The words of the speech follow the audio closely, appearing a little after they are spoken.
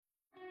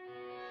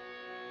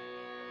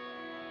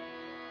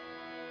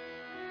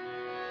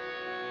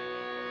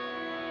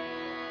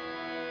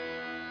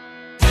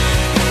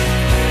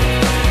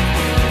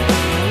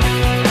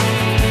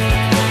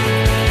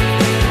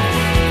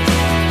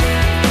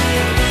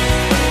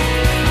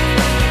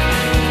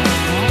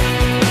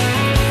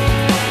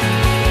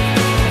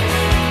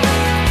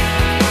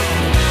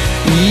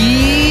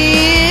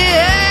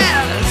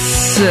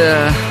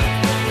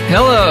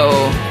Hello.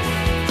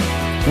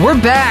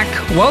 We're back.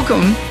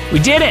 Welcome. We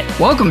did it.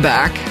 Welcome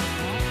back.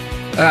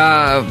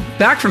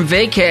 Back from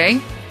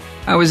vacay.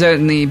 I was out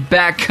in the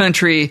back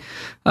country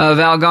of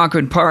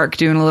Algonquin Park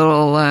doing a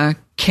little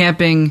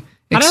camping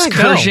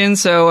excursion.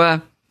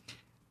 So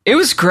it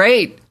was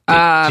great.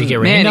 Did you get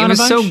rained on it was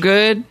a bunch? so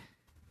good.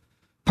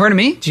 Pardon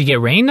me? Did you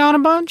get rained on a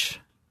bunch?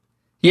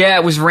 Yeah,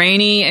 it was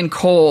rainy and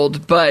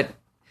cold, but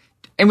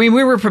we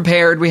were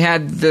prepared. We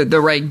had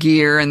the right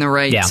gear and the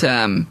right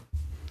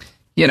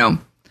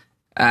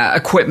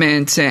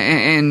equipment,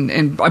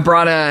 and I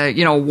brought a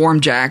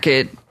warm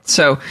jacket.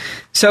 So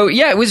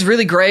yeah, it was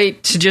really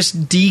great to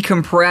just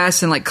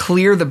decompress and like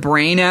clear the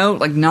brain out,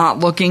 like not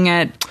looking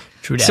at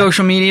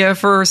social media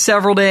for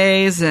several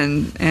days,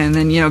 and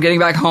then getting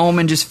back home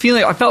and just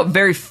feeling. I felt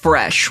very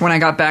fresh when I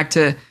got back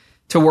to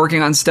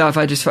working on stuff.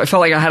 I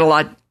felt like I had a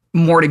lot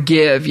more to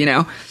give,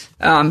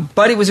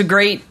 but it was a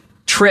great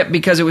trip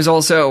because it was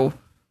also,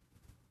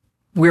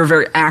 we were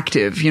very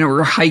active. We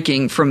were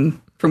hiking from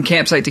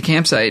campsite to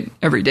campsite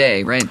every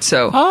day, right?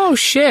 So oh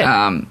shit.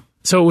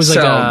 So it was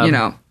like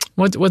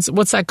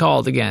what's that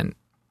called again?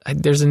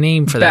 There's a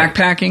name for that.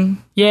 Backpacking.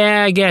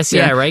 Yeah, I guess.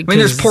 Yeah, right. I mean,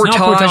 there's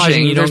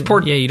portaging. You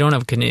don't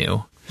have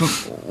canoe.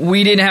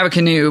 We didn't have a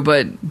canoe,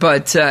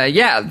 but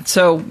yeah.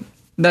 So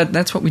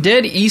that's what we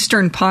did.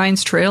 Eastern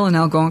Pines Trail in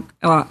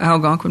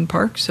Algonquin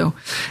Park. So,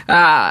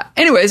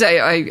 anyways,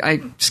 I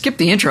skipped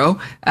the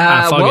intro.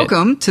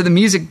 Welcome to the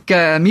Music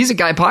Guy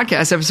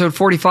Podcast, episode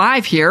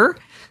 45 here.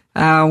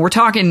 We're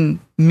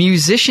talking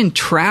musician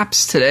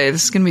traps today.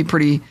 This is going to be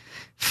pretty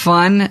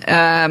fun.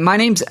 My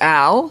name's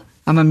Al.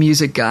 I'm a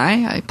music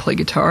guy. I play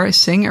guitar, I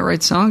sing, I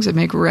write songs, I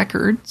make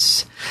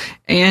records,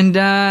 and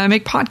I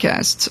make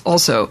podcasts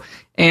also.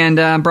 And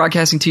I'm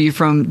broadcasting to you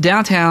from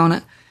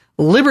downtown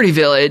Liberty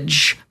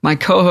Village. My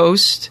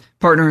co-host,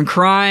 partner in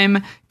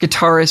crime,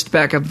 guitarist,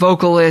 backup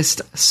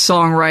vocalist,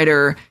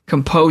 songwriter,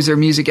 composer,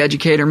 music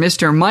educator,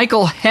 Mr.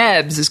 Michael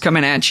Hebbs is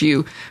coming at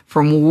you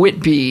from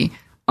Whitby,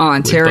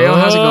 Ontario.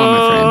 How's it going,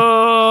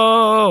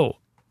 my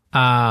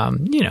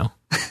friend?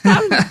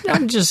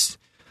 I'm just...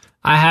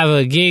 I have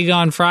a gig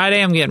on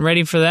Friday. I'm getting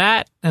ready for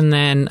that. And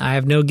then I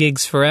have no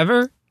gigs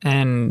forever,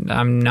 and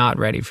I'm not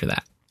ready for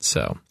that.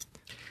 So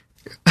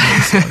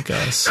that's how it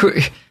goes. Who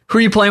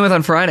are you playing with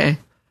on Friday?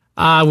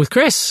 With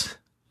Chris.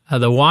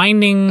 The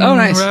Winding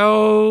nice.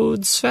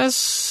 Roads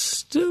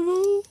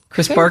Festival.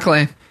 Chris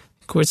Barclay.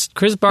 Chris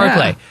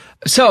Barclay. Yeah.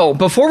 So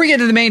before we get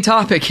to the main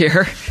topic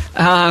here,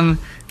 got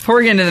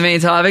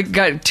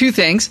two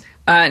things.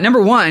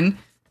 Number one,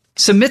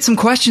 submit some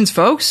questions,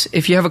 folks.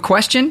 If you have a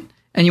question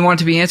and you want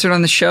it to be answered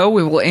on the show,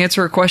 we will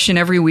answer a question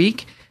every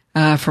week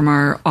from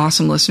our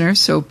awesome listeners.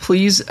 So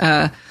please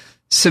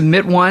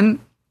submit one,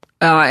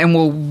 and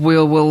we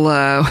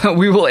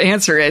will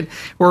answer it.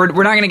 We're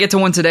not going to get to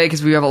one today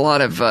because we have a lot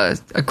of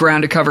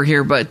ground to cover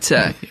here, but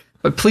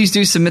please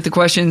do submit the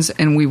questions,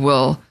 and we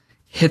will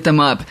hit them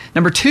up.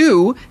 Number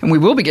two, and we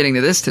will be getting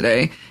to this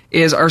today,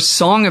 is our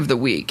song of the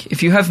week.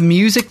 If you have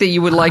music that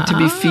you would like to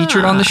be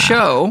featured on the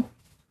show,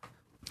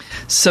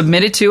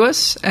 submit it to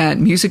us at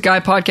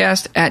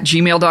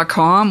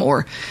musicguypodcast@gmail.com,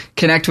 or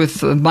connect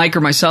with Mike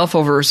or myself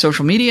over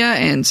social media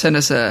and send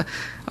us a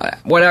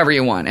whatever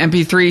you want.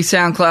 MP3,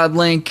 SoundCloud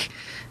link,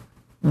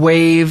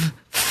 Wave,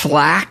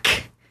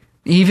 FLAC,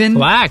 even.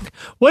 FLAC?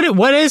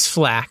 What is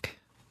FLAC?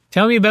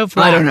 Tell me about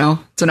FLAC. I don't know.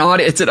 It's an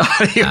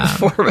audio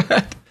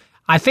format.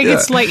 I think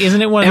it's like, isn't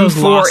it one of those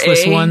M4A?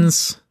 lossless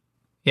ones?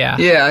 Yeah.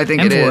 Yeah, I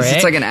think M4A. it is.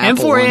 It's like an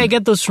Apple M4A, one. I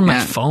get those from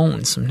my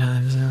phone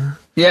sometimes.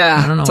 Yeah,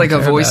 I don't know it's like a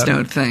what voice they're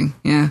note thing.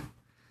 Yeah.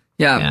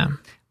 Yeah.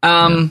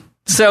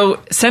 So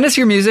send us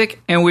your music,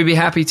 and we'd be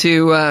happy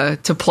to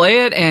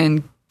play it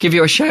and give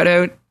you a shout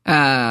out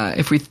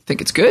if we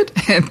think it's good.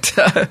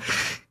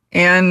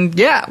 And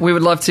yeah, we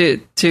would love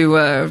to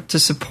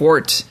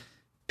support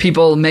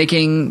people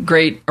making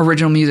great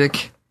original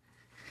music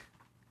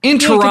in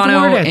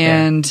Toronto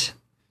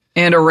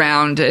and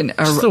around and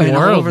all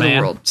over the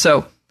world.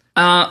 So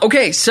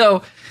okay,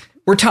 so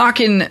we're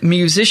talking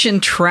musician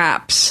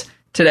traps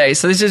today.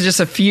 So this is just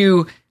a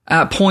few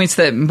points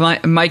that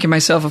Mike and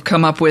myself have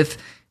come up with.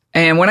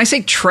 And when I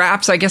say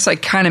traps, I guess I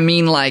kind of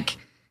mean like,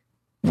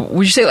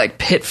 would you say like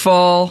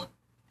pitfall?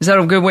 Is that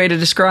a good way to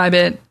describe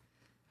it?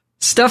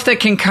 Stuff that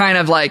can kind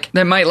of like,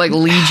 that might like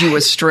lead you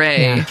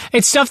astray. Yeah.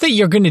 It's stuff that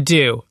you're going to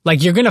do.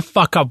 Like you're going to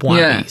fuck up one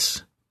of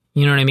these.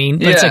 You know what I mean?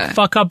 But it's like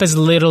fuck up as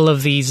little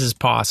of these as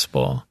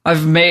possible.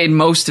 I've made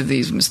most of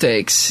these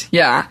mistakes.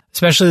 Yeah.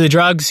 Especially the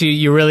drugs.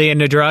 You really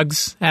into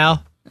drugs,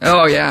 Al?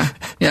 Oh, yeah.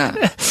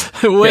 Yeah.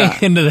 Way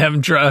into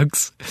them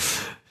drugs.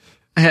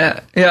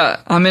 Yeah.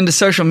 I'm into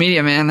social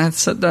media, man.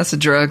 That's a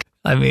drug.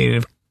 I mean,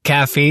 if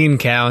caffeine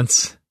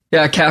counts.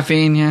 Yeah,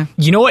 caffeine, yeah.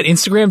 You know what?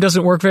 Instagram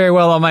doesn't work very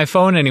well on my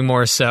phone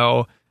anymore,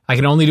 so I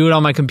can only do it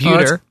on my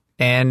computer.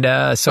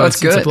 So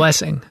it's a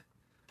blessing.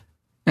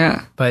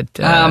 Yeah. But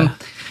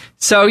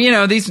so,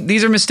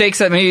 these are mistakes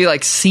that maybe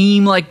like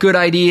seem like good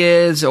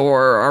ideas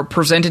or are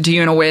presented to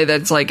you in a way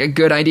that's like a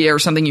good idea or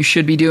something you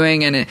should be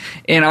doing, and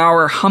in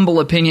our humble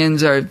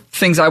opinions are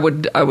things we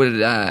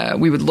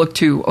would look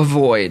to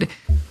avoid.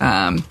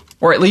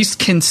 or at least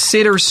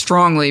consider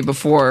strongly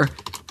before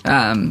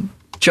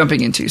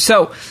jumping into.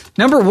 So,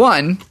 number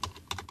one,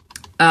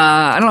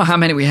 I don't know how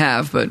many we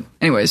have, but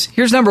anyways,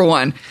 here's number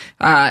one.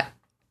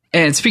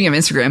 And speaking of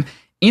Instagram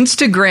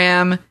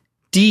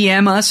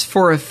DM us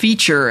for a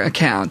feature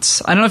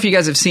accounts. I don't know if you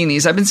guys have seen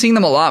these. I've been seeing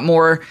them a lot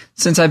more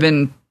since I've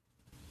been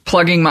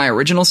plugging my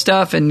original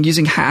stuff and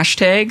using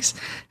hashtags.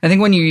 I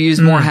think when you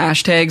use more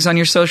hashtags on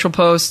your social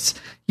posts,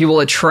 you will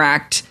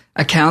attract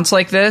accounts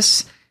like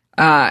this.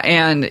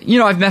 And,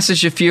 I've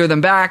messaged a few of them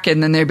back,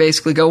 and then they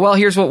basically go, well,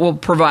 here's what we'll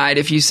provide.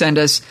 If you send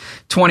us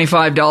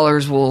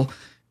 $25, we'll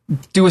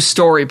do a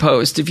story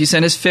post. If you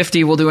send us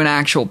 $50, we'll do an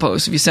actual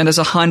post. If you send us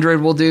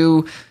 $100, we'll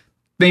do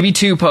maybe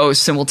 2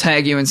 posts and we'll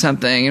tag you in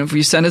something. And if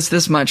you send us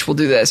this much, we'll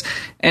do this.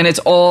 And it's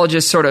all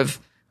just sort of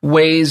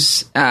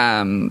ways,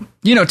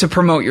 to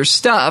promote your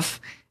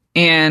stuff.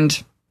 And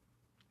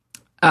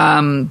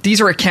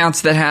these are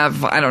accounts that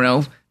have, I don't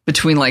know,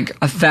 between like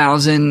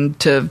 1,000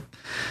 to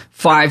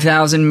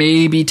 5,000,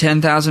 maybe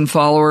 10,000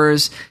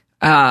 followers.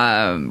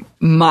 And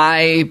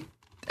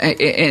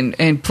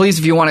please,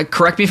 if you want to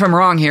correct me if I'm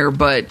wrong here,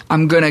 but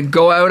I'm going to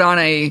go out on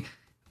a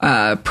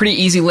pretty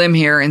easy limb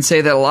here and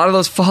say that a lot of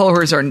those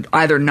followers are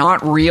either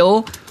not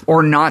real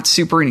or not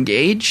super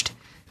engaged.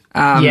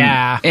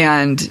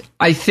 And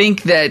I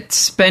think that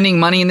spending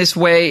money in this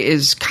way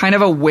is kind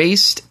of a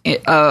waste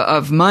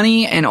of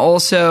money, and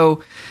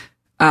also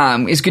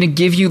is going to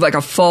give you like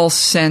a false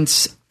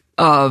sense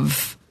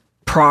of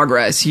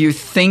progress. You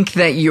think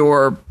that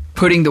you're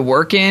putting the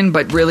work in,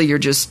 but really you're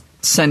just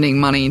sending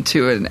money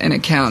to an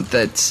account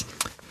that's,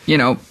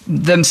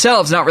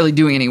 themselves not really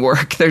doing any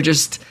work. They're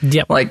just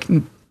like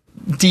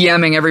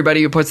DMing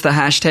everybody who puts the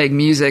hashtag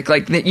music,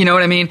 like, you know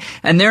what I mean?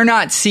 And they're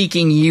not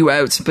seeking you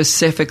out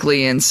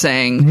specifically and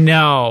saying,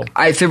 no,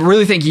 I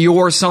really think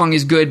your song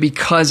is good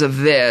because of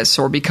this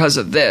or because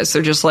of this.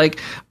 They're just like,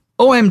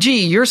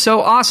 OMG, you're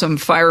so awesome.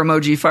 Fire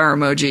emoji, fire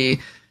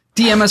emoji.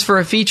 DM us for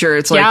a feature.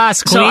 It's like,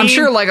 so I'm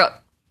sure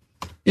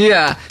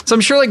so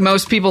I'm sure like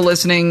most people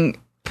listening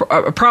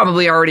are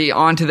probably already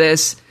onto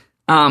this.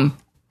 But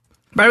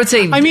I would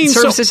say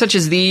services such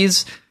as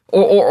these,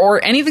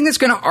 or anything that's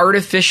going to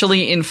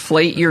artificially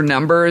inflate your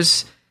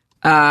numbers,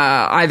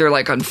 either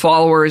like on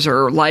followers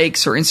or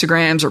likes or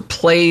Instagrams or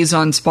plays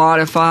on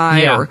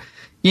Spotify, or,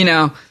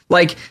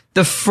 like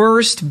the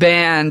first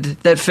band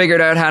that figured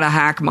out how to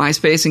hack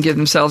MySpace and give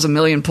themselves 1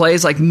 million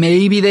plays, like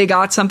maybe they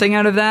got something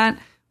out of that.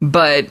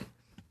 But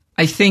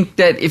I think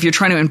that if you're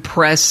trying to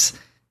impress,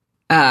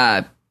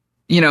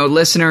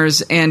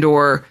 listeners and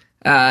or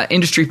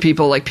industry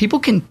people, like people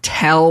can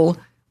tell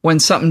when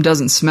something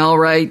doesn't smell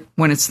right,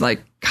 when it's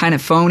like kind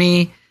of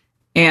phony.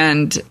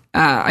 And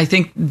I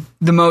think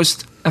the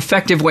most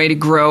effective way to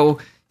grow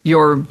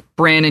your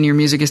brand and your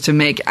music is to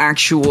make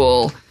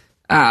actual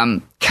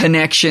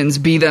connections,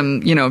 be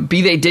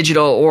they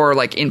digital or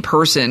like in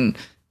person,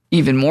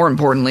 even more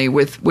importantly,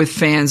 with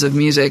fans of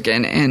music,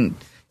 and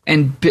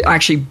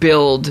actually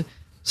build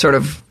sort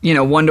of,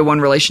 one-to-one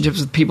relationships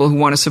with people who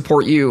want to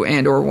support you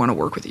and or want to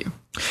work with you.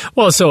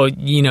 Well, so,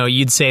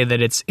 you'd say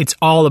that it's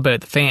all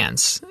about the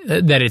fans,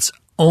 that it's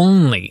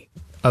only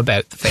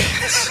about the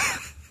fans.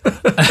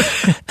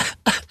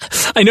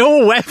 I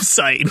know a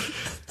website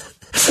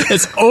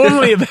that's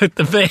only about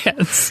the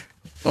fans.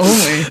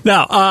 Only.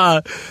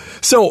 Now,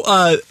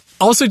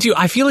 also too,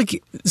 I feel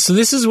like, so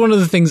this is one of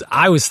the things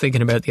I was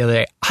thinking about the other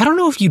day. I don't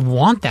know if you'd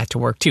want that to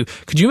work too.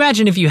 Could you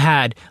imagine if you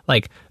had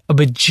like a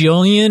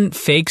bajillion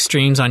fake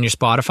streams on your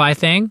Spotify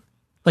thing?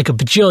 Like a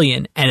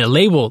bajillion, and a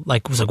label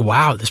like was like,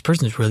 wow, this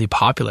person is really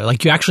popular.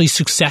 Like you actually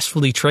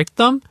successfully tricked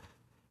them,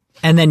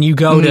 and then you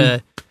go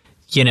to,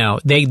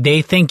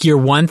 they think you're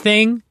one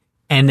thing,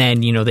 and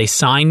then they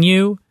sign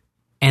you,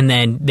 and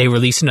then they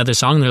release another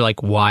song. And they're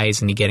like, why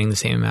isn't he getting the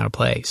same amount of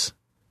plays?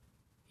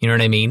 You know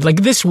what I mean? Like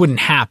this wouldn't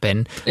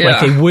happen. Yeah. Like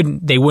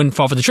they wouldn't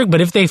fall for the trick.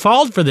 But if they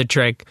fell for the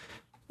trick,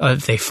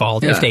 if they fell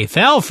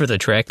for the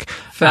trick,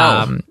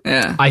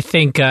 I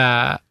think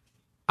I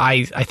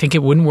think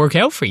it wouldn't work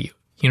out for you.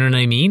 You know what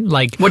I mean?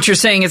 Like what you're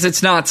saying is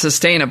it's not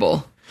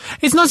sustainable.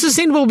 It's not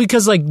sustainable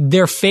because like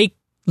they're fake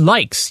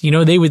likes.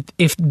 They would,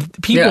 if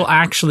people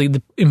actually,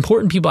 the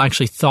important people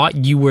actually thought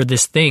you were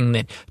this thing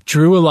that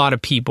drew a lot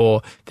of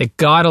people, that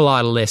got a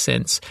lot of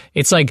listens.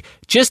 It's like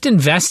just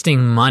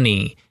investing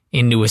money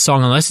into a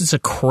song, unless it's a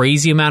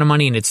crazy amount of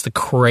money and it's the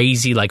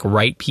crazy like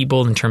right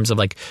people in terms of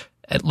like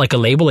a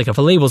label. Like if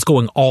a label's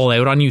going all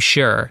out on you,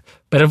 sure.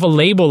 But if a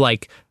label,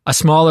 like a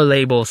smaller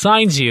label,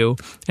 signs you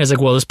as like,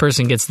 well, this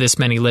person gets this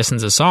many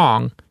listens a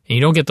song, and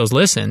you don't get those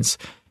listens,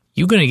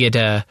 you're gonna get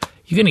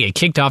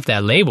kicked off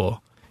that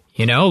label.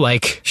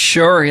 Like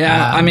sure,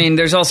 yeah. I mean,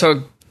 there's also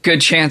a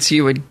good chance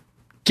you would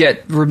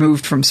get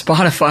removed from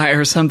Spotify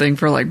or something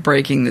for like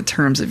breaking the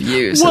terms of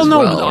use.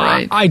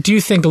 Right? I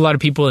do think a lot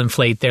of people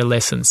inflate their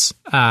listens.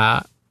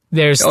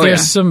 There's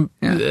some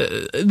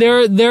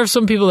there are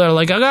some people that are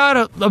like, I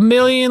got a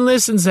million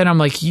listens, and I'm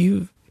like,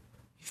 you've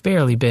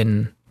barely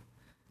been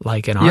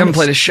like an artist. You haven't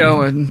played a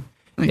show in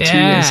like 2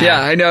 years. Yeah,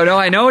 I know. No,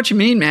 I know what you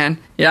mean, man.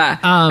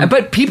 Yeah.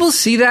 But people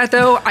see that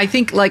though. I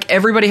think like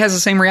everybody has the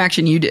same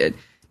reaction you did.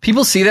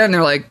 people see that and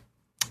they're like,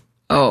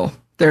 oh,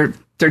 they're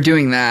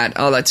doing that.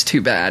 Oh, that's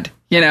too bad.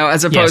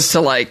 As opposed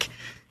to like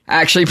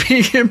actually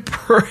being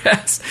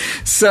impressed.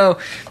 So,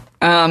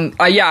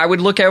 I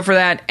would look out for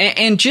that.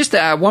 And just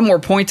one more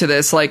point to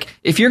this, like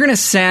if you're going to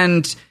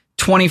send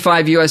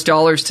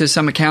 $25 to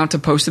some account to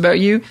post about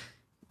you,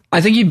 I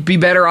think you'd be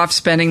better off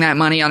spending that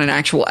money on an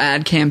actual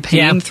ad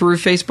campaign through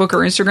Facebook or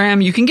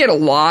Instagram. You can get a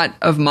lot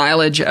of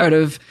mileage out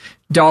of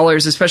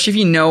dollars, especially if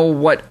you know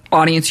what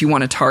audience you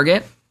want to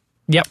target.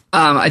 Yep.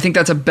 I think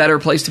that's a better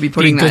place to be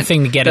putting that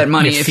thing to get that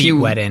money your feet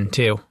wet in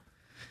too.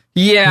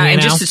 Yeah, and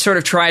just to sort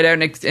of try it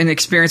out and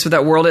experience with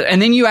that world.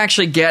 And then you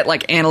actually get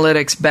like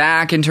analytics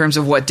back in terms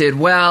of what did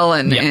well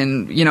and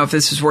if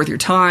this is worth your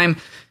time.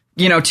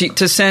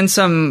 To send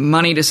some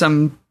money to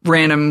some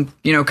random,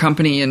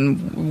 company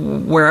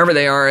and wherever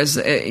they are is,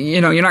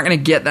 you're not going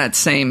to get that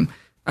same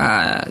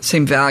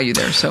value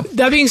there. So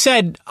that being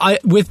said,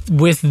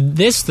 with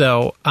this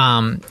though,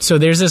 so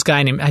there's this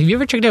guy named, have you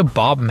ever checked out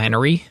Bob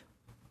Menery?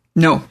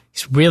 No.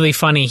 He's really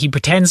funny. He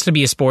pretends to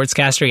be a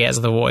sportscaster. He has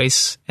the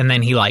voice. And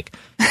then he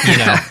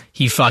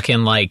he fucking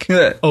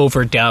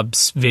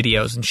overdubs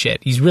videos and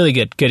shit. He's really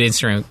good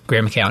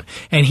Instagram account.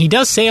 And he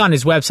does say on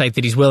his website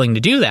that he's willing to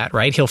do that,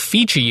 right? He'll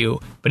feature you,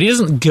 but he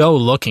doesn't go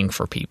looking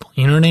for people.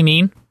 You know what I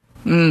mean?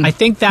 I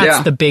think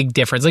that's the big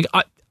difference. Like,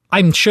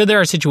 I'm sure there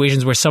are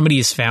situations where somebody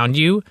has found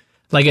you,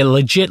 like a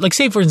legit, like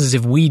say for instance,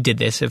 if we did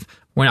this, if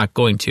we're not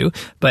going to,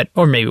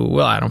 or maybe we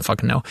will, I don't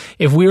fucking know.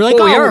 If we were like,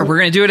 we are, we're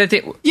going to do it at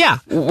the,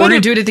 we're going to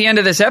do it at the end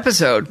of this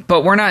episode,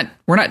 but we're not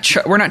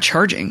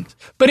charging.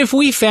 But if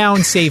we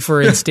found, say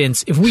for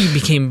instance, if we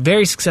became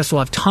very successful,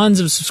 have tons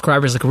of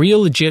subscribers, like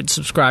real legit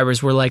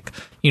subscribers, we're like,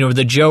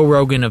 the Joe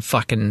Rogan of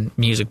fucking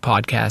music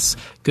podcasts,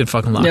 good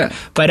fucking luck. Yeah.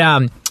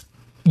 But,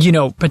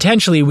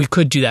 potentially we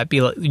could do that,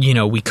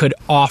 we could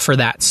offer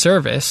that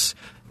service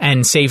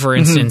and say for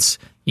instance,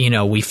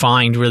 we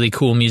find really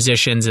cool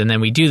musicians and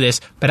then we do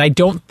this, but I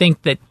don't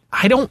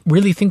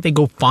really think they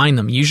go find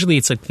them. Usually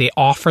it's like they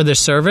offer the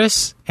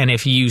service, and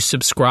if you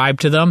subscribe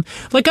to them,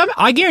 like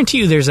I guarantee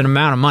you there's an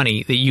amount of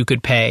money that you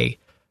could pay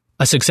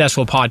a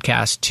successful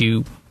podcast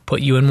to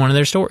put you in one of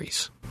their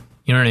stories.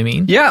 You know what I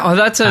mean? Yeah, well,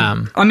 that's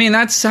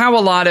how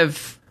a lot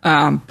of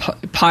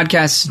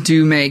podcasts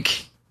do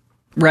make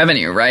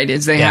revenue, right?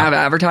 Is they have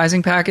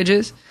advertising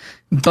packages.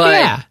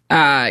 But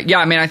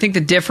I think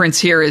the difference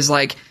here is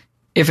like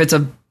if it's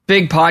a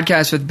big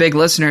podcast with big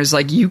listeners,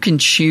 like you can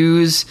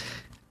choose,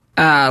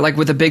 like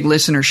with a big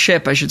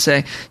listenership, I should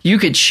say, you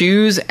could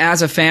choose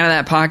as a fan of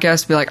that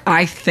podcast to be like,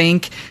 I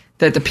think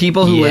that the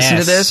people who listen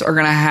to this are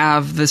going to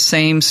have the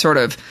same sort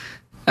of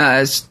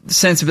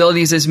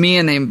sensibilities as me,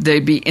 and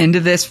they'd be into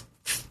this,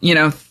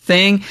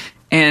 thing,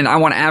 and I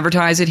want to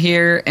advertise it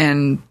here,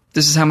 and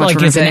this is how much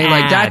we're going to pay.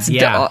 Like that's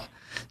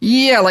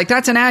like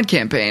that's an ad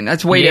campaign.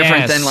 That's way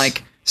different than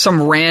like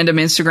some random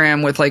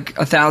Instagram with like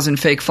 1,000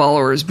 fake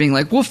followers being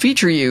like, we'll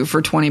feature you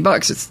for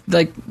 $20. It's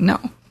like, no.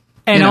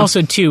 And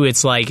also too,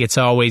 it's like, it's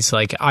always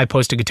like I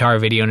post a guitar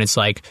video and it's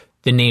like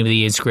the name of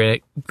the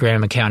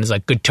Instagram account is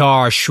like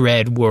Guitar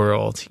Shred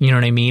World. You know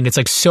what I mean? It's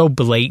like so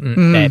blatant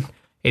that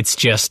it's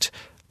just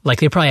like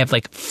they probably have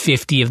like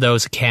 50 of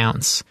those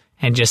accounts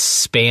and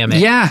just spam it.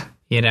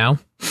 Yeah.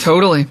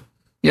 Totally.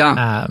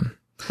 Yeah.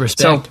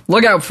 Respect. So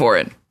look out for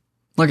it.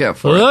 Look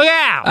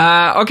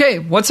out. Okay.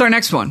 What's our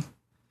next one?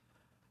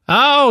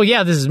 Oh,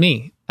 yeah, this is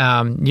me.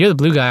 You're the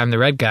blue guy, I'm the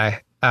red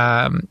guy.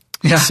 So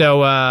it's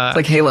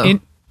like Halo.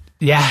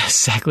 Yeah,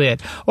 exactly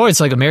it. Or it's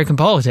like American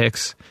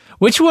politics.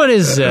 Which one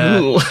is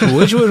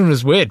which one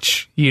was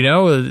which?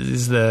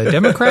 Is the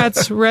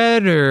Democrats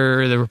red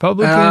or the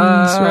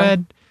Republicans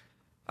red?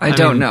 I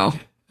don't know.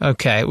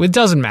 Okay, well, it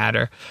doesn't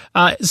matter.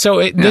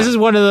 This is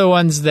one of the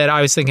ones that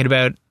I was thinking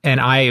about, and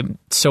I'm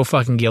so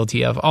fucking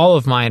guilty of. All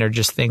of mine are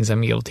just things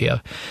I'm guilty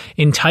of.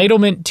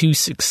 Entitlement to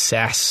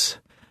success.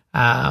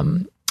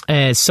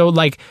 So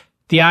like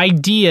the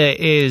idea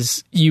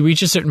is you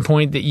reach a certain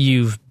point that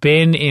you've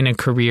been in a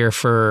career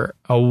for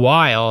a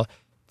while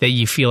that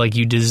you feel like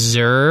you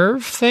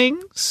deserve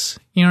things.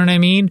 You know what I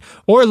mean?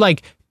 Or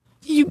like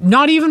you,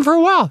 not even for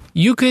a while.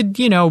 You could,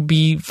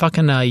 be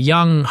fucking a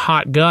young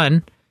hot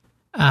gun,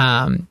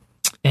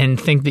 and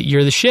think that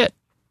you're the shit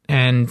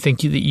and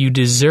think that you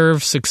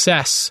deserve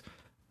success,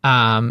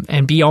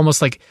 and be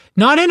almost like,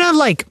 not in a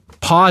like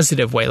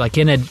positive way, like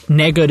in a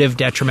negative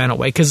detrimental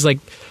way. 'Cause like,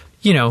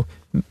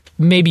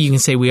 maybe you can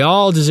say we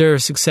all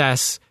deserve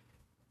success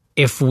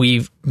if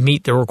we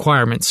meet the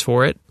requirements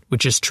for it,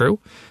 which is true.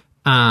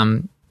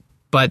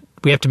 But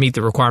we have to meet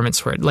the requirements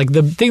for it. Like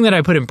the thing that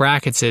I put in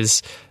brackets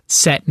is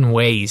set in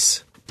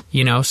ways,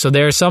 so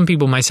there are some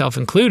people, myself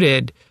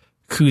included,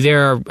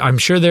 who I'm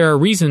sure there are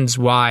reasons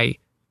why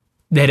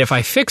that if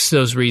I fix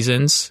those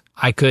reasons,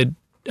 I could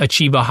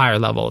achieve a higher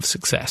level of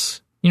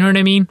success. You know what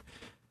I mean?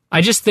 I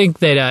just think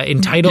that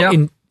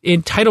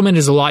entitlement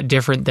is a lot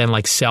different than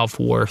like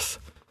self-worth.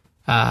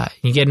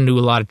 You get into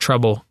a lot of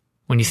trouble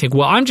when you think,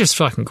 well, I'm just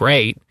fucking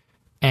great,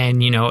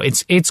 and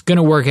it's going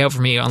to work out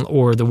for me,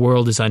 or the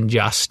world is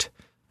unjust.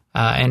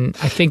 And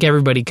I think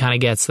everybody kind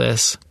of gets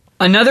this.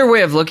 Another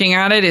way of looking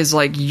at it is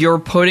like you're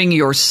putting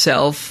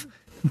yourself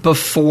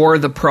before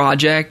the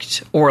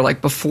project, or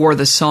like before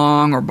the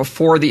song, or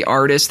before the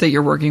artist that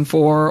you're working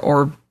for,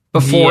 or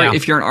before,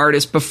 if you're an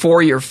artist,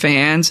 before your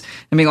fans.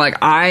 I mean, like,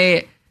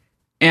 I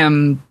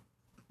am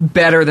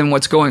better than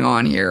what's going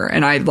on here,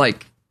 and I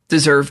like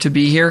deserve to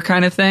be here,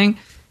 kind of thing.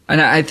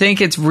 And I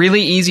think it's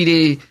really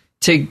easy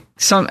to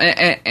some,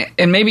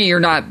 and maybe you're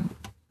not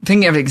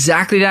thinking of it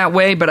exactly that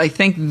way, but I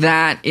think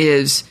that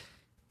is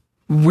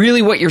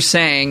really what you're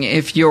saying.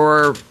 If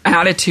your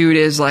attitude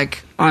is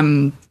like,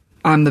 I'm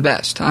the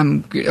best,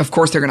 of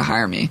course they're going to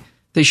hire me.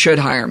 They should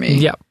hire me.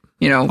 Yep.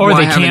 You know, or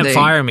they can't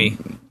fire me.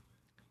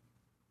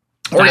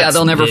 Or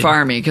they'll never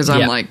fire me because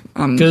I'm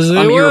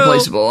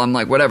irreplaceable. I'm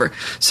like, whatever.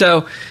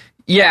 So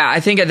yeah, I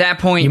think at that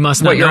point,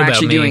 what you're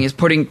actually doing is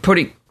putting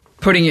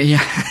it,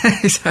 yeah,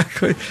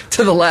 exactly,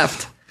 to the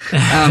left.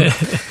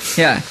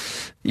 Yeah.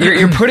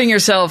 You're putting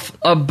yourself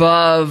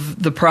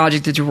above the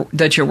project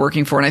that you're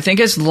working for. And I think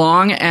as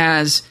long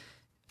as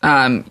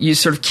you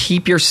sort of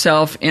keep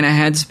yourself in a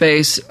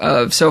headspace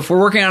of, so if we're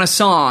working on a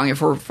song,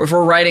 if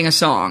we're writing a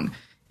song,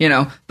 you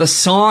know, the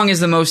song is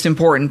the most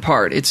important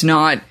part. It's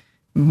not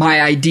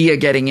my idea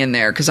getting in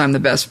there because I'm the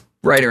best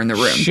writer in the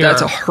room. Sure.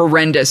 That's a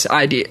horrendous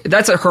idea.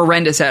 That's a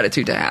horrendous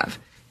attitude to have.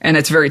 And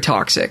it's very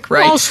toxic,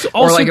 right? Also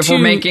or like if we're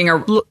making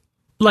a...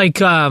 Like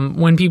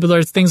when people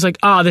are things like,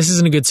 oh, this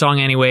isn't a good song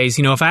anyways.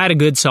 You know, if I had a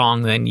good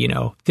song, then, you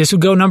know, this would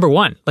go number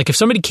one. Like if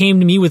somebody came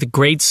to me with a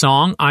great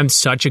song, I'm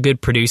such a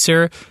good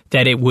producer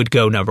that it would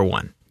go number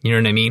one. You know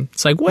what I mean?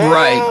 It's like, well,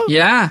 right.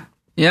 Yeah.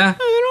 Yeah.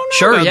 I don't know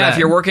sure. about Yeah. that. If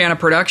you're working on a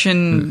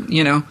production,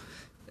 you know,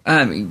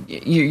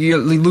 you're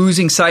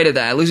losing sight of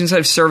that, losing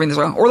sight of serving this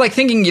song, or like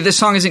thinking this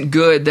song isn't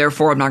good,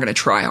 therefore I'm not going to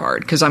try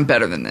hard because I'm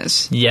better than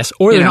this. Yes.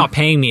 Or they're not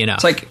paying me enough.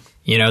 It's like,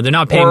 you know, they're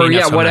not paying me enough.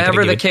 Yeah, so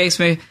whatever the case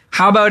may be.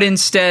 How about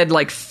instead,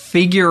 like,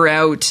 figure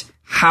out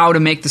how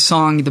to make the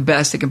song the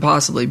best it can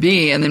possibly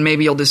be, and then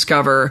maybe you'll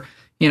discover,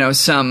 you know,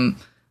 some...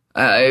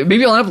 maybe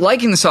you'll end up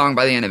liking the song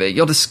by the end of it.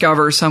 You'll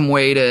discover some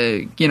way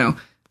to, you know,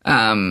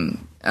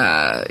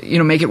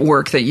 make it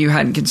work that you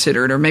hadn't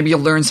considered, or maybe you'll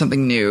learn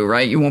something new,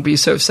 right? You won't be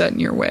so set in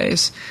your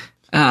ways.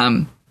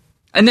 And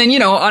then, you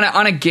know,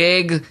 on a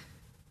gig...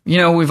 You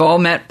know, we've all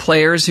met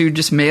players who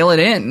just mail it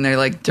in, and they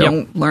like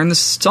don't learn the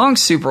song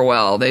super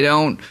well.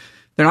 They're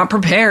not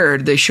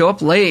prepared. They show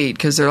up late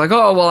because they're like,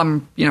 oh, well,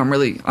 I'm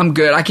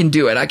good. I can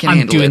do it. I can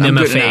handle it. I'm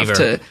good enough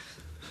to,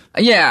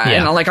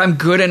 and like I'm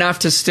good enough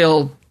to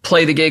still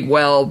play the gig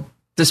well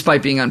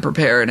despite being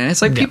unprepared. And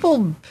it's like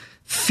people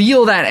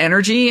feel that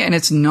energy, and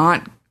it's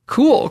not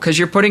cool because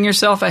you're putting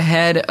yourself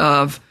ahead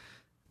of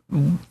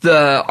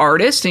the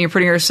artist, and you're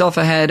putting yourself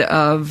ahead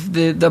of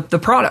the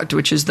product,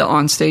 which is the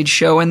onstage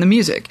show and the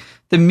music.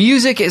 The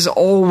music is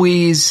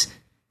always,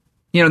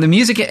 you know, the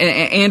music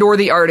and or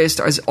the artist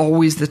is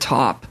always the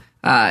top.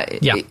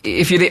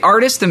 If you're the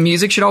artist, the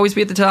music should always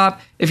be at the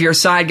top. If you're a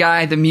side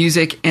guy, the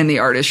music and the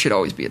artist should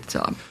always be at the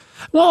top.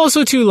 Well,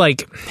 also too,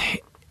 like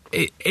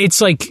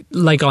it's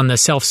like on the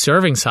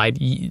self-serving side,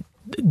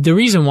 the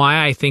reason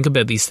why I think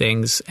about these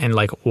things and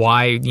like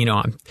why, you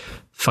know,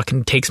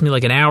 fucking takes me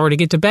like an hour to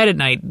get to bed at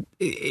night,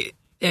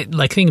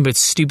 like thinking about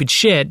stupid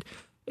shit,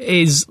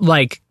 is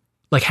like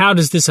how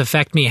does this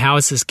affect me? How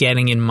is this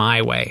getting in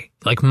my way?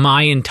 Like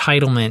my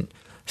entitlement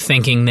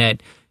thinking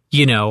that,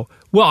 you know,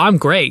 well, I'm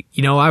great.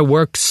 You know, I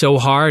work so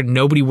hard.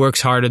 Nobody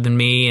works harder than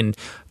me, and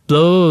blah,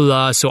 blah,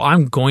 blah. So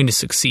I'm going to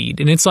succeed.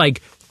 And it's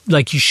like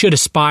you should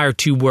aspire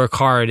to work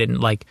hard and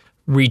like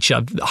reach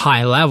a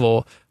high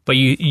level, but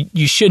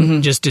you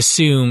shouldn't just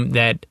assume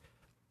that,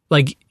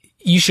 like,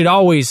 you should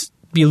always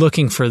be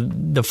looking for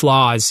the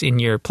flaws in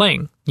your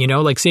playing, you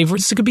know, like say for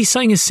instance, it could be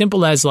something as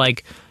simple as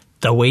like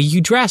the way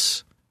you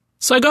dress.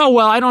 It's like, oh,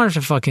 well, I don't have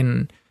to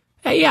fucking,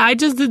 hey, yeah,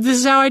 this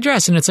is how I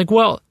dress. And it's like,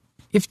 well,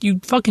 if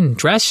you fucking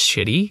dress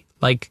shitty,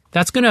 like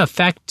that's going to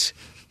affect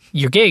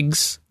your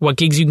gigs, what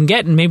gigs you can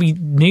get. And maybe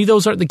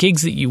those aren't the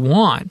gigs that you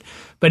want.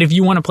 But if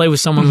you want to play with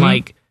someone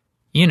like,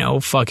 you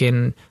know,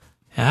 fucking,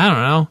 I don't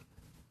know,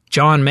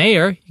 John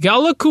Mayer, you got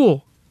to look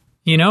cool,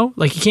 you know,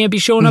 like you can't be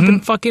showing up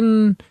in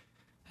fucking,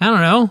 I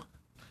don't know.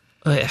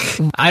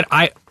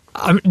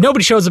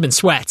 Nobody shows up in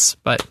sweats,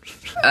 but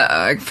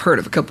I've heard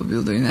of a couple of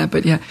people doing that.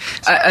 But yeah,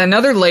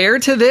 another layer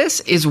to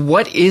this is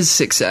what is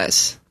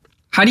success?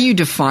 How do you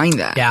define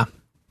that? Yeah,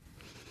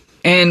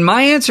 and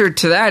my answer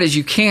to that is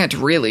you can't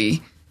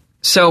really.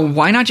 So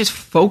why not just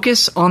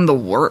focus on the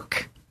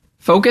work?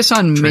 Focus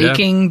on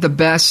making the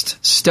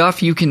best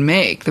stuff you can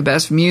make, the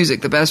best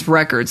music, the best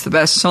records, the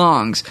best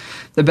songs,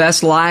 the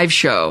best live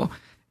show.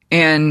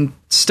 And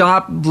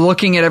stop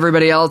looking at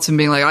everybody else and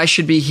being like, I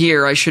should be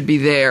here, I should be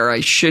there,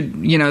 I should,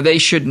 you know, they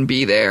shouldn't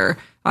be there,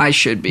 I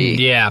should be.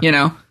 Yeah. You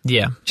know?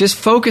 Yeah. Just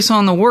focus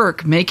on the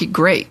work, make it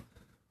great.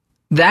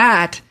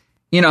 That,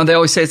 you know, they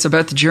always say it's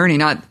about the journey,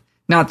 not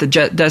the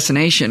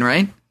destination,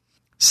 right?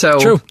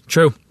 So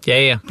True.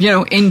 Yeah. You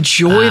know,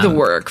 enjoy the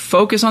work,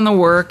 focus on the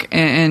work,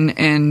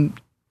 and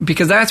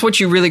because that's what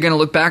you're really going to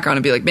look back on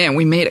and be like, man,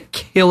 we made a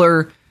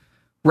killer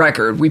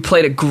record. We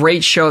played a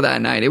great show that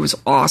night. It was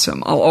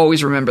awesome. I'll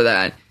always remember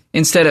that.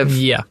 Instead of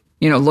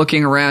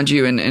looking around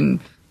you and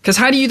because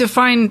how do you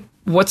define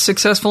what's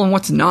successful and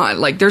what's not?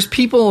 Like, there's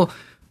people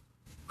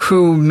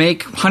who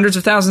make hundreds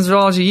of thousands of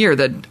dollars a year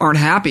that aren't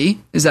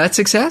happy. Is that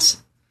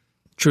success?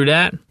 True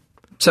that.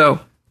 So,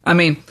 I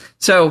mean,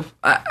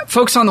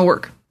 focus on the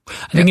work.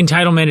 I think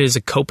entitlement is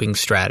a coping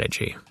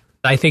strategy.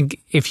 I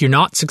think if you're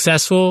not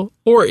successful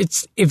or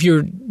if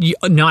you're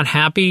not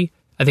happy,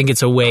 I think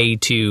it's a way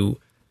to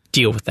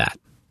deal with that.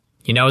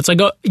 It's like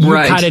you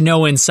kind of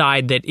know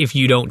inside that if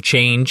you don't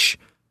change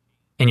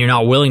and you're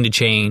not willing to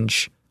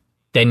change,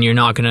 then you're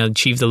not going to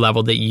achieve the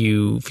level that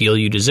you feel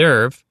you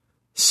deserve.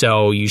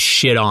 So you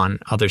shit on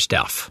other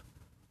stuff.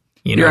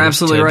 You're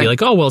absolutely right. Be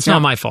like, oh, well, it's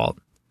not my fault.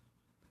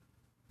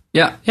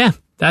 Yeah. Yeah.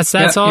 That's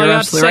all I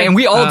got to say. Right. And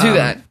we all do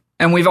that.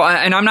 And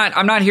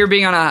I'm not here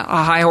being on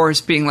a high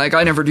horse being like,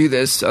 I never do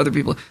this. Other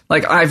people,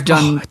 like, I've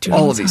done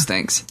all of these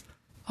things.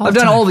 I've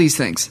done all these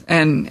things.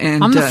 And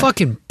I'm the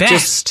fucking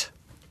best.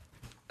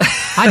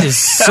 I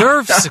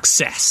deserve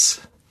success.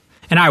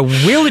 And I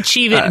will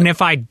achieve it. And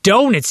if I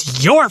don't,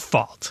 it's your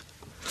fault.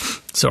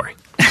 Sorry.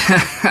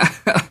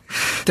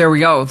 There we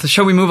go.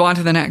 Shall we move on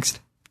to the next?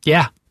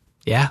 Yeah.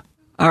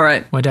 All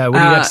right. What do you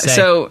got to say?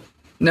 So,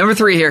 number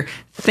 3 here.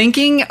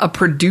 Thinking a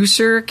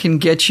producer can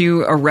get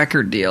you a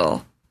record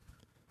deal.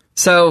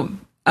 So,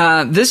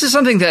 this is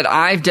something that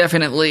I've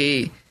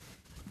definitely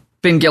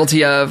been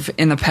guilty of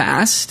in the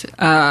past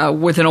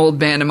with an old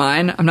band of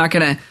mine. I'm not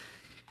going to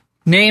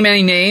name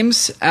any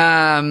names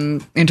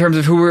in terms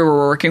of who we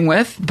were working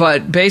with,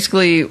 but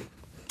basically, we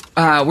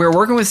were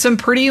working with some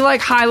pretty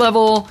high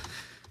level,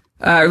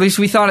 or at least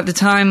we thought at the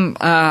time,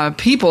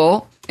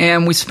 people,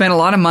 and we spent a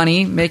lot of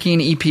money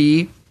making an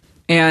EP.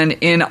 And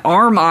in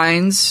our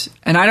minds,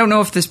 and I don't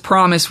know if this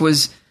promise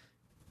was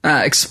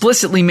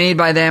explicitly made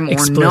by them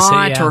or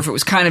not, or if it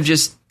was kind of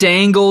just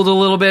dangled a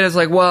little bit. It's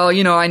like, well,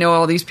 I know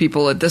all these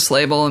people at this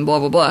label and blah,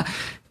 blah, blah.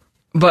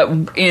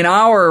 But in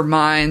our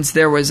minds,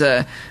 there was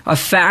a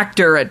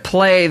factor at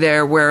play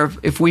there where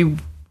if we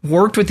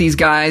worked with these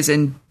guys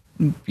and,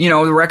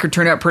 the record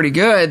turned out pretty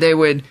good, they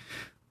would,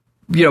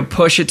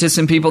 push it to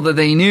some people that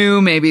they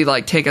knew, maybe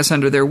take us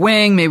under their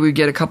wing. Maybe we'd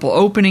get a couple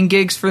opening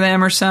gigs for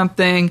them or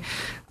something.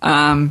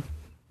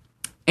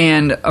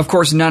 And of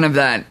course, none of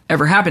that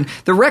ever happened.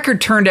 The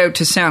record turned out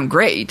to sound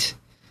great.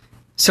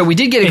 So we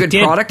did get a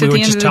good product at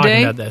the end of the day. We were just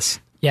talking about this.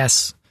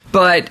 Yes.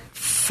 But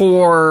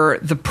for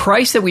the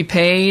price that we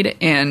paid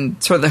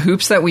and sort of the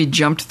hoops that we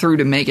jumped through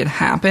to make it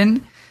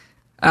happen,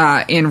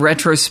 in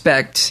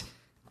retrospect,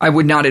 I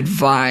would not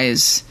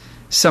advise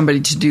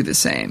somebody to do the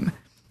same.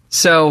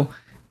 So,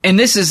 and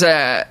this is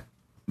a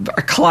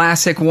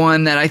classic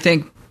one that I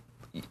think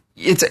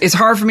it's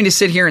hard for me to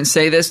sit here and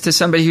say this to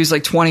somebody who's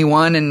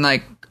 21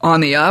 and on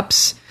the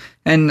ups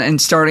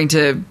and starting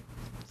to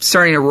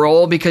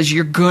roll, because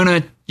you're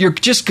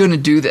just gonna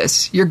do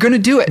this. You're gonna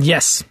do it.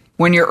 Yes.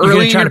 When you're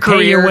early in your career,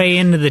 pay your way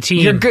into the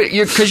team.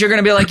 Because you're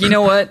gonna be like, you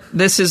know what?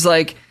 This is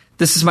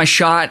my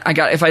shot.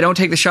 If I don't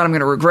take the shot, I'm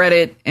gonna regret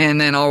it, and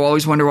then I'll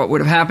always wonder what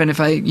would have happened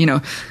if I,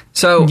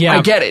 So yeah.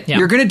 I get it. Yeah.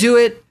 You're gonna do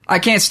it. I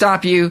can't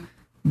stop you.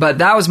 But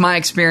that was my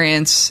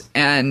experience,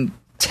 and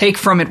take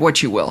from it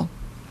what you will.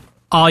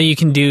 All you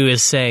can do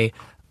is say,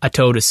 I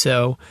told us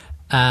so.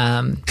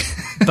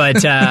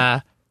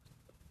 But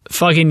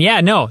fucking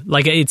yeah, no.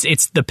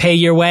 It's the pay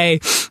your way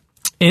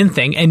in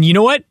thing. And you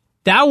know what?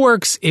 That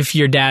works if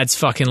your dad's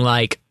fucking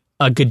a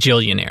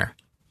gajillionaire.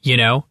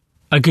 A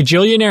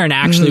gajillionaire and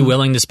actually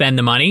willing to spend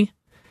the money.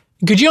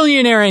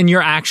 Gajillionaire and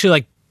you're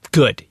actually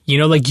good.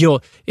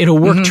 It'll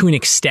work to an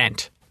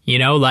extent.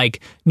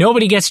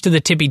 Nobody gets to the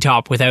tippy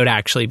top without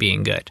actually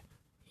being good.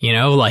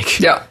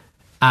 Yeah.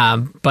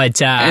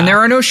 But and there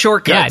are no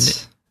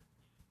shortcuts.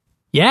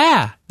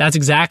 Yeah, that's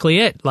exactly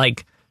it.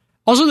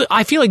 Also,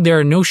 I feel like there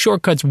are no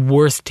shortcuts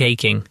worth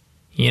taking.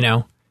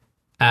 But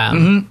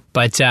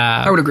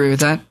I would agree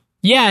with that.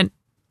 Yeah,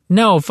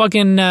 no,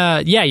 fucking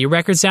your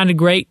record sounded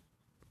great,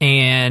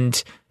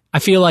 and I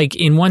feel like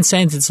in one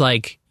sense it's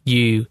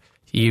you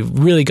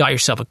really got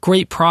yourself a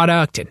great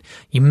product, and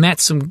you met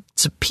some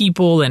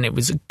people, and it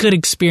was a good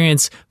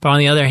experience. But on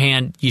the other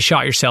hand, you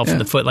shot yourself in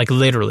the foot,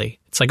 literally.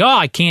 It's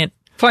I can't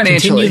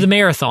continue the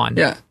marathon.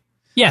 Yeah.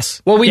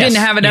 Yes. Well, we didn't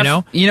have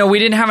enough. We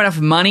didn't have enough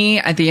money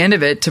at the end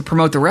of it to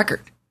promote the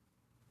record.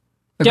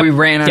 We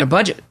ran out of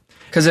budget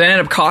because it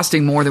ended up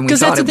costing more than we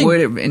thought it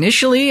would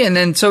initially, and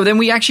then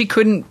we actually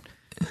couldn't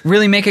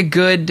really make a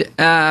good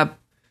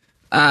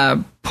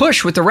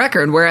push with the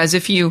record. Whereas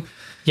if you,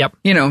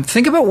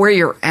 think about where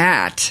you're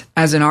at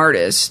as an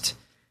artist,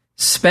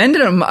 spend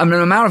an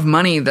amount of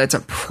money that's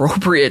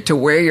appropriate to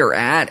where you're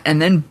at,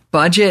 and then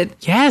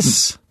budget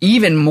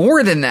even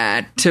more than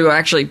that to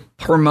actually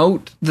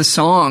promote the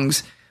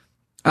songs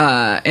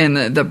and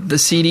the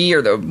CD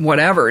or the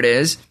whatever it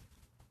is.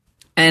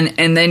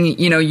 And then,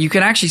 you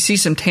can actually see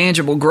some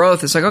tangible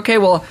growth. It's okay,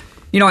 well,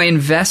 I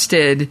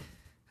invested,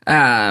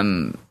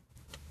 however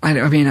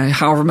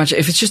much,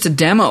 if it's just a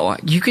demo,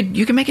 you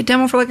can make a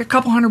demo for a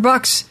couple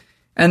 $100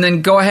 and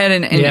then go ahead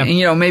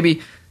and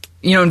maybe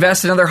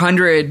invest another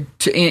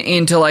 100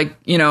 into like,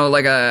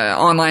 like a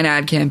online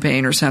ad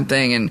campaign or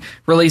something and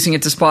releasing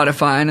it to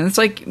Spotify. And it's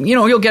like,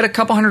 you'll get a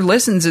couple hundred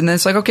listens and then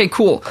it's like, okay,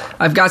 cool.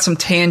 I've got some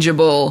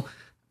tangible,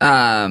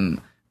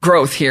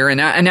 growth here.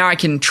 And now I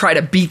can try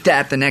to beat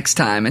that the next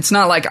time. It's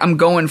not like I'm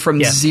going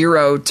from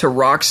 0 to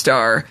rock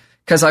star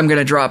because I'm going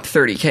to drop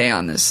 $30K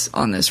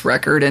on this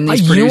record. And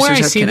these producers where I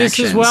have see connections.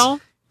 This as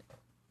well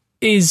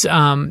is,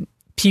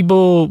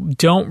 people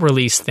don't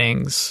release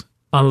things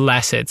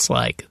unless it's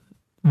like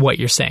what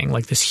you're saying,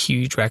 like this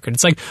huge record.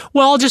 It's like,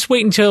 well, I'll just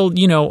wait until,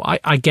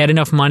 I get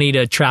enough money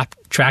to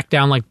track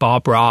down like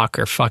Bob Rock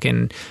or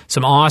fucking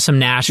some awesome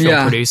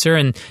Nashville producer,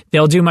 and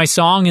they'll do my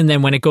song, and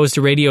then when it goes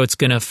to radio, it's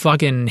going to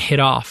fucking hit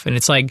off. And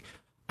it's like,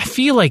 I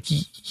feel like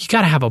you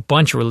got to have a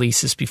bunch of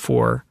releases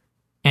before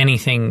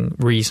anything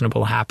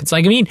reasonable happens.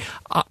 Like, I mean,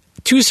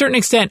 to a certain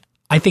extent,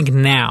 I think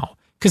now,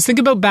 because think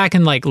about back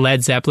in like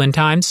Led Zeppelin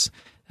times,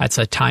 that's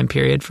a time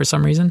period for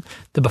some reason,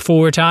 the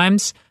before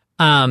times.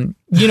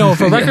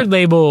 If a record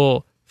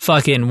label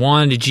fucking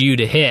wanted you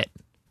to hit,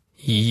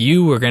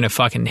 you were going to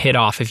fucking hit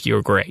off if you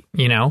were great,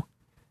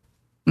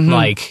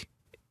 Like,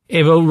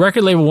 if a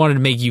record label wanted to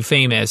make you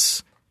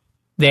famous,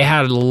 they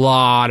had a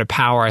lot of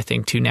power, I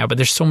think, too, now. But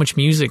there's so much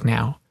music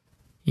now,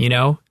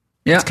 Yeah.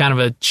 It's kind of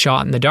a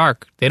shot in the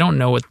dark. They don't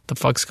know what the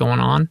fuck's going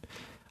on.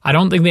 I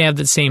don't think they have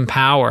the same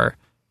power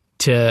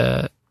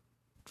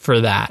for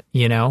that,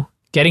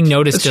 Getting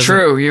noticed. It's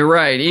true. You're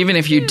right. Even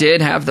if you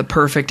did have the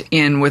perfect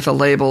in with a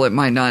label, it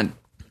might not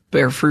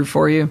bear fruit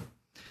for you.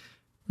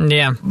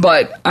 Yeah.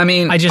 But I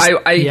mean, I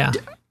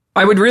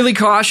would really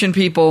caution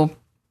people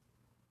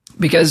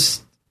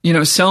because,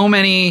 there's so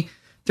many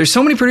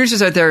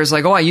producers out there. It's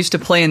like, oh, I used to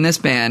play in this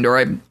band or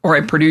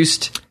I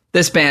produced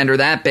this band or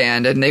that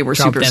band and they were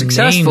super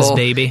successful. Names,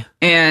 baby.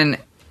 And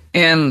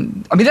I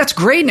mean, that's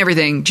great and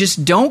everything.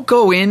 Just don't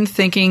go in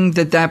thinking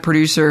that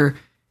producer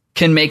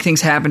can make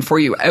things happen for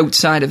you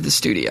outside of the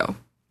studio.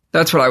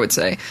 That's what I would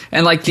say.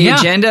 And like the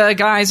Agenda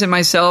guys and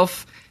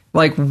myself,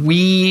 like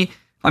we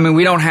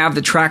don't have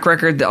the track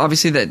record that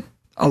obviously that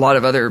a lot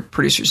of other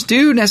producers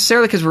do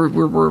necessarily because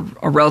we're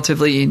a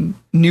relatively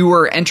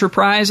newer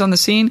enterprise on the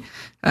scene,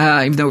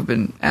 even though we've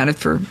been at it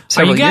for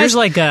several years. Are you guys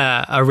like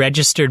a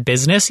registered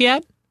business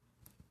yet?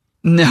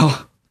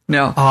 No.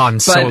 Oh, I'm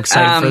so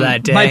excited for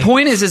that day. My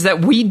point is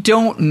that we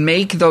don't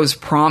make those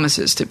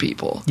promises to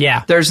people.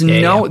 Yeah. There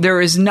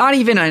is not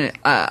even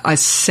a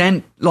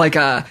scent, like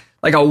a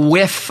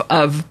whiff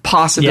of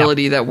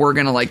possibility that we're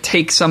going to like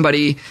take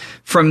somebody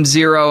from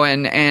zero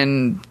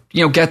and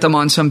get them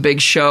on some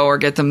big show or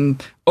get them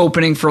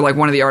opening for like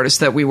one of the artists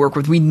that we work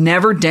with. We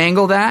never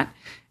dangle that.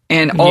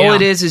 And all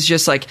it is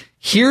just like,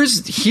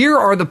 here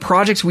are the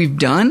projects we've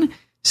done.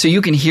 So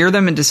you can hear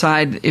them and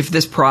decide if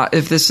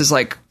this is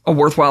like a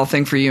worthwhile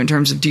thing for you in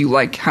terms of, do you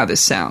like how this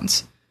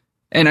sounds?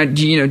 And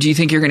do you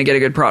think you're going to get a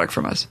good product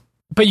from us?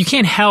 But you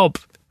can't help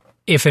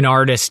if an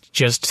artist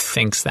just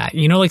thinks that,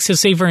 like, so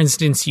say for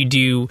instance, you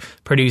do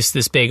produce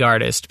this big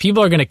artist,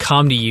 people are going to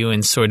come to you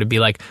and sort of be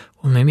like,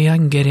 well, maybe I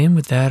can get in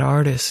with that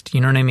artist.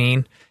 You know what I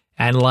mean?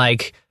 And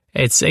like,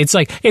 it's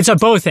like, it's at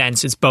both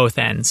ends. It's both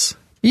ends.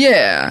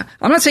 Yeah.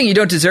 I'm not saying you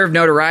don't deserve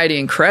notoriety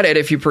and credit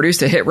if you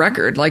produced a hit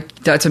record. Like,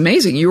 that's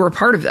amazing. You were a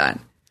part of that.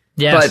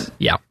 Yes.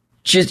 But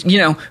just,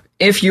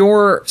 if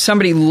you're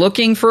somebody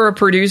looking for a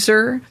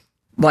producer,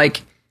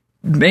 like,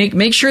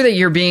 make sure that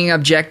you're being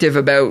objective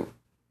about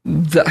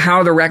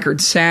how the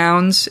record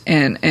sounds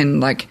and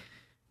like,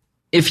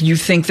 if you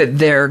think that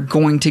they're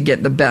going to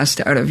get the best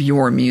out of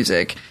your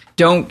music.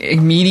 Don't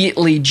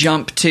immediately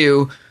jump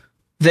to,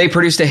 they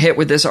produced a hit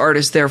with this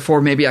artist, therefore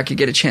maybe I could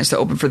get a chance to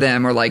open for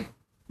them, or like,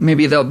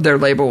 maybe their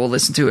label will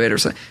listen to it or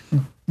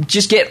something.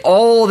 Just get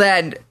all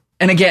that.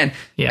 And again,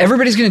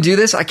 everybody's going to do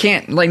this. I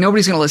can't, like,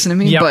 nobody's going to listen to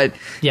me, but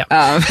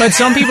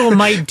some people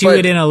might do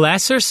it in a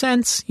lesser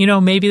sense.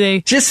 Maybe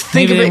they just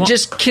think of it.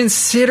 Just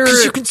consider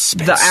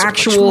the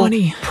actual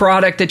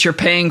product that you're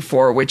paying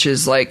for, which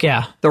is like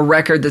the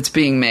record that's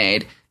being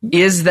made.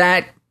 Is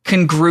that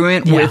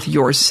congruent with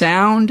your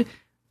sound?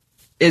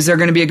 Is there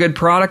going to be a good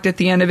product at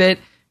the end of it?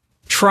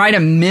 Try to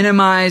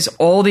minimize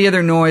all the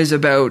other noise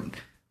about,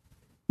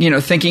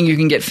 thinking you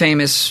can get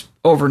famous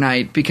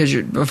overnight because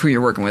of who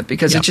you're working with,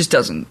 because it just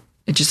doesn't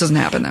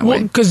happen that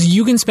way. Because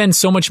you can spend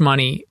so much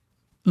money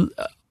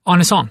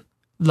on a song.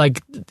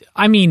 Like,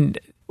 I mean,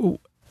 you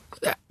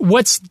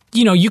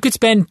could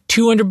spend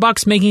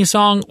 $200 making a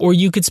song, or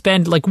you could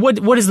spend like,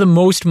 what is the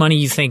most money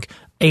you think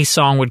a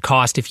song would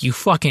cost if you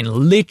fucking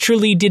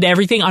literally did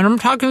everything? I'm not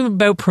talking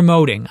about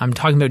promoting. I'm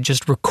talking about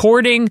just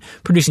recording,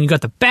 producing. You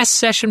got the best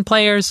session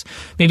players.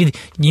 Maybe,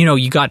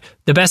 you got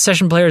the best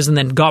session players and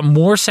then got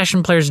more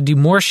session players to do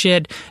more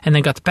shit, and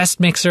then got the best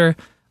mixer.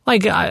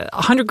 Like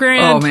 $100,000.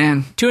 Oh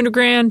man,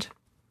 $200,000.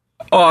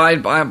 Oh, I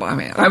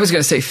mean, I was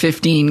going to say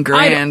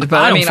 $15,000,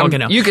 but I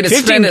mean, you could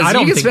spend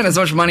as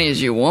much money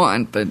as you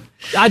want, but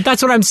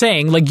that's what I'm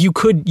saying. Like, you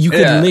could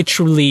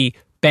literally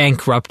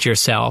bankrupt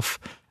yourself.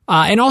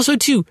 And also,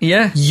 too,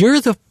 you're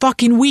the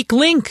fucking weak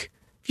link.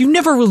 You've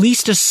never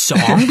released a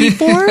song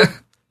before?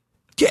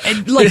 Yeah,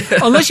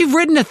 unless you've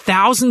written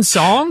 1,000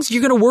 songs,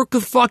 you're gonna work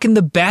with fucking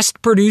the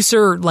best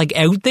producer like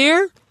out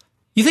there.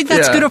 You think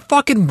that's gonna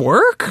fucking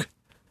work?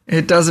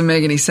 It doesn't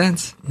make any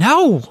sense.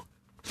 No.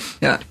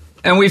 Yeah,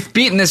 and we've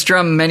beaten this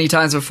drum many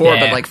times before,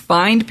 but like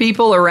find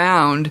people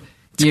around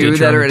you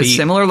that are at a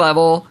similar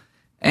level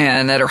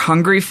and that are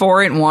hungry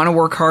for it and want to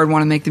work hard,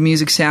 want to make the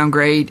music sound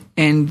great,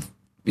 and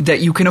that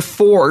you can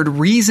afford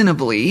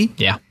reasonably.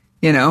 Yeah,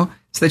 so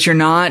that you're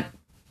not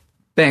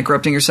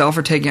bankrupting yourself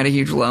or taking out a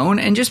huge loan,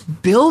 and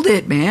just build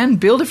it, man.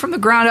 Build it from the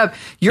ground up.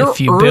 Your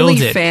early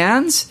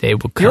fans, they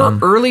will come. Your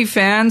early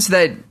fans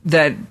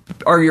that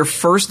are your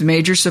first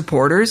major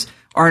supporters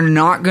are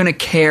not going to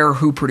care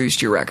who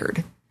produced your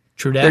record.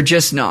 True that. They're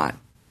just not.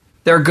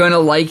 They're going to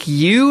like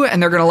you,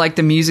 and they're going to like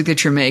the music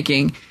that you're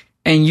making.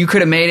 And you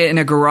could have made it in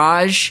a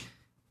garage,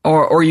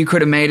 or you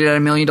could have made it at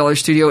 $1 million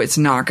studio. It's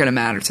not going to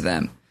matter to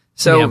them.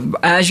 So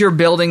as you're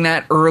building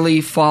that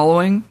early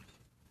following,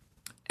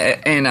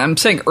 and I'm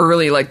saying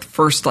early, like the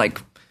first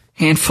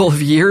handful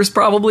of years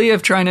probably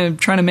of trying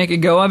to make a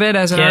go of it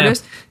as an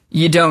artist,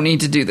 you don't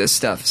need to do this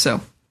stuff.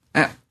 So,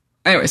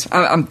 anyways,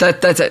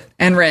 that's it.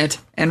 End rant.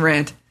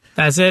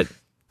 That's it.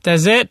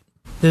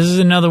 This is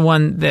another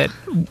one that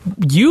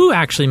you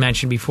actually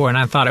mentioned before, and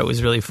I thought it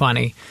was really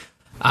funny.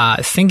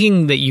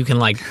 Thinking that you can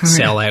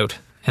sell out,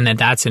 and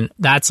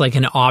that's like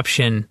an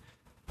option.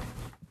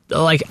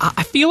 Like,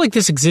 I feel like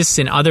this exists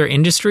in other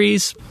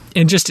industries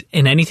and just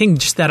in anything,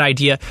 just that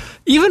idea.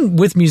 Even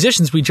with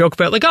musicians, we joke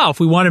about if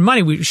we wanted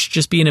money, we should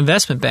just be an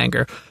investment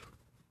banker.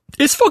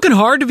 It's fucking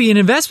hard to be an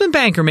investment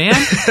banker, man.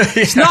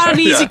 It's not an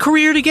easy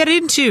career to get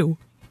into.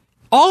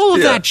 All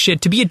of that shit.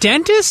 To be a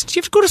dentist,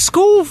 you have to go to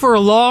school for a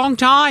long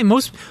time.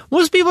 Most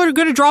people are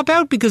going to drop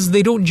out because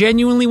they don't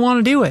genuinely want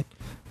to do it.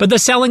 But the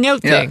selling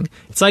out thing,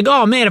 it's like,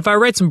 oh man, if I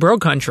write some bro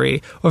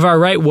country, or if I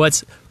write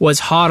what's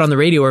hot on the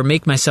radio, or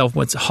make myself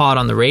what's hot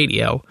on the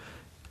radio,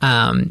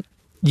 certain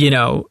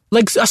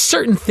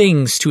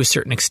things to a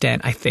certain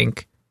extent, I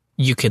think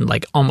you can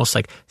almost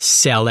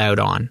sell out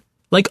on.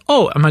 Like,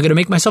 oh, am I going to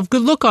make myself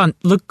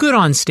look good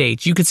on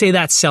stage? You could say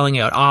that's selling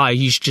out.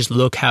 You should just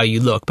look how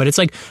you look. But it's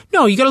like,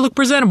 no, you got to look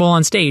presentable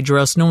on stage, or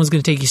else no one's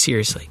going to take you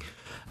seriously.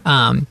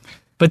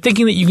 But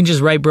thinking that you can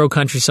just write bro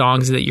country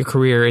songs, that your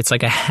career, it's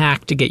like a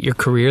hack to get your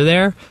career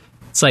there.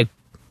 It's like,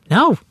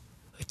 no,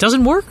 it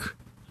doesn't work.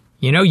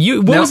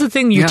 What was the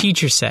thing your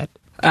teacher said?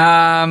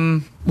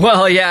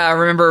 Well, yeah, I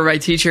remember my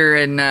teacher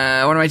and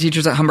one of my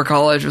teachers at Humber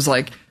College was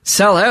like,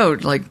 sell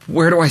out. Like,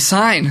 where do I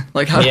sign?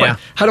 Like, how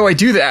do I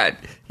do that?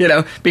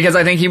 Because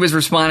I think he was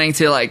responding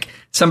to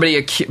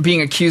somebody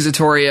being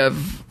accusatory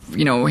of,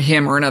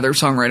 him or another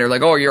songwriter.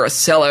 Like, oh, you're a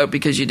sellout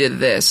because you did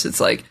this. It's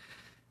like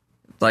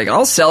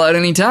I'll sell out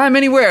anytime,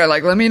 anywhere.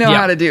 Let me know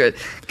how to do it,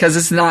 because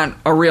it's not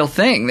a real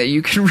thing that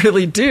you can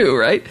really do,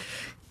 right?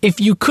 If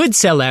you could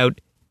sell out,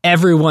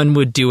 everyone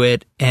would do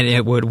it, and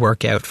it would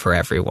work out for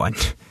everyone.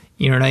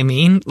 You know what I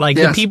mean?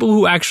 The people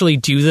who actually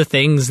do the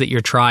things that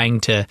you're trying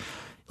to,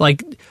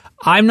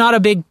 I'm not a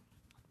big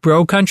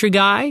bro country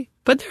guy,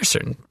 but there's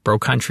certain bro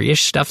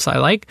country-ish stuffs I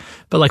like.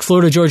 But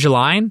Florida Georgia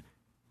Line,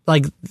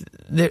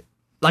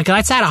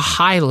 that's at a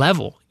high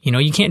level.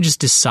 You can't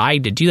just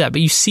decide to do that, but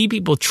you see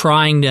people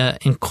trying to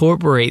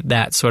incorporate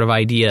that sort of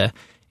idea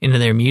into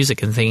their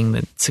music and thinking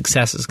that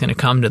success is going to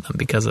come to them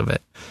because of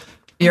it.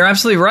 You're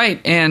absolutely right.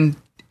 And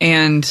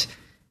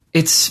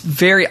it's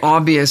very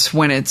obvious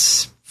when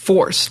it's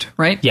forced,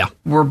 right? Yeah.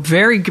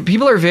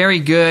 People are very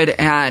good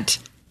at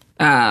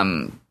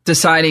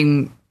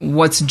deciding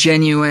what's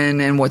genuine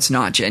and what's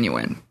not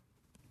genuine,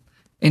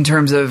 in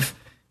terms of,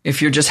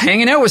 if you're just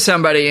hanging out with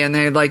somebody and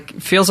they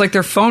feels like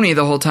they're phony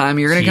the whole time,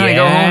 you're going to kind of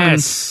go home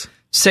and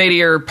say to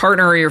your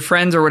partner or your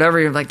friends or whatever,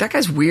 you're like, that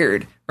guy's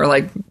weird. Or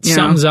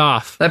something's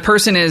off. That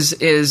person is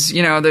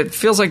that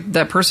feels like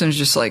that person is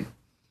just super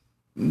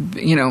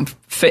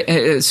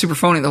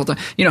phony the whole time.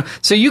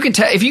 So you can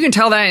tell, if you can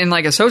tell that in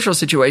a social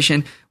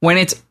situation, when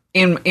it's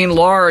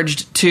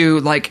enlarged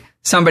to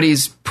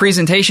somebody's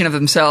presentation of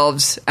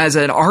themselves as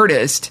an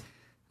artist,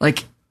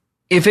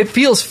 if it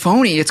feels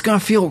phony, it's going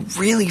to feel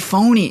really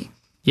phony.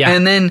 Yeah.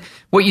 And then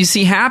what you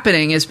see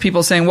happening is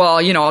people saying, well,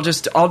 I'll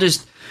just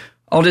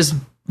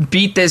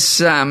beat this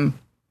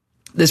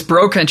this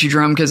bro country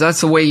drum because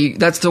that's the way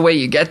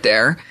you get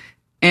there.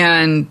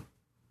 And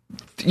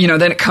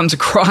then it comes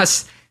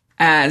across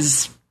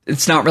as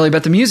it's not really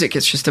about the music,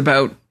 it's just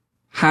about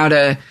how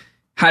to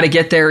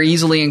get there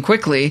easily and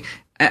quickly.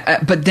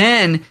 But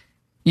then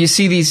you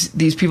see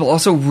these people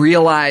also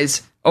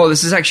realize, oh,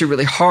 this is actually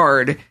really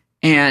hard,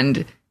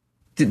 and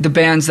the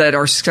bands that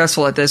are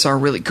successful at this are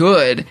really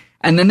good.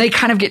 And then they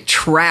kind of get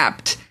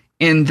trapped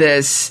in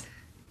this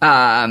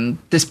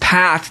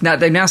path that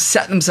they've now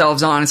set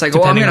themselves on. It's like,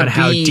 depending I'm going to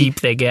how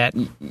deep they get.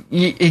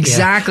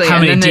 Exactly. How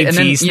many deep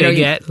fees they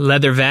get,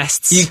 leather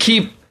vests. You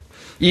keep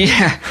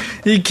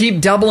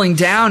doubling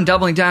down,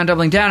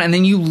 and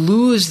then you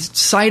lose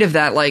sight of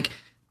that,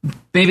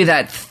 maybe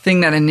that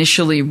thing that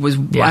initially was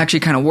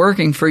actually kind of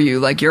working for you,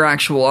 like your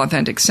actual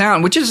authentic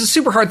sound, which is a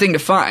super hard thing to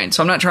find.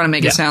 So I'm not trying to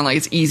make it sound like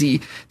it's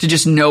easy to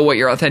just know what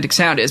your authentic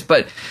sound is,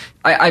 but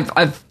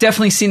I've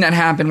definitely seen that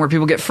happen where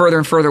people get further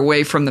and further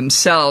away from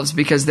themselves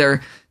because they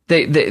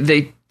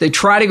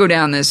try to go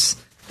down this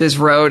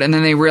road, and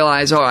then they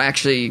realize, oh,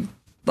 actually,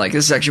 like,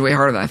 this is actually way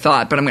harder than I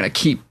thought, but I'm going to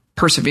keep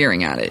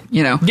persevering at it,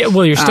 you know? Yeah,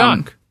 well, you're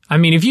stuck. I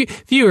mean, if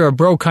you were a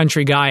bro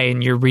country guy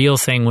and your real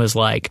thing was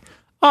like,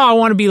 oh, I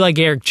want to be like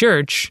Eric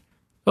Church,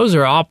 those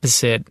are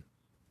opposite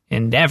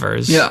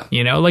endeavors. Yeah.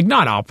 You know, like,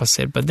 not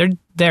opposite, but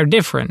they're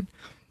different,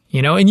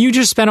 you know? And you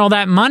just spent all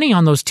that money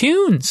on those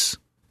tunes.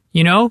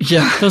 You know,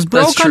 those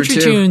bro country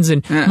tunes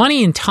and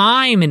money and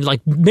time, and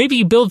like maybe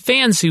you build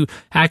fans who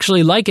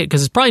actually like it,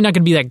 because it's probably not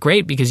going to be that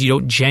great because you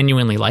don't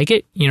genuinely like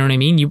it. You know what I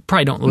mean? You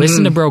probably don't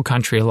listen to bro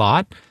country a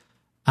lot.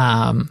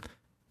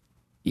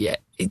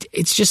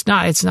 It's just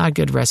not. It's not a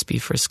good recipe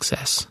for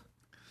success.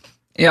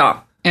 Yeah,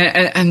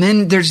 and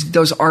then there's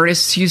those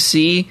artists you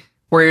see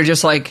where you're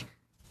just like,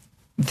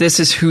 this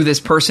is who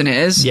this person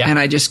is, and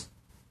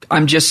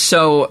I'm just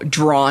so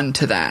drawn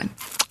to that.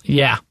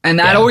 Yeah, and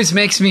that always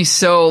makes me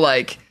so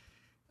like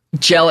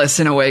jealous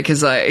in a way,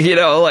 because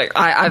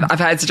I've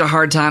had such a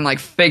hard time like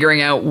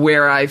figuring out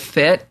where I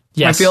fit.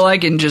 I feel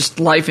like in just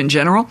life in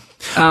general,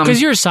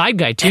 because you're a side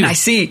guy too, and I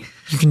see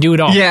you can do it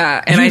all. Yeah,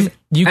 and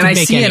I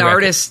see an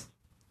artist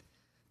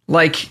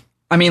like,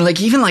 I mean, like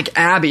even like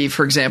Abby,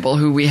 for example,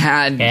 who we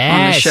had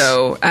on the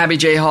show, Abby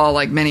J. Hall,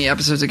 like many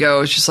episodes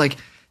ago. It's just like,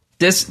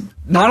 this.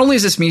 Not only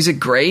is this music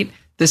great,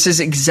 this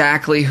is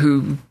exactly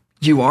who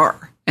you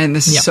are, and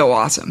this is so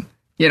awesome.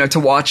 You know, to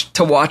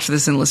watch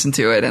this and listen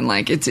to it, and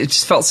like it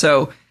just felt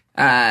so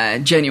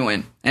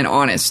genuine and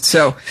honest.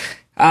 So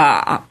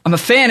I'm a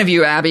fan of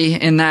you, Abby,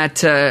 in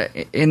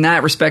that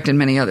respect, and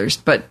many others.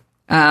 But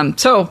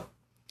so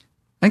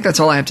I think that's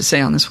all I have to say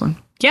on this one.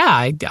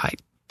 Yeah,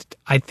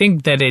 I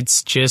think that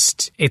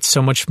it's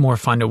so much more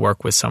fun to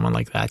work with someone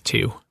like that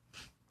too.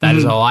 That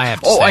is all I have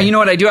to say. Oh, you know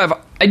what? I do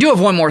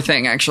have one more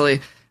thing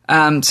actually.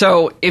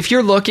 So if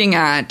you're looking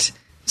at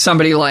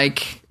somebody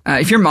like.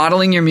 If you're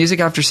modeling your music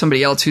after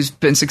somebody else who's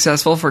been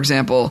successful, for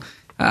example,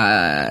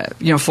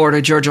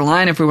 Florida Georgia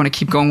Line, if we want to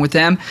keep going with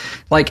them,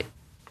 like,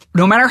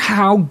 no matter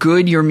how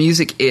good your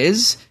music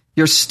is,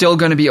 you're still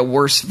going to be a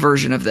worse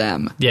version of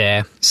them.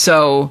 Yeah.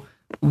 So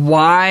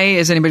why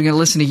is anybody going to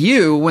listen to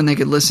you when they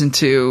could listen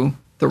to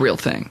the real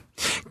thing?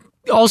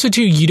 Also,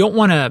 too, you don't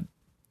want to,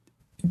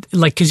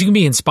 like, because you can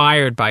be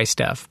inspired by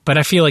stuff, but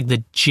I feel like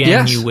the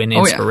genuine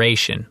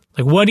inspiration.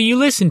 Like, what do you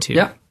listen to?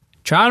 Yeah.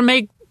 Try to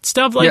make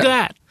stuff like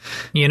that.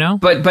 You know,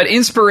 but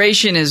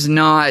inspiration is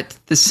not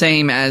the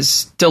same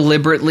as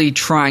deliberately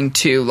trying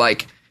to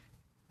like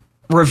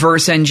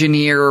reverse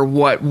engineer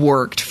what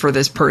worked for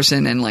this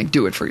person and like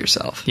do it for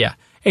yourself. Yeah,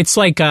 it's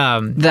like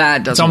that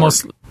doesn't. It's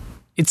almost work.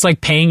 It's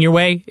like paying your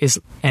way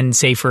and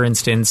say, for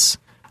instance,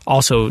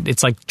 also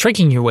it's like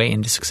tricking your way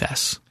into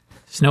success.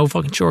 There's no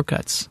fucking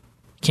shortcuts.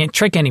 You can't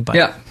trick anybody.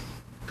 Yeah.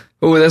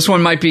 Oh, this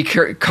one might be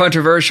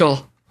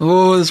controversial.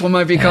 Oh, this one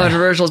might be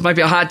controversial. This might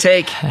be a hot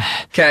take.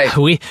 Okay.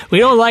 We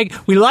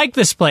like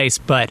this place,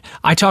 but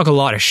I talk a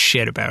lot of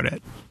shit about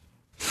it.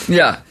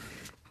 Yeah.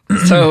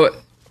 So,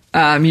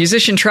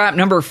 musician trap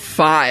number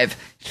 5,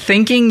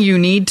 thinking you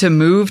need to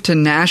move to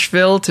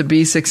Nashville to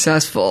be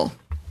successful.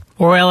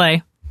 Or LA.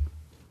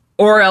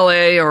 Or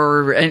LA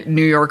or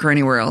New York or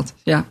anywhere else.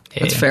 Yeah,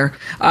 that's fair.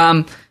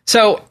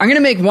 So, I'm going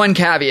to make one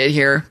caveat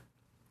here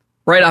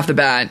right off the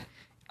bat.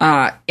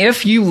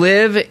 If you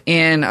live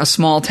in a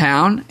small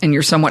town and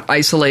you're somewhat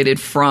isolated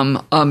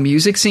from a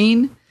music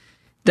scene,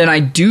 then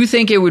I do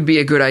think it would be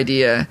a good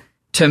idea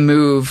to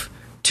move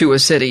to a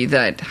city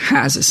that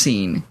has a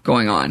scene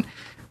going on.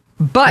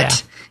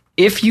 But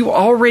if you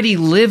already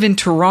live in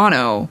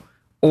Toronto,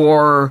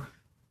 or,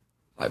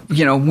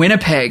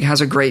 Winnipeg has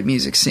a great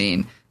music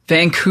scene,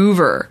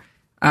 Vancouver,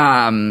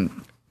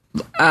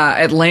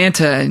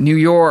 Atlanta, New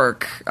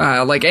York,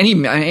 like any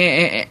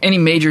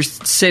major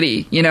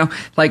city,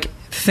 like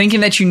thinking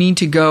that you need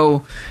to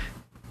go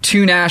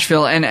to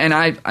Nashville, and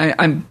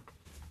I'm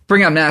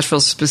bringing up Nashville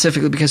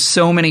specifically because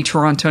so many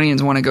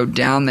Torontonians want to go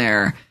down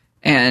there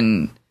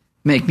and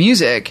make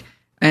music,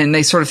 and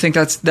they sort of think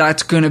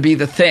that's going to be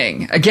the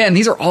thing. Again,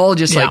 these are all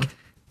just like,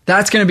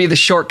 that's going to be the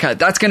shortcut.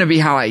 That's going to be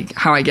how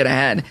I get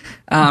ahead.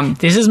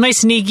 This is my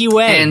sneaky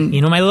way, and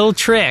my little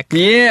trick.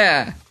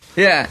 Yeah.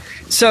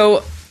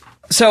 So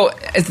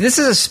this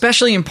is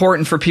especially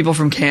important for people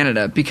from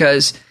Canada,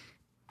 because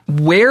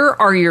where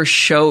are your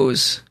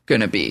shows going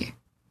to be,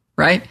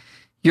 right?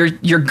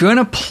 You're going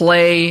to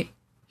play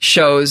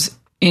shows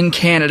in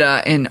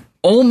Canada and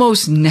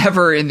almost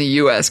never in the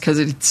US, because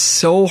it's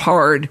so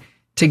hard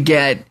to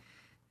get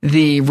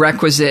the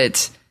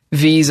requisite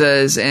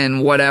visas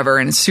and whatever,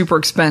 and it's super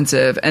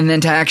expensive. And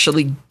then to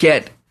actually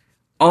get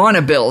on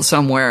a bill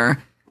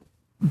somewhere,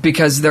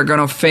 because they're going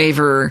to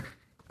favor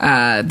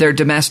their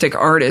domestic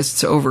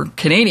artists over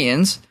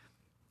Canadians.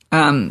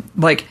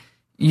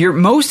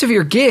 Most of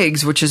your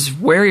gigs, which is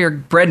where your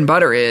bread and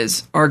butter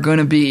is, are going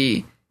to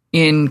be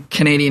in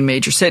Canadian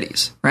major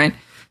cities, right?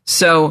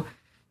 So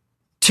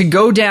to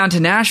go down to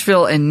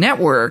Nashville and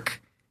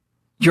network,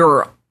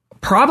 you're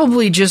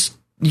probably just,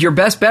 your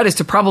best bet is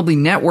to probably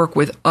network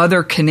with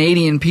other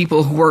Canadian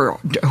people who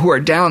are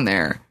down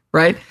there,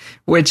 right?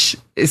 Which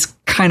is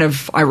kind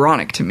of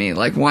ironic to me.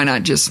 Like, why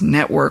not just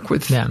network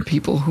with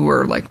people who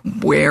are like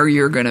where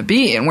you're going to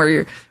be and where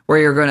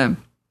you're going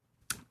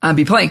to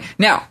be playing.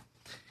 Now,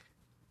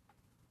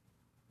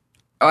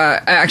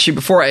 actually,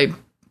 before I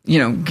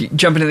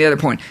jump into the other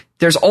point,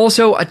 there's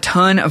also a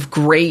ton of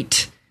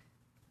great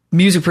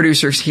music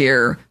producers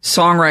here,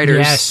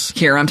 songwriters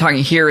here. I'm talking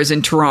here is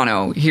in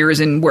Toronto, here is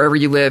in wherever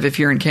you live if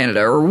you're in Canada,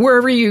 or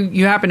wherever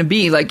you happen to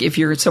be, like if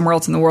you're somewhere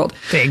else in the world.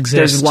 They exist.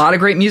 There's a lot of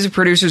great music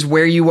producers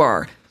where you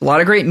are, a lot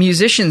of great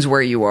musicians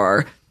where you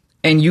are,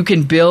 and you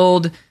can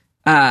build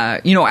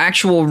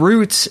actual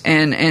roots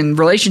and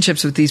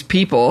relationships with these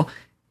people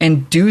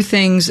and do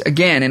things,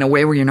 again, in a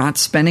way where you're not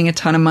spending a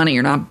ton of money,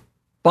 you're not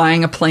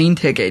buying a plane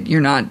ticket,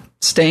 you're not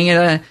staying at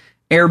an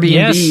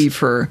Airbnb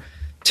for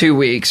 2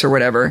 weeks or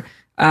whatever.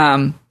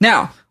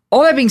 Now,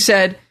 all that being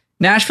said,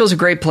 Nashville's a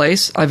great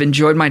place. I've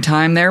enjoyed my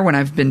time there when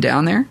I've been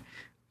down there.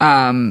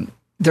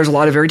 There's a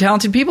lot of very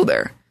talented people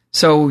there.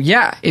 So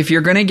yeah, if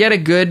you're going to get a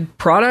good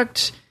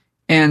product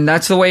and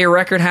that's the way your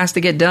record has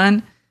to get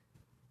done,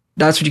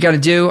 that's what you got to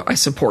do. I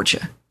support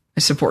you.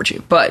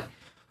 But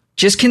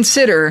just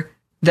consider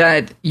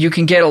that you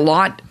can get a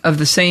lot of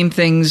the same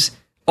things,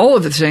 all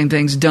of the same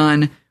things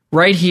done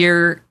right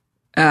here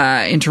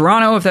in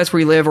Toronto, if that's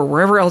where you live, or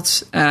wherever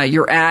else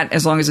you're at,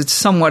 as long as it's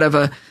somewhat of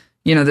a,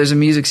 there's a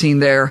music scene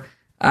there.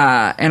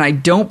 And I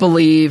don't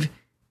believe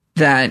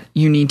that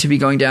you need to be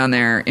going down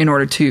there in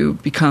order to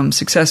become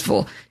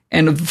successful.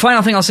 And the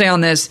final thing I'll say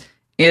on this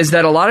is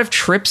that a lot of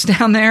trips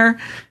down there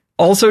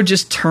also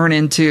just turn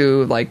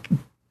into like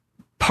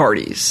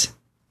parties,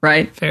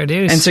 right? Fair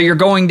dues. And so you're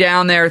going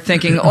down there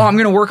thinking, oh, I'm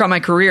going to work on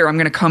my career. I'm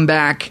going to come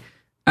back.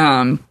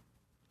 I'm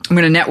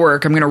going to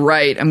network. I'm going to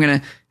write.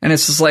 And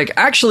it's just like,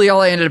 actually,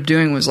 all I ended up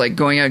doing was like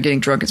going out,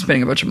 getting drunk and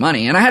spending a bunch of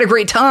money. And I had a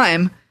great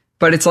time,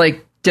 but it's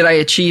like, did I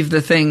achieve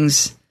the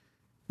things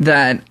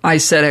that I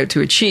set out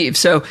to achieve?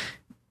 So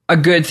a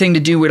good thing to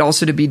do would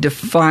also to be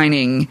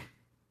defining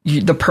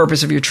the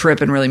purpose of your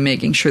trip and really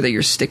making sure that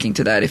you're sticking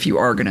to that if you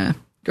are going to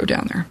go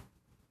down there.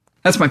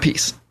 That's my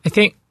piece. I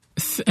think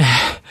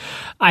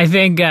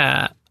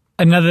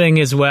another thing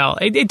as well,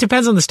 it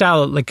depends on the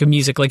style of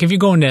music. Like if you're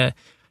going to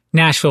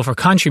Nashville for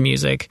country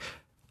music,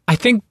 I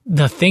think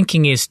the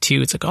thinking is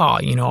too, it's like,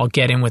 I'll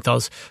get in with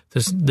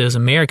those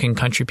American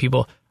country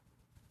people.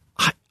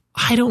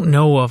 I don't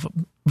know of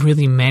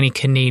really many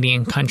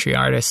Canadian country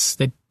artists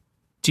that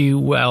do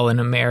well in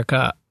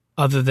America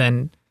other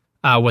than,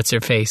 what's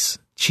her face?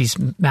 She's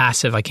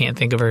massive. I can't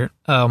think of her.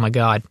 Oh my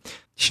God.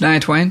 Shania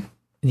Twain?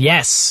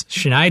 Yes,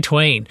 Shania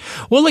Twain.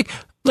 Well,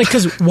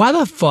 because why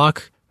the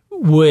fuck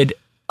would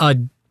a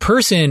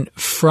person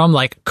from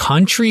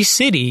Country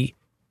City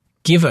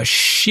give a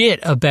shit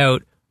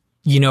about,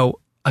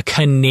 a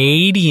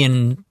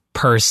Canadian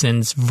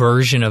person's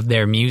version of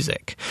their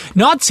music?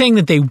 Not saying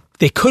that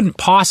they couldn't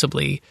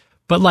possibly,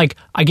 but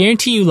I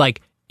guarantee you,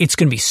 it's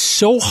going to be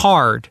so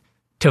hard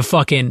to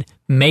fucking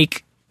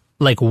make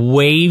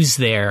waves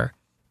there,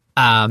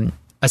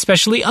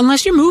 especially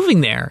unless you're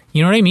moving there.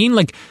 You know what I mean?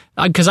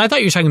 Because I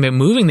thought you were talking about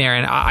moving there,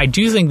 and I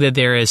do think that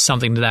there is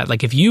something to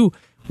that. If you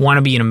want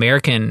to be an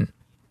American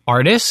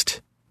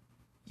artist,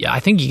 yeah, I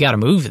think you got to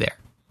move there.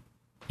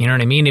 You know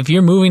what I mean? If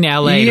you're moving to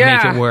LA to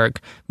make it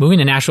work, moving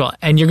to Nashville,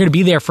 and you're going to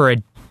be there for a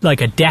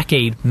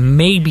decade,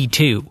 maybe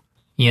two,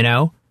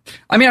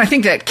 I mean, I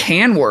think that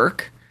can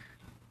work.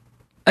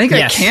 I think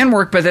that can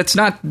work, but that's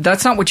not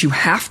what you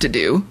have to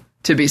do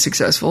to be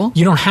successful.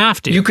 You don't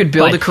have to. You could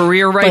build a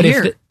career right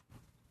here.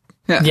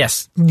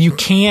 Yes, you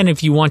can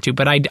if you want to,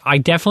 but I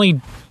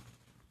definitely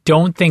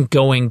don't think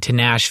going to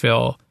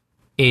Nashville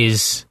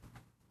is,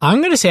 I'm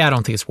going to say I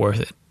don't think it's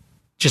worth it.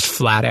 Just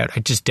flat out. I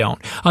just don't.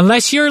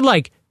 Unless you're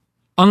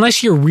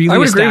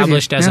really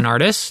established as an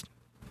artist.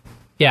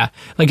 Yeah.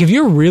 If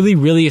you're really,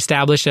 really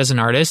established as an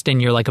artist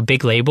and you're a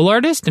big label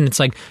artist and it's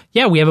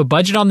we have a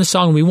budget on the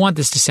song and we want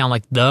this to sound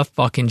like the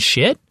fucking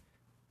shit.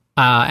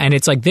 And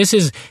it's this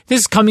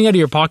is coming out of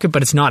your pocket,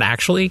 but it's not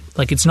actually.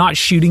 It's not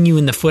shooting you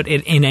in the foot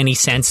in any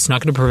sense. It's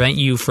not going to prevent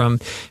you from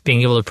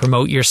being able to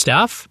promote your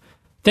stuff.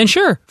 Then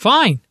sure,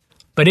 fine.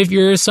 But if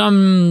you're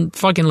some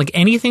fucking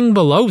anything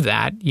below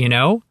that,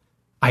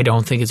 I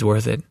don't think it's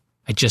worth it.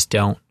 I just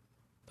don't.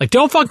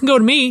 Don't fucking go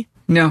to me.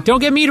 No. Don't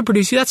get me to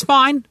produce you. That's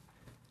fine.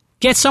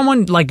 Get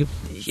someone,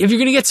 if you're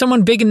going to get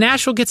someone big in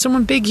Nashville, get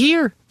someone big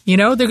here. They're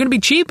going to be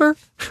cheaper.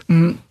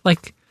 Mm-hmm.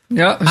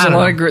 Yeah, there's a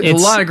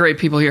lot of great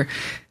people here.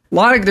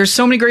 There's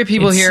so many great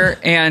people here,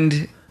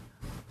 and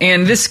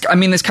this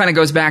kind of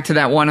goes back to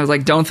that one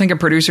of don't think a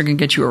producer can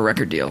get you a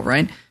record deal,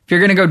 right? If you're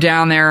going to go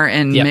down there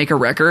and make a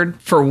record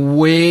for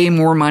way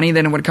more money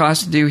than it would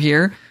cost to do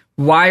here,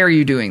 why are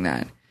you doing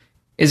that?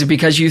 Is it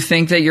because you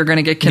think that you're going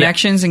to get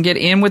connections and get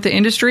in with the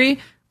industry,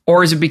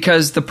 or is it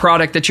because the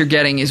product that you're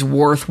getting is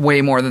worth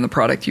way more than the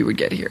product you would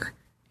get here?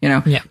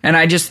 Yeah. And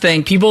I just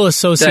think people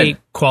associate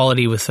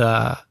quality with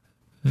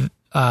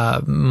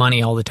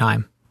money all the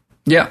time.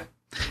 Yeah.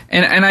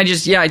 And I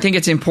just, I think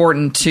it's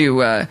important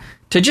to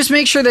just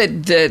make sure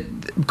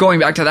that going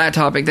back to that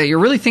topic, that you're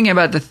really thinking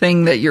about the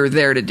thing that you're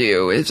there to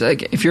do. It's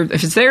like, if you're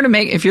there to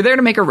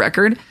make a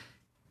record,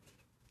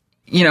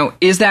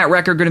 is that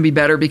record going to be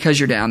better because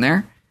you're down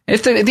there?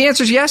 If the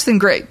answer is yes, then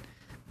great.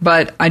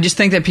 But I just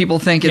think that people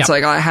think it's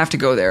like, I have to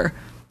go there.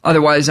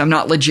 Otherwise, I'm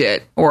not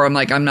legit, or I'm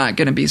not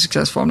going to be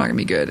successful. I'm not going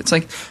to be good. It's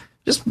like,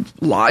 just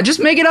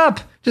make it up.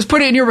 Just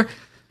put it in your.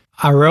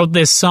 I wrote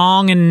this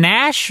song in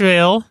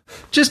Nashville.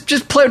 Just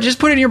put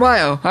it in your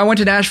bio. I went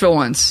to Nashville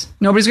once.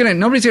 Nobody's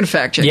gonna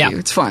fact check you.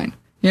 It's fine.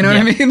 You know what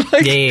I mean?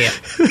 Like, yeah.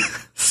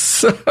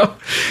 So,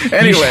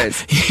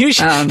 anyways, you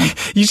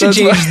should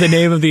change the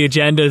name of the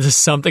agenda to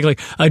something like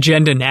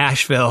Agenda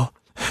Nashville,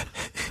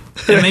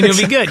 and then you'll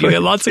be good. You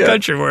get lots of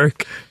country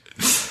work.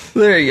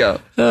 There you go.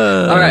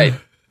 All right,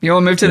 you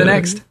want to move to the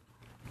next?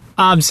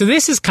 So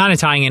this is kind of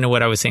tying into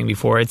what I was saying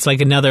before. It's like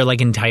another like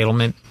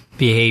entitlement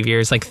behavior.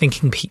 It's like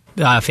thinking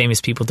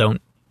famous people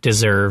don't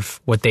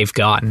deserve what they've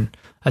gotten,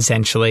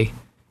 essentially.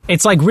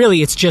 It's like,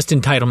 really, it's just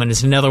entitlement.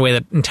 It's another way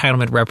that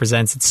entitlement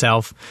represents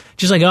itself.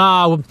 Just like,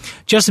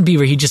 Justin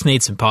Bieber, he just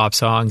made some pop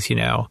songs,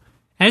 And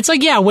it's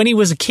like, yeah, when he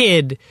was a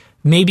kid,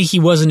 maybe he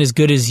wasn't as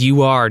good as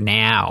you are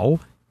now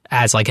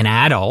as like an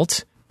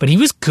adult, but he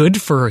was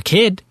good for a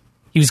kid.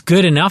 He was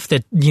good enough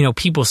that,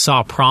 people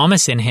saw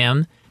promise in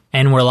him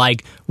and were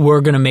like,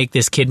 we're going to make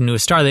this kid into a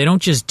star. They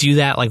don't just do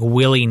that like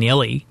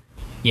willy-nilly,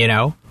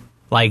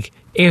 Like,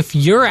 if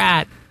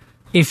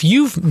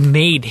you've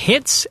made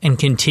hits and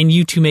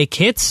continue to make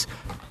hits,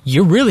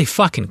 you're really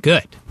fucking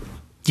good.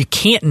 You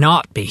can't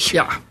not be.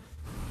 Yeah.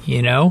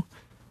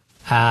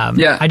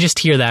 I just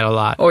hear that a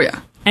lot. Oh, yeah.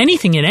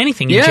 Anything.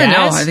 Yeah, jazz.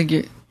 no, I think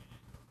you...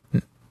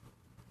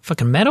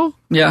 Fucking metal?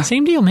 Yeah.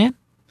 Same deal, man.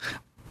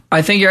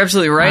 I think you're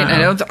absolutely right.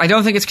 I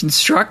don't think it's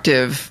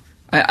constructive.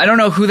 I don't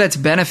know who that's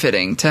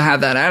benefiting to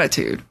have that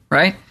attitude,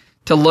 right?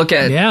 To look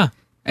at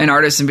an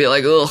artist and be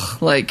like,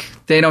 ugh, like,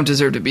 they don't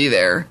deserve to be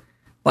there.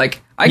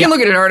 Like, I can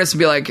look at an artist and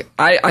be like,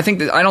 I think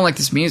that I don't like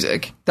this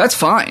music. That's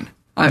fine.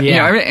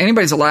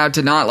 Anybody's allowed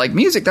to not like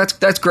music.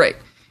 That's great.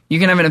 You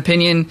can have an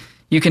opinion.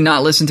 You can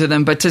not listen to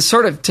them. But to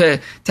sort of to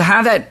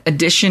have that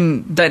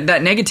addition, that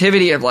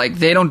negativity of like,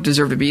 they don't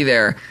deserve to be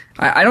there,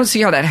 I don't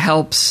see how that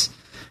helps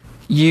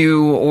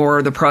you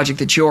or the project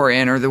that you're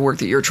in or the work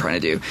that you're trying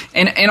to do.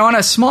 And on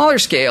a smaller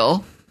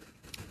scale,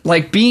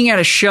 like being at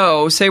a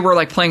show, say we're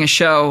like playing a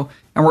show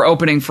and we're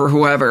opening for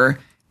whoever,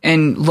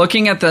 and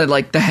looking at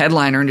the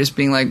headliner and just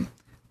being like,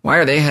 why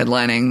are they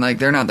headlining? Like,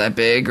 they're not that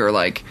big, or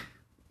like,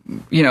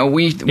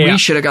 we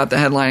should have got the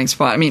headlining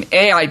spot. I mean,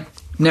 I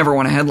never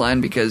want to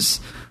headline because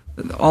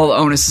all the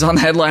onus is on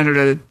the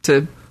headliner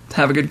to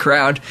have a good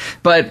crowd.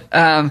 But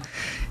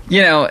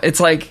it's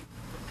like,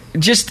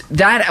 just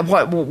that.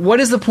 What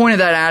is the point of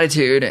that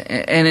attitude?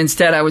 And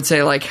instead, I would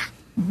say, like,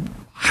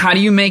 how do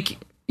you make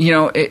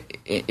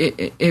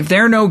if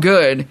they're no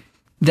good,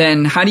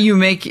 then how do you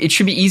make it?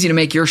 Should be easy to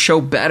make your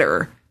show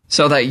better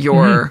so that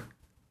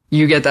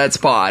you get that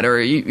spot, or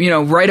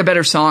write a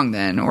better song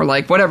then, or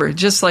like whatever.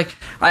 Just like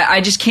I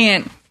just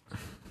can't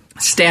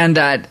stand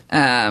that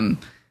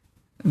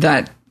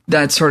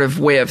that sort of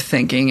way of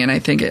thinking, and I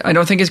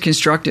don't think it's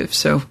constructive.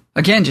 So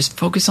again, just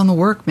focus on the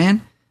work,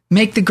 man.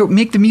 Make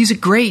the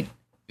music great.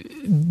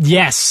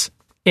 Yes.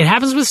 It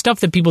happens with stuff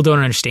that people don't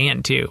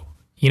understand, too.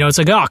 It's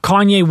like,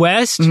 Kanye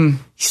West,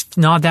 he's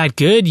not that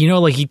good.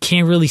 Like, he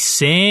can't really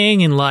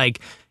sing, and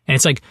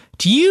it's like,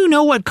 do you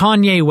know what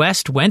Kanye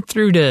West went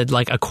through to,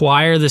 like,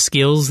 acquire the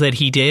skills that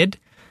he did?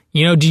 Do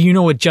you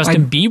know what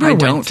Justin Bieber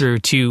went through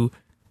to...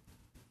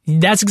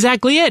 That's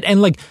exactly it.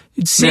 And like,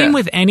 same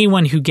with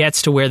anyone who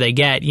gets to where they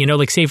get,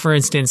 like, say for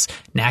instance,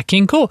 Nat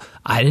King Cole.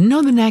 I didn't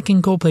know that Nat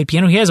King Cole played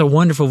piano. He has a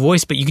wonderful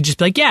voice, but you could just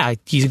be like, yeah,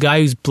 he's a guy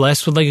who's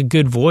blessed with like a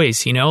good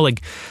voice,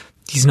 like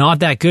he's not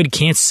that good,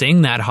 can't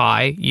sing that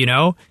high,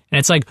 and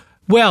it's like,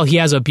 well, he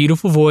has a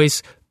beautiful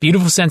voice,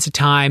 beautiful sense of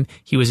time.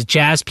 He was a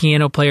jazz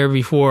piano player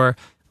before.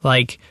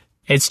 Like,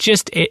 it's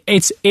just,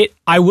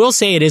 I will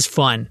say it is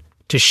fun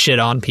to shit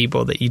on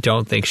people that you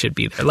don't think should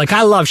be there. Like,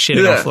 I love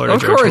shitting on Florida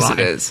Georgia Line. Of course it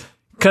is.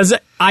 Because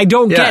I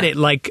don't get it,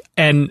 like,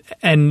 and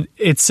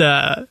it's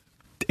like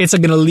an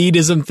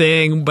elitism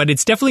thing, but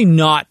it's definitely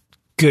not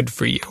good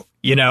for you,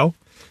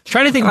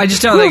 Try to think. I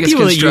just don't think it's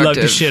people that you love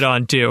to shit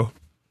on too.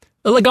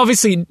 Like,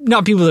 obviously,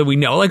 not people that we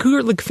know. Like, who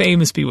are like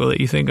famous people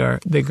that you think are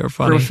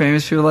funny? Who are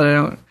famous people that I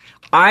don't?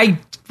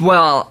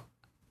 Well,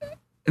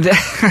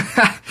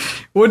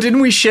 didn't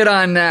we shit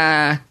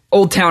on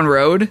Old Town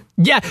Road?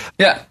 Yeah.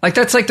 Like,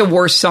 that's like the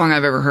worst song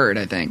I've ever heard.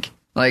 I think,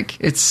 like,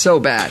 it's so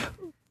bad.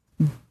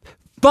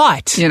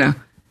 But,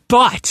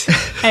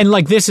 and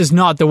like, this is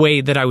not the way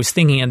that I was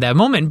thinking at that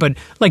moment, but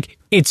like,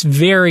 it's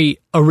very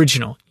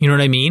original. You know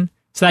what I mean?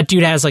 So that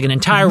dude has like an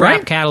entire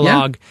rap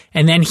catalog,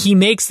 and then he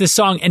makes this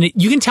song, and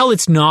you can tell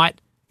he's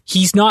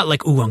not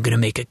like, ooh, I'm going to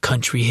make a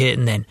country hit.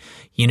 And then,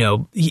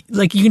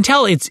 like, you can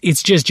tell it's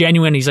just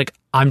genuine. He's like,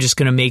 I'm just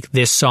going to make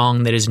this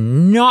song that is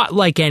not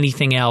like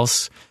anything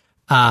else.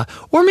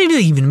 Or maybe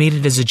they even made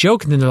it as a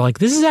joke, and then they're like,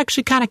 this is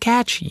actually kind of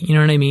catchy. You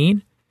know what I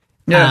mean?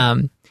 Yeah.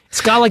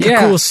 It's got like a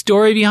cool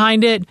story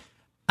behind it.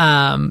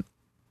 I'm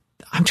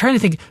trying to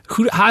think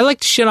I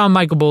like to shit on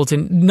Michael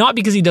Bolton, not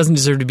because he doesn't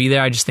deserve to be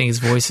there. I just think his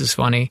voice is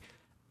funny.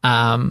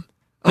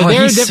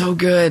 He's so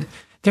good.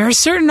 There are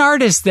certain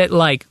artists that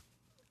like,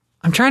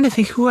 I'm trying to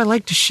think who I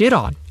like to shit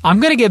on. I'm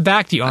going to get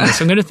back to you on this.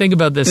 I'm going to think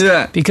about this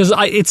because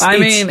it's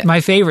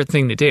my favorite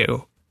thing to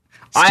do.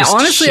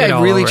 I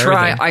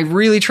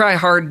really try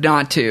hard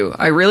not to.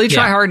 I really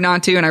try hard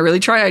not to, and I really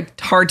try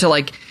hard to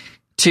like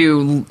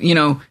to, you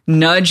know,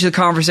 nudge the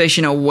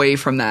conversation away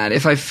from that.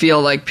 If I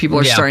feel like people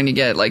are starting to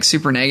get like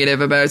super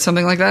negative about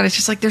something like that, it's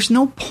just like there's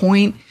no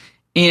point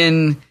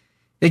in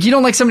like, you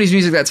don't like somebody's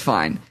music, that's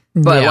fine,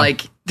 but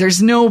like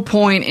there's no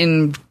point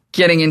in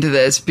getting into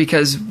this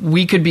because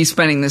we could be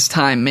spending this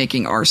time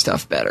making our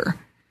stuff better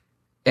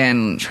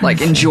and like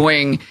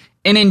enjoying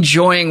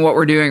what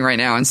we're doing right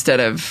now instead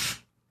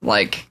of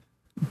like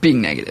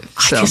being negative.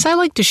 So. I guess I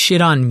like to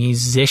shit on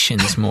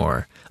musicians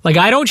more. Like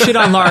I don't shit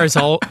on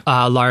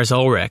Lars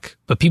Ulrich,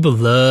 but people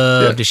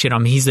love to shit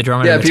on him. He's the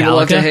drummer of Metallica. People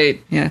love to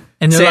hate. Yeah.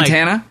 And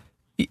Santana?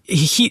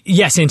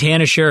 Like,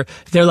 Santana, sure.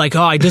 They're like,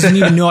 oh, he doesn't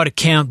even know how to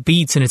count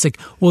beats. And it's like,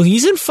 well,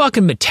 he's in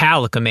fucking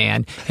Metallica,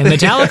 man. And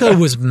Metallica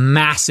was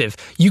massive.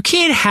 You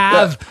can't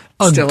have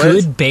a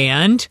good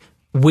band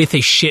with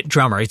a shit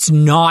drummer. It's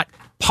not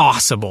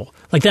possible.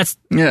 Like, that's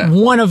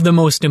one of the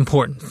most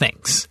important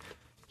things.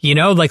 You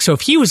know? Like, so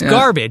if he was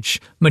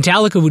garbage,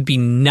 Metallica would be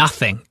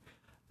nothing.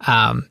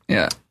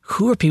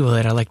 Who are people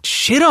that I like to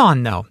shit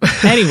on, though?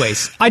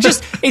 Anyways,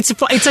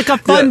 it's like a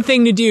fun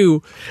thing to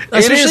do,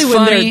 especially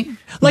when they're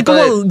like,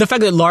 well, the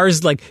fact that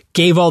Lars like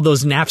gave all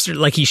those Napster,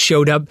 like he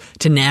showed up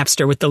to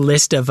Napster with the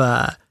list of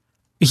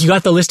he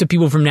got the list of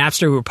people from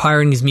Napster who were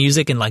pirating his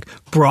music and like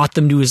brought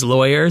them to his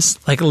lawyers,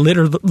 like a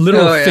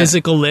literal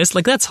physical list.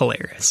 Like that's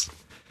hilarious.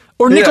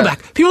 Or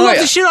Nickelback. People love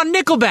to shit on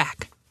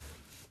Nickelback.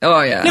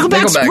 Oh yeah,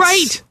 Nickelback's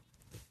great.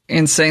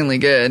 Insanely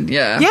good,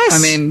 yeah. Yes.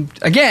 I mean,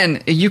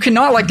 again, you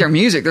cannot like their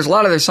music. There's a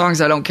lot of their songs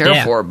I don't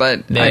care for,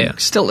 but I've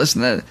still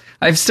listened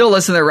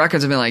to their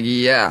records and been like,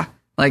 yeah,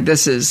 like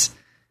this is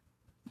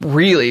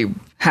really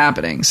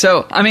happening.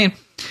 So, I mean,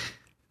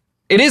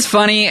 it is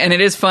funny and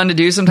it is fun to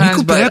do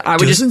sometimes, but I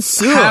would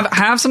just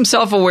have some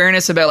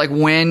self-awareness about like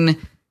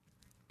when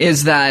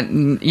is that,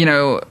 you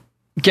know,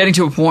 getting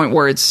to a point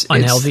where it's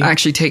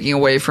actually taking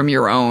away from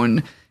your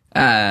own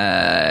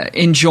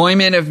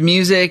enjoyment of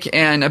music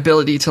and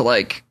ability to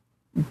like,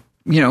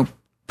 you know,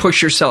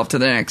 push yourself to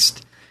the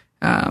next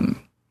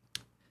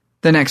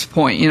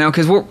point, you know,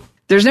 because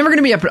there's never going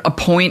to be a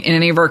point in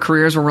any of our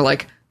careers where we're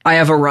like, I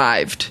have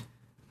arrived.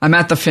 I'm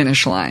at the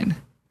finish line.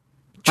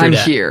 I'm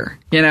here.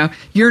 You know,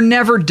 you're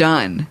never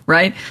done,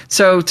 right?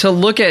 So to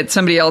look at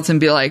somebody else and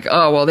be like,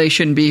 oh, well, they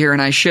shouldn't be here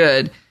and I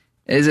should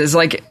is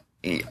like,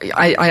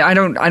 I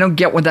don't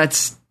get what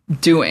that's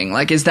doing.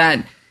 Like, is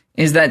that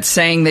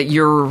saying that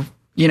you're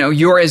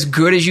as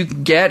good as you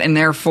can get and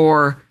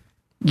therefore,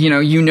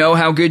 you know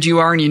how good you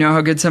are and you know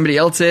how good somebody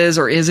else is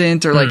or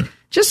isn't, or like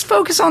just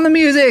focus on the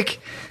music,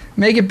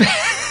 make it,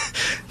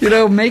 you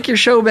know, make your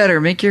show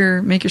better, make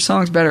your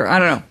songs better. I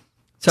don't know.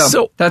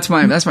 So that's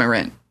my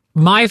rant.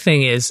 My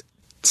thing is,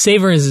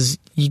 Savor is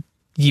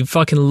you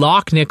fucking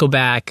lock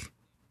Nickelback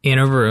in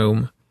a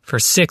room for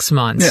 6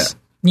 months.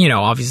 Yeah. You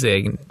know, obviously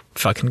they can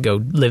fucking go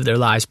live their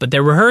lives, but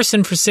they're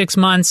rehearsing for 6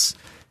 months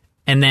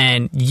and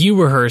then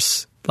you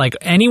rehearse. Like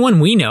anyone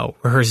we know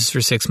rehearses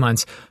for 6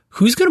 months.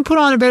 Who's going to put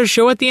on a better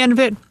show at the end of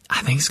it?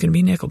 I think it's going to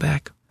be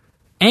Nickelback.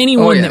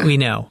 Anyone that we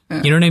know.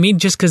 Yeah. You know what I mean?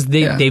 Just because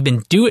they've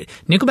been doing it.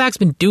 Nickelback's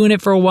been doing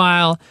it for a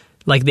while.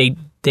 Like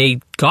they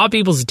got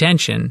people's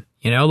attention.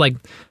 You know, like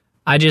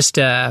I just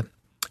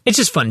it's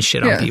just fun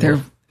shit on people.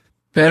 They're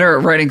better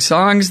at writing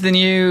songs than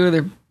you.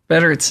 They're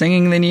better at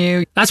singing than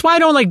you. That's why I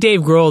don't like Dave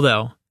Grohl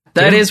though.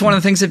 That is one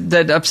of the things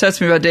that upsets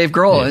me about Dave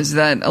Grohl is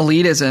that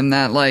elitism.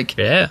 That like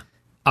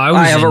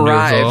I have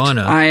arrived.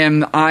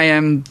 Nirvana. I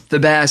am the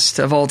best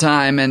of all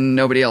time, and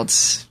nobody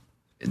else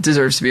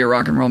deserves to be a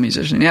rock and roll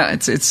musician. Yeah,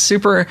 it's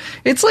super.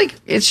 It's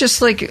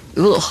just like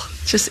ugh,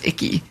 it's just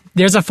icky.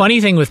 There's a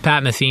funny thing with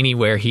Pat Metheny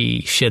where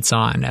he shits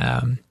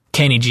on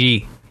Kenny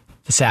G,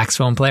 the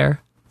saxophone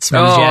player,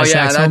 smooth jazz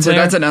saxophone player.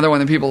 That's another one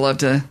that people love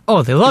to.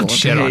 Oh, they love to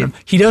shit on him.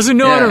 He doesn't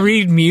know how to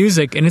read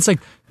music, and it's like,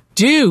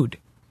 dude.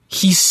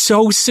 He's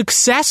so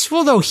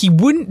successful, though. He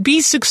wouldn't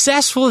be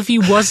successful if he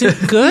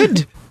wasn't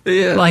good.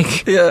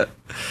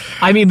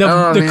 I mean,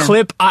 the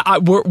clip,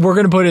 we're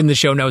going to put it in the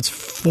show notes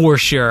for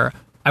sure.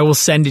 I will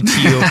send it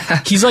to you.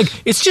 He's like,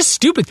 it's just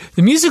stupid.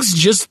 The music's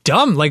just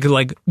dumb.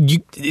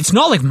 It's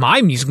not like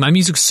my music. My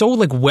music's so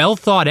like well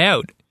thought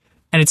out.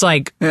 And it's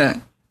like,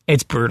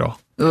 it's brutal.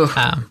 It's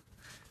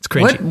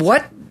cringy.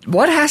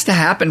 What has to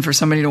happen for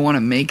somebody to want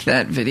to make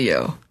that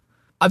video?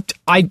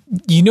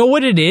 You know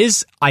what it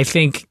is? I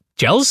think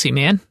jealousy,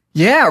 man.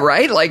 Yeah,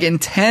 right? Like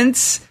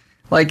intense,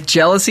 like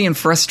jealousy and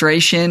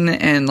frustration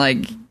and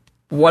like,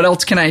 what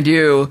else can I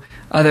do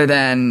other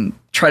than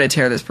try to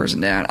tear this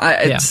person down?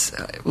 It's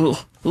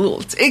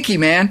icky,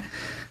 man.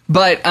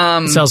 But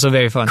it's also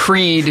very fun.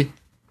 Creed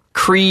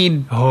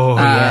versus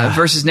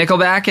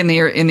Nickelback in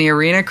the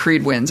arena.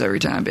 Creed wins every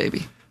time,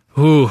 baby.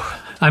 Ooh,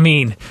 I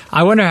mean,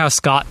 I wonder how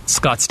Scott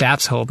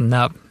Stapp's holding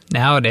up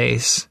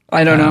nowadays.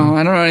 I don't know.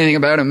 I don't know anything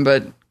about him,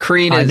 but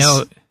Creed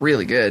is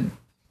really good.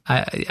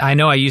 I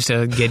know I used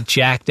to get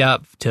jacked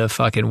up to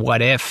fucking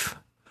What If.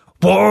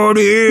 What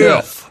if?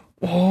 Yeah.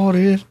 What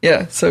if?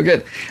 Yeah, so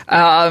good.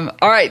 All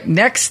right,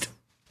 next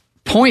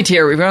point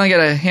here. We've only got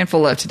a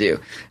handful left to do.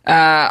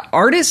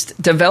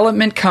 Artist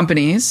development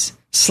companies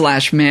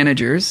 /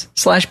 managers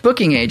 /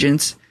 booking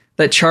agents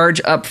that charge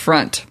up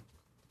front.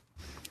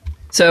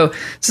 So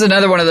this is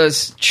another one of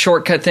those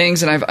shortcut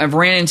things, and I've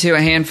ran into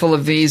a handful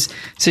of these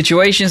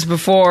situations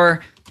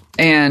before.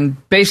 And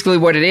basically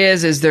what it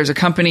is there's a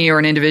company or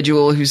an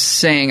individual who's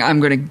saying, I'm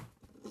going to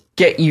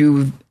get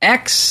you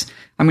X,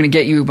 I'm going to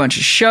get you a bunch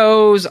of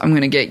shows, I'm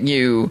going to get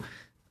you,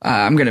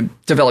 I'm going to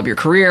develop your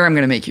career, I'm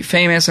going to make you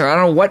famous, or I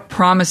don't know what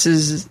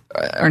promises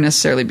are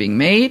necessarily being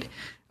made,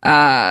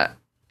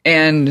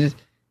 and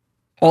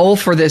all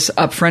for this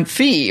upfront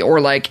fee, or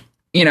like,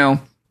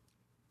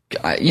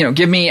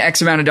 give me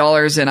X amount of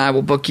dollars and I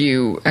will book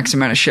you X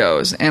amount of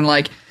shows. And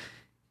like,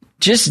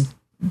 just,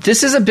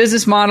 this is a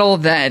business model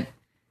that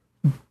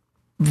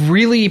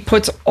really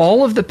puts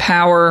all of the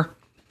power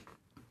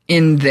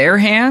in their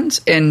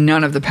hands and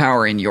none of the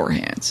power in your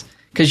hands.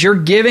 Because you're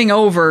giving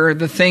over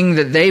the thing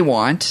that they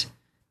want,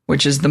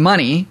 which is the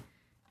money,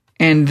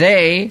 and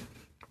they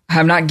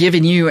have not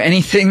given you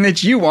anything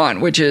that you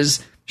want, which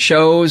is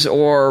shows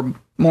or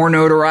more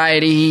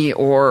notoriety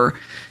or,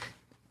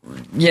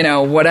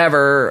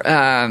 whatever,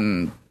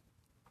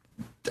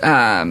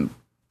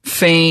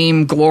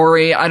 fame,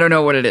 glory. I don't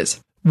know what it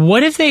is.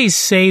 What if they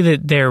say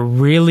that they're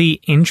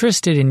really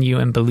interested in you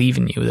and believe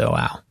in you, though,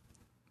 Al?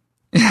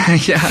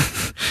 Yeah.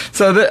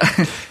 So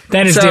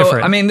that is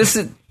different. I mean, this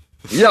is,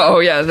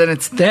 then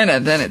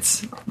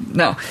it's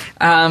no.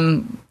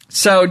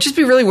 So just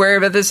be really wary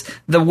about this.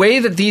 The way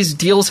that these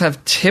deals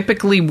have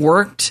typically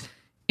worked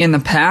in the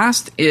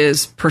past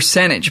is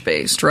percentage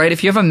based, right?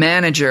 If you have a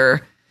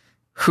manager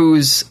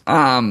who's,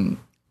 and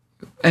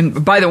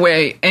by the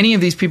way, any of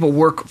these people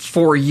work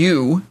for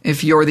you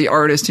if you're the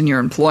artist and you're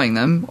employing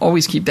them.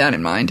 Always keep that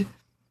in mind.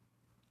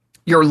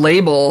 Your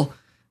label,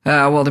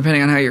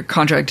 depending on how your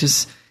contract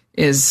is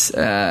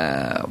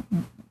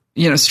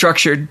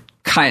structured,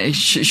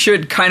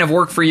 should kind of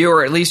work for you,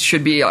 or at least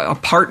should be a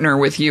partner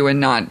with you and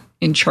not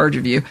in charge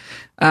of you.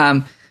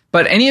 But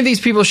any of these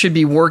people should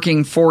be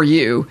working for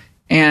you,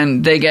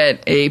 and they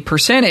get a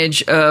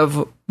percentage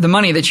of the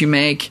money that you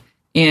make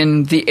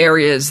in the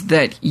areas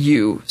that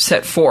you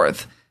set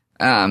forth.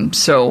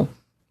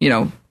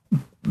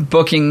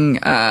 Booking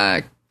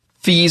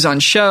fees on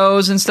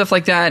shows and stuff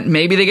like that.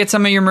 Maybe they get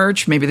some of your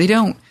merch, maybe they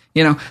don't.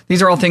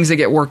 These are all things that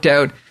get worked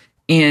out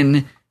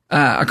in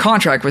a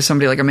contract with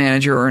somebody like a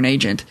manager or an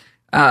agent.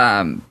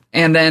 And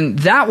then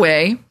that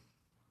way,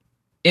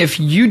 if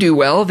you do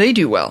well, they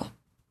do well.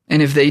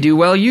 And if they do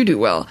well, you do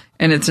well.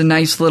 And it's a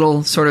nice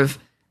little sort of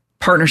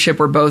partnership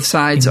where both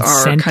sides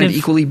are kind of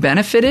equally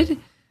benefited.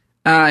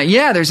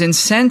 There's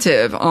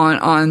incentive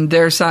on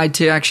their side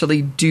to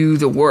actually do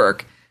the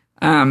work.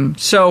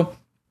 So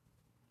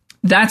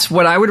that's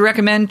what I would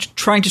recommend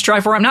trying to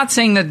strive for. I'm not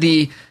saying that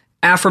the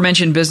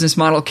aforementioned business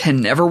model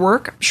can never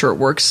work. I'm sure it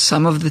works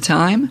some of the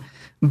time,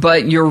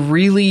 but you're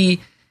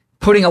really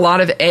putting a lot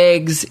of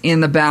eggs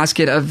in the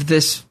basket of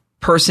this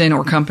person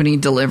or company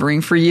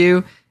delivering for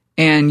you,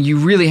 and you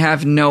really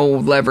have no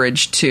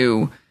leverage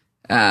to,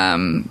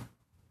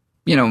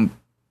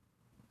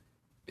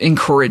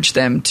 encourage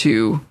them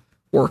to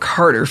work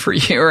harder for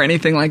you or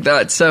anything like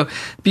that. So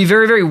be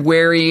very, very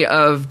wary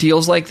of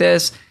deals like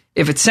this.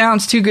 If it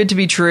sounds too good to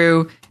be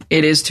true,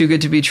 it is too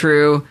good to be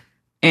true.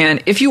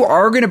 And if you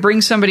are going to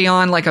bring somebody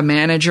on like a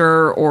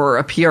manager or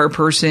a PR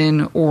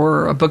person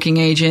or a booking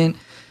agent,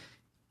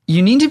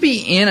 you need to be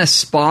in a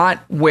spot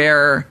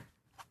where,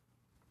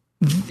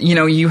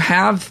 you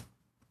have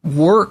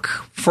work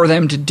for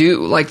them to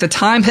do. Like the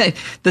time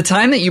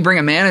that you bring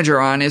a manager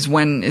on is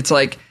when it's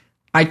like,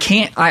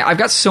 I've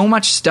got so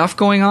much stuff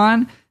going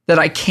on that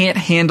I can't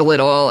handle it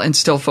all and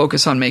still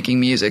focus on making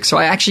music. So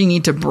I actually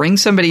need to bring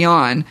somebody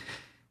on,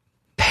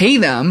 pay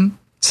them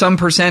some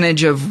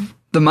percentage of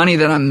the money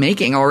that I'm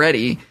making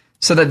already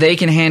so that they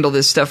can handle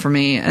this stuff for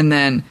me. And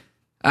then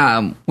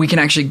we can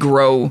actually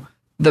grow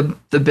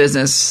the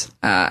business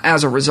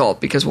as a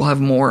result, because we'll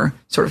have more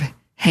sort of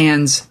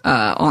hands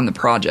on the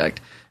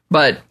project.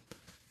 But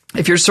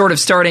if you're sort of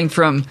starting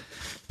from,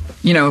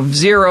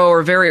 zero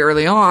or very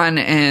early on,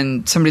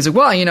 and somebody's like,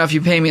 well, if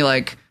you pay me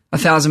like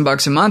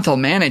 $1,000 a month, I'll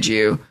manage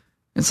you.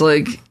 It's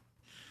like,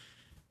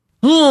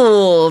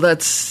 oh,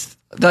 that's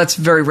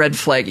very red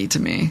flaggy to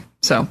me.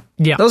 So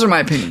yeah, those are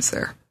my opinions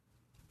there.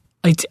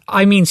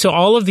 I mean, so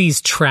all of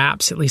these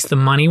traps, at least the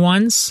money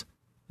ones,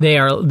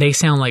 they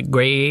sound like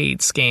great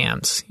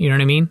scams. You know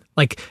what I mean?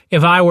 Like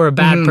if I were a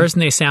bad person,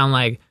 they sound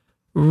like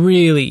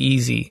really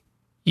easy.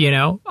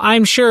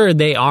 I'm sure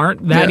they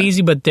aren't that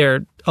easy, but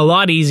they're a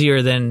lot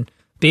easier than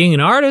being an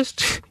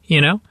artist.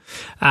 Sure. Like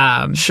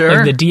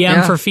the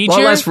DM for feature, a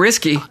lot less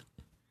risky.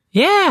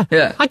 Yeah.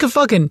 I could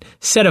fucking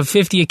set up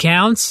 50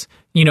 accounts,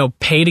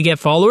 pay to get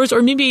followers,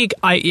 or maybe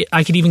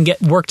I could even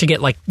work to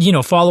get like,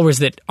 followers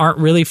that aren't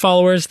really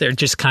followers. They're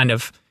just kind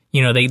of,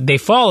 they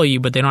follow you,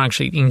 but they don't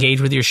actually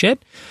engage with your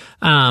shit.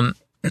 And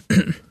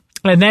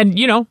then,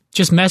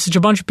 just message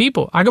a bunch of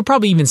people. I could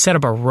probably even set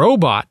up a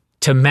robot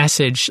to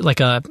message like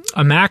a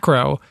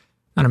macro,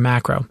 not a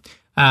macro.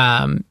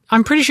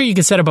 I'm pretty sure you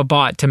could set up a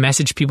bot to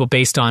message people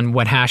based on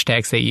what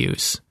hashtags they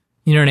use.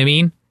 You know what I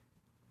mean?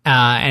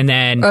 And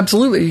then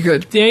absolutely, you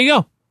could. There you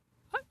go.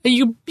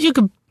 You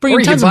could bring. Or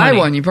you could buy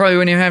one. You probably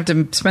wouldn't even have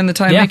to spend the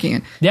time making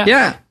it.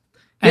 Yeah.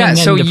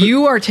 So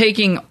you are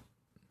taking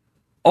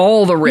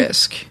all the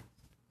risk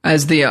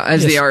as the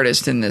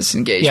artist in this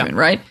engagement,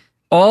 right?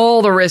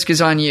 All the risk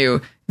is on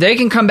you. They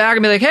can come back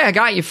and be like, "Hey, I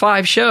got you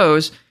 5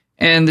 shows."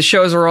 And the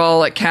shows are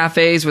all at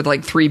cafes with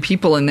like 3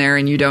 people in there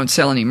and you don't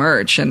sell any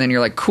merch. And then you're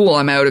like, cool,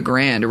 I'm out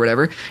 $1,000 or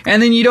whatever.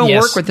 And then you don't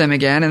work with them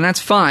again, and that's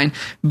fine.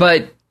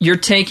 But you're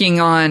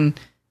taking on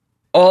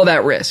all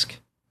that risk.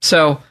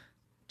 So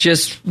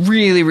just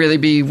really, really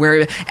be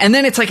wary. And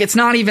then it's like, it's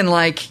not even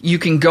like you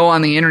can go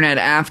on the internet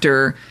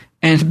after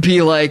and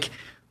be like,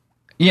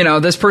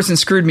 this person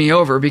screwed me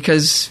over,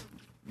 because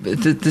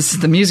this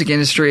is the music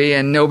industry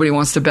and nobody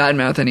wants to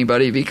badmouth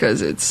anybody,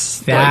 because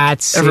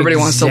everybody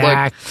wants to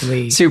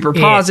look super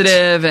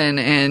positive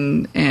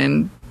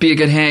and be a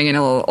good hang and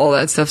all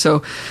that stuff.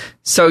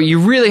 So you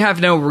really have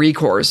no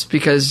recourse,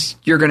 because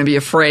you're going to be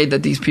afraid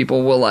that these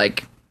people will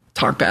like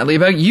talk badly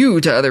about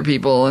you to other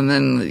people, and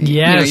then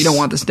you don't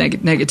want this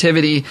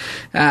negativity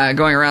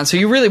going around. So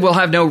you really will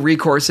have no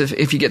recourse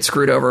if you get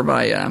screwed over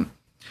by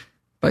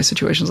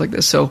situations like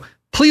this. So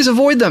please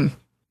avoid them.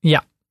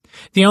 Yeah.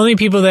 The only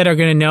people that are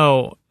going to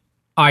know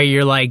are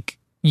your like,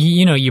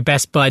 your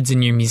best buds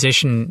and your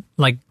musician,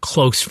 like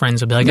close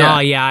friends will be like, oh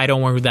yeah, I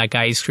don't work with that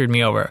guy. He screwed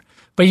me over.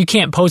 But you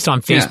can't post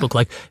on Facebook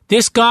like,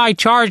 this guy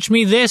charged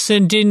me this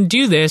and didn't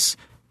do this.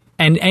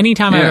 And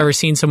anytime I've ever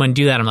seen someone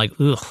do that, I'm like,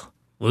 ugh.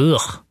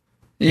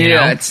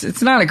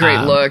 It's not a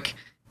great look.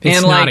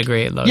 It's not a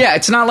great look. Yeah,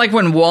 it's not like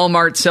when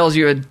Walmart sells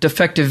you a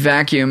defective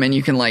vacuum and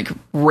you can like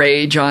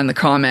rage on the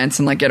comments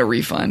and like get a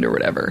refund or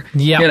whatever.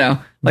 Yeah.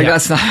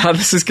 That's not how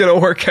this is going to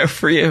work out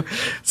for you.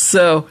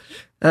 So,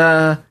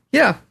 All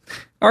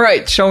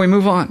right. Shall we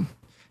move on?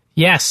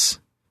 Yes.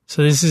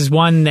 So this is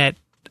one that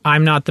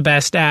I'm not the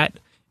best at,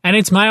 and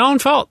it's my own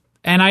fault.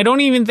 And I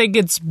don't even think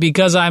it's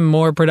because I'm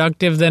more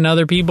productive than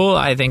other people.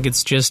 I think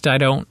it's just I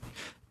don't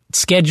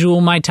schedule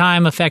my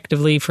time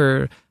effectively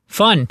for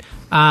fun.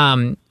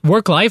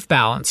 Work-life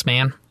balance,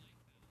 man.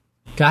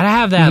 Gotta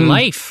have that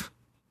life.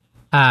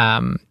 You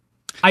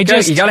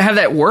gotta have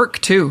that work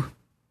too.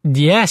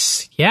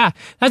 Yes, yeah.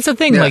 That's the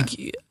thing. Yeah.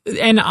 Like,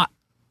 and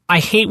I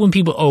hate when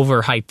people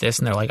overhype this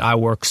and they're like, I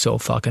work so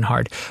fucking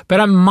hard. But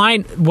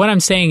what I'm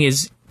saying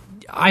is,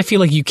 I feel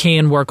like you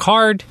can work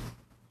hard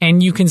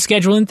and you can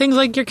schedule in things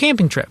like your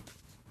camping trip.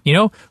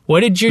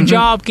 What did your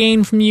job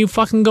gain from you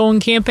fucking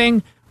going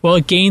camping? Well,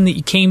 it gained that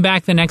you came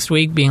back the next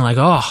week being like,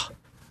 oh,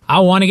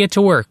 I want to get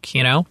to work,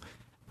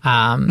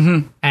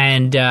 And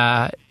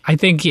I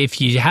think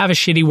if you have a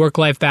shitty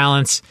work-life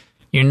balance,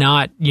 you're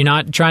not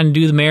trying to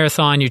do the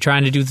marathon, you're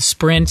trying to do the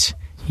sprint,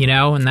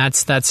 and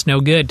that's no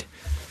good.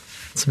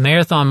 It's a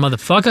marathon,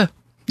 motherfucker.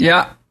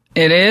 Yeah,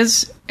 it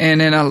is. And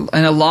in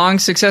a long,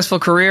 successful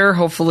career,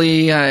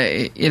 hopefully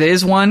it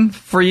is one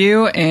for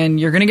you, and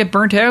you're going to get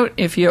burnt out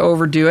if you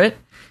overdo it.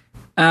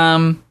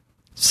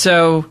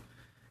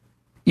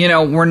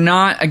 We're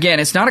not, again,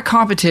 it's not a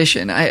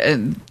competition.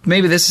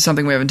 Maybe this is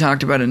something we haven't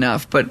talked about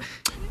enough, but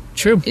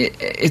true.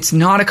 It's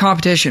not a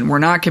competition. We're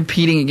not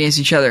competing against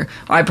each other.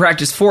 I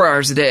practice 4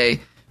 hours a day.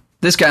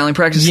 This guy only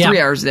practices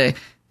 3 hours a day.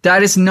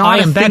 That is not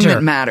a thing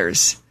that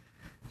matters.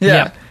 Yeah.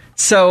 Yep.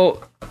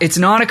 So it's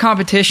not a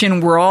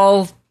competition. We're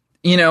all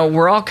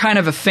kind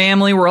of a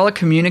family. We're all a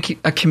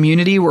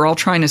community. We're all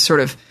trying to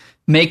sort of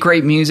make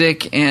great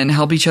music and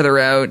help each other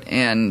out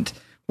and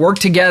work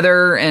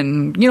together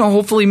and,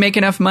 hopefully make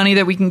enough money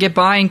that we can get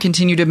by and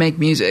continue to make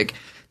music.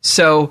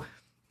 So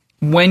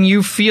when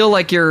you feel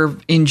like your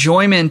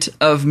enjoyment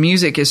of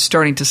music is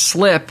starting to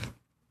slip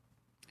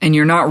and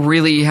you're not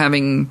really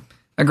having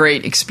a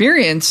great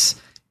experience,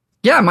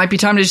 it might be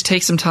time to just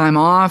take some time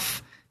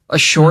off, a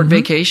short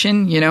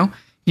vacation, You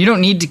don't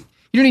need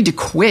to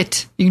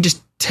quit. You can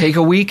just take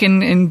a week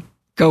and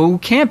go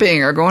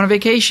camping or go on a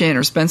vacation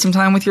or spend some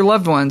time with your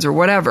loved ones or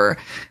whatever.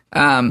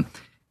 And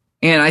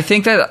I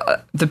think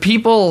that the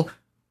people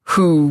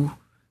who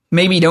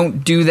maybe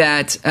don't do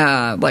that,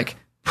 like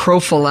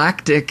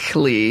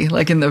prophylactically,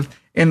 like in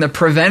the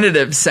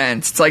preventative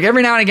sense, it's like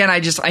every now and again,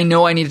 I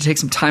know I need to take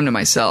some time to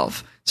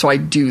myself. So I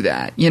do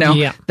that,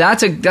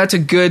 That's a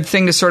good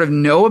thing to sort of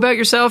know about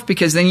yourself,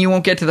 because then you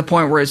won't get to the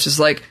point where it's just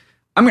like,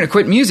 I'm going to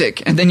quit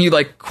music. And then you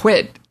like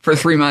quit for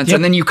 3 months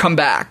and then you come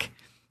back.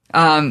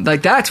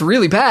 Like that's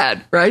really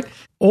bad, right?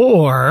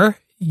 Or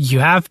you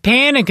have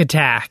panic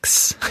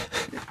attacks.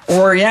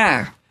 Or you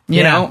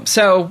know,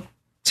 so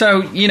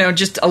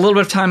just a little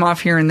bit of time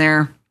off here and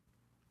there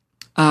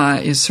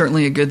is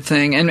certainly a good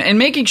thing, and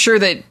making sure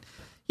that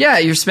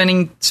you're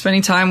spending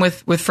time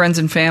with friends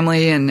and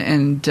family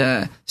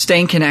and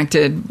staying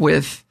connected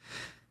with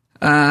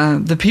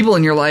the people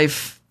in your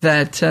life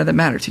that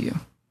matter to you.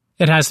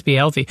 It has to be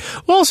healthy.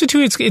 Well, also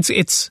too,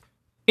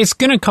 it's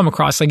going to come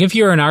across like if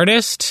you're an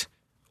artist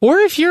or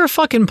if you're a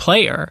fucking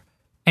player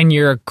and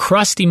you're a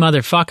crusty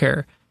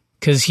motherfucker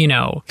because, you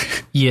know,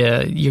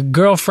 your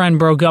girlfriend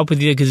broke up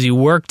with you because you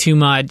work too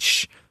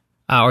much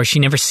or she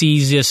never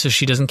sees you so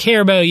she doesn't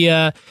care about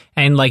you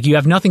and, like, you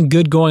have nothing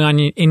good going on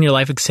in your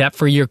life except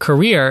for your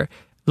career,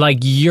 like,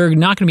 you're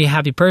not going to be a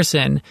happy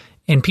person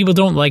and people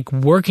don't like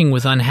working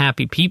with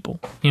unhappy people.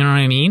 You know what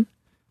I mean?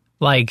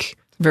 Like...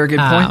 Very good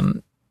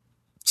point.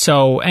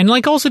 So, and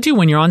like also too,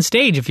 when you're on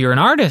stage, if you're an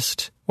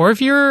artist or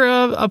if you're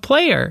a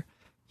player,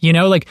 you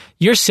know, like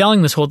you're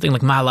selling this whole thing,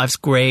 like my life's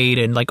great.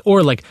 And like,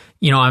 or like,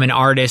 you know, I'm an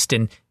artist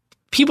and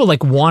people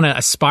like want to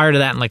aspire to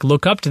that and like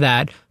look up to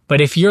that.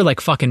 But if you're like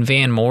fucking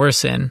Van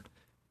Morrison,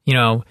 you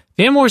know,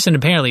 Van Morrison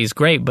apparently is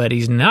great, but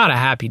he's not a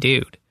happy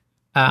dude.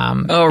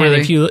 Oh,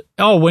 really?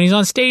 And when he's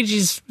on stage,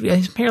 he's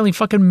apparently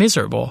fucking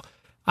miserable.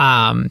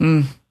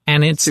 And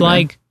it's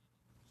like,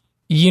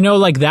 you know,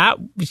 like that,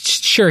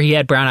 sure, he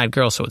had Brown Eyed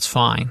Girl, so it's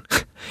fine,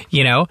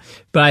 you know,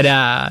 but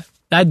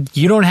that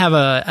you don't have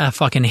a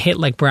fucking hit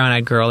like Brown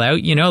Eyed Girl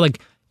out, you know, like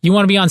you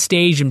want to be on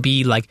stage and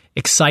be like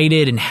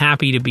excited and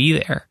happy to be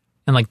there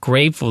and like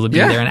grateful to be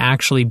there and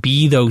actually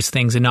be those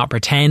things and not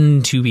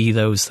pretend to be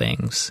those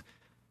things.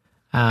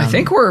 I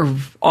think we're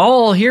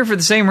all here for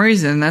the same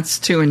reason. That's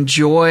to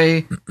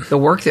enjoy the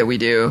work that we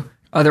do.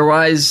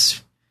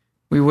 Otherwise,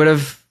 we would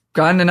have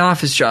gotten an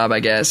office job, I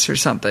guess, or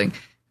something.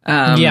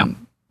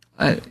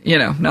 You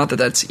know, not that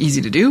that's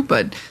easy to do,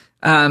 but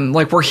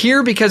like we're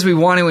here because we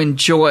want to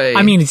enjoy.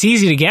 I mean, it's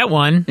easy to get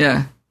one.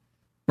 Yeah,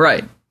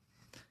 right.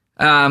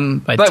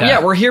 But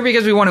yeah, we're here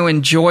because we want to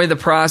enjoy the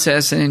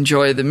process and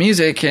enjoy the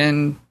music,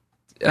 and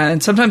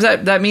sometimes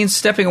that means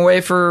stepping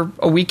away for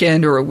a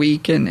weekend or a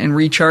week and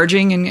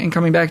recharging and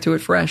coming back to it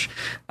fresh.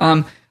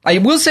 I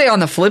will say on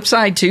the flip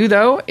side too,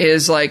 though,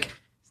 is like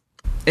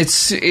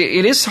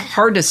it is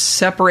hard to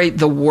separate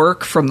the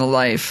work from the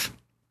life.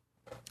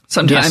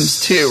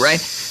 Sometimes too, right?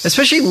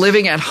 Especially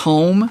living at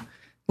home,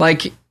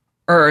 like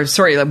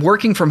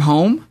working from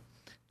home.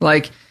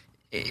 Like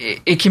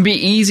it can be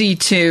easy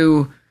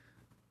to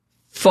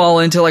fall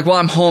into like, well,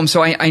 I'm home,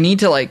 so I need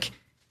to like,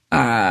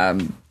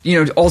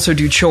 you know, also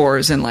do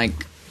chores and like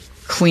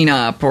clean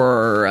up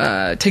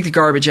or take the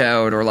garbage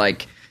out or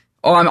like,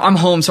 oh, I'm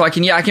home, so I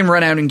can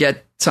run out and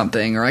get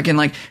something or I can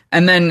like,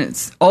 and then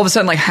all of a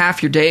sudden like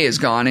half your day is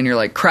gone and you're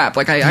like, crap,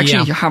 like I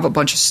actually have a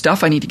bunch of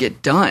stuff I need to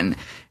get done.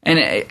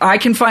 And I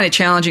can find it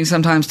challenging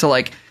sometimes to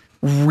like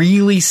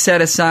really set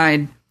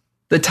aside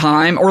the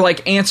time or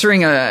like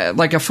answering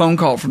a phone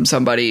call from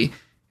somebody.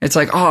 It's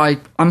like, oh,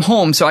 I'm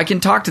home, so I can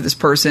talk to this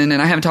person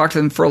and I haven't talked to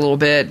them for a little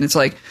bit. And it's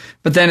like,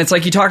 but then it's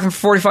like you talk to them for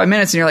 45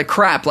 minutes and you're like,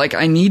 crap, like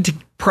I need to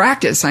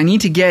practice. I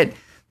need to get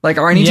like,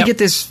 or I need to get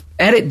this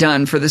edit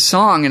done for this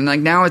song. And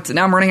like now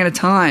I'm running out of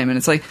time. And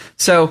it's like,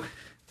 so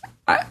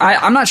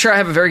I'm not sure I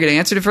have a very good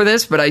answer for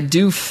this, but I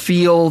do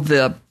feel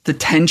the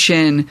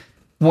tension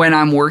when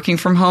I'm working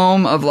from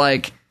home of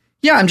like,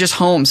 yeah, I'm just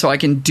home so I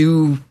can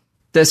do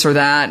this or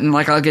that. And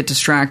like, I'll get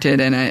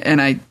distracted.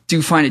 And I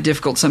do find it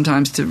difficult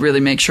sometimes to really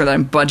make sure that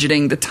I'm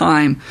budgeting the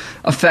time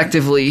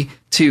effectively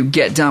to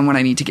get done what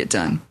I need to get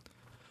done.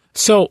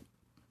 So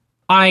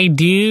I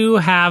do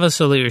have a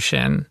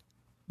solution,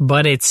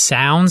 but it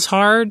sounds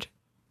hard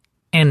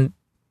and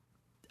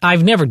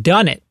I've never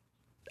done it.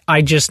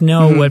 I just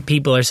know what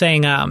people are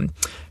saying.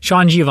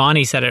 Sean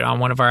Giovanni said it on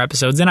one of our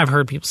episodes, and I've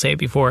heard people say it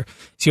before.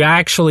 So you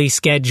actually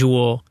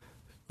schedule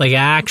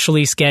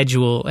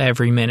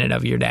every minute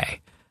of your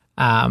day,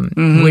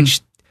 which,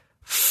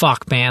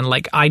 fuck, man,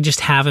 like I just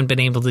haven't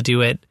been able to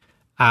do it.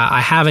 I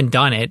haven't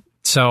done it.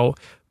 So,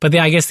 but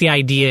I guess the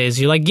idea is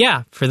you're like,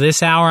 yeah, for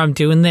this hour I'm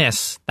doing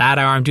this, that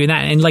hour I'm doing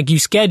that, and like you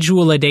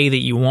schedule a day that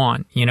you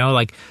want. You know,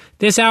 like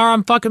this hour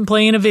I'm fucking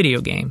playing a video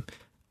game.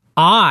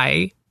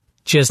 I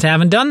just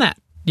haven't done that.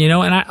 You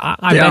know, and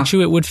I bet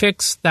you it would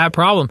fix that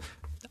problem.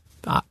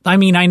 I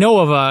mean, I know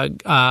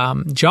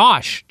of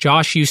Josh.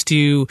 Josh used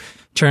to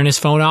turn his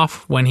phone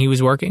off when he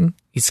was working.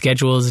 He'd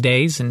schedule his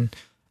days and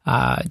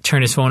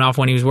turn his phone off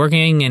when he was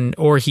working,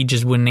 or he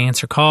just wouldn't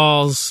answer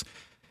calls,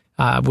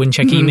 wouldn't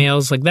check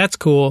emails. Like, that's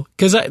cool.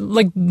 Because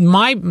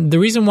the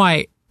reason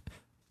why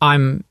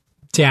I'm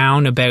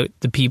down about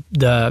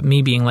the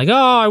me being like,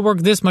 oh, I work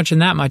this much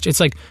and that much. It's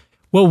like,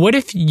 well, what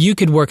if you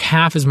could work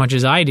half as much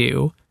as I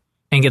do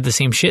and get the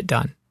same shit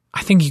done?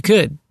 I think you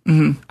could.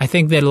 I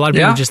think that a lot of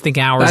people just think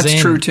hours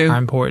are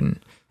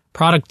important.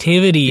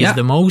 Productivity is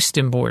the most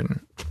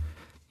important,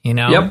 you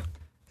know? Yep.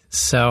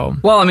 So,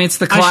 well, I mean, it's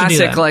the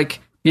classic, like,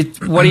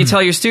 what do you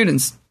tell your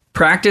students?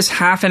 Practice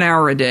half an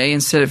hour a day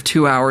instead of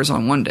 2 hours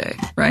on one day,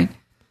 right?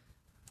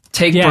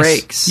 Take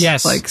breaks.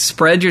 Yes. Like,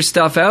 spread your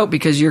stuff out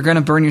because you're going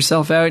to burn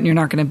yourself out and you're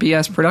not going to be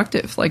as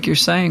productive, like you're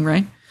saying,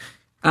 right?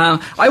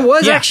 I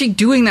was actually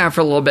doing that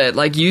for a little bit,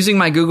 like using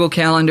my Google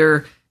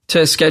Calendar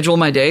to schedule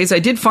my days. I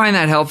did find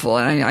that helpful,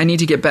 and I need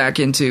to get back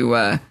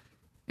into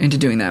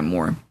doing that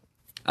more.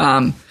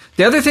 The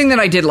other thing that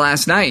I did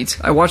last night,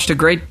 I watched a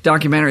great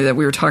documentary that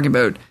we were talking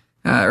about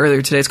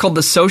earlier today. It's called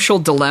The Social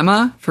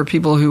Dilemma for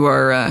people who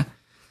are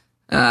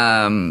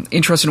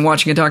interested in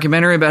watching a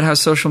documentary about how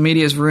social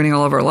media is ruining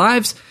all of our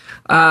lives.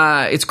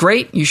 It's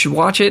great. You should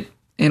watch it.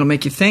 It'll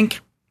make you think.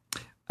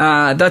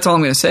 That's all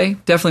I'm going to say.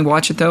 Definitely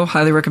watch it, though.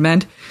 Highly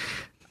recommend.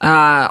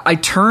 I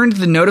turned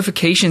the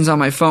notifications on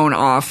my phone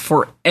off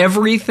for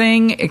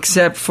everything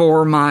except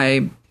for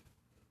my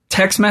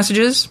text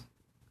messages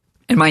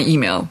and my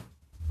email.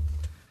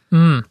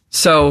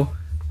 So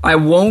I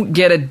won't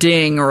get a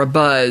ding or a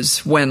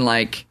buzz when,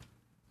 like,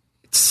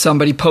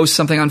 somebody posts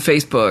something on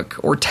Facebook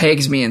or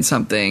tags me in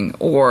something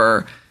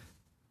or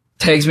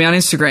tags me on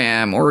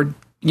Instagram or,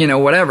 you know,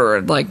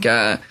 whatever. Like,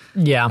 the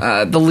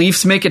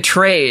Leafs make a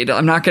trade.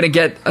 I'm not going to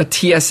get a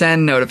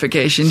TSN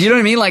notification. Do you know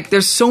what I mean? Like,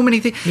 there's so many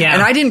things. Yeah.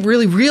 And I didn't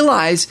really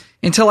realize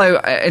until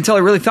I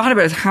really thought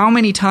about it how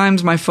many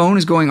times my phone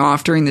is going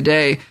off during the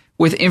day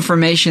with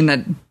information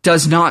that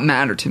does not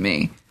matter to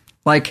me.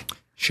 Like,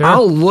 sure.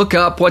 I'll look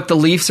up what the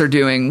Leafs are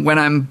doing when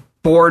I'm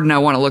bored and I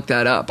want to look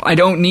that up. I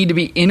don't need to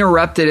be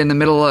interrupted in the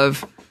middle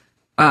of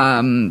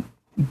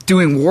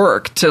doing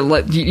work to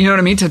let you know what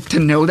I mean, to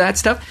know that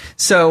stuff.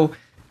 So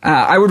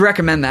I would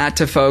recommend that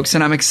to folks,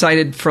 and I'm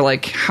excited for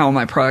like how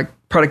my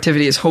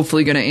productivity is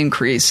hopefully going to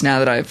increase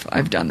now that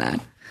I've done that.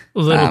 A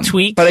little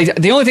tweak. But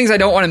the only things I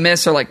don't want to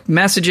miss are like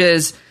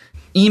messages,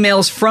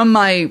 emails from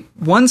my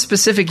one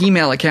specific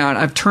email account.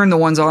 I've turned the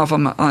ones off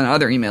on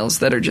other emails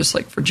that are just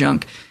like for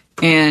junk,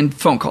 and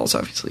phone calls,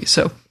 obviously.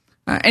 So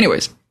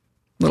anyways,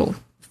 little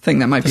thing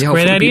that might be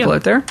helpful to people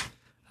out there.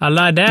 I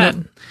like that.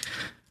 Yep.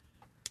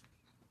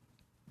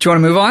 Do you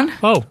want to move on?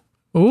 Oh,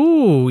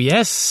 ooh,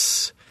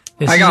 yes.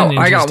 I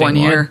got one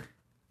here.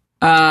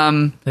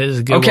 This is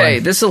a good one. Okay,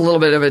 this is a little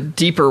bit of a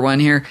deeper one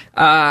here.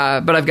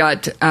 But I've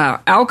got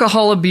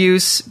alcohol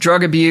abuse,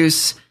 drug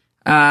abuse,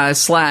 /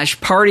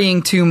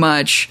 partying too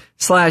much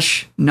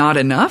 / not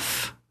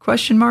enough? ?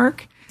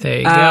 There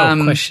you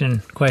go.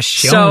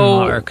 Question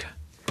mark.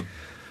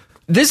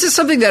 This is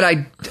something that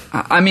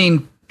I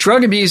mean,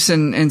 drug abuse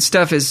and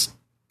stuff is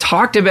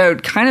talked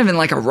about kind of in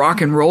like a rock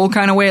and roll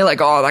kind of way.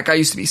 Like, oh, that guy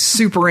used to be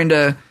super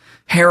into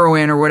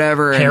heroin or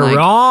whatever. Heroin.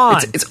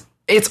 And like,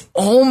 it's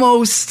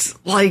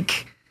almost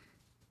like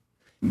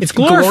it's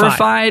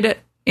glorified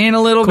in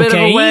a little bit of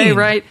a way,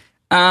 right?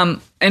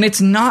 And it's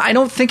not. I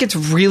don't think it's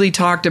really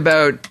talked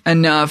about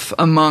enough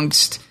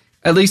amongst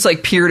at least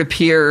like peer to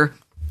peer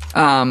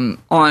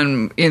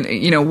on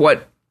you know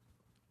what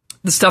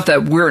the stuff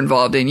that we're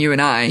involved in, you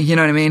and I. You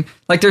know what I mean?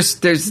 Like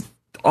there's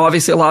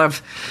obviously a lot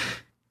of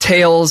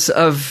tales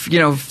of, you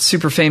know,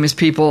 super famous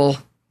people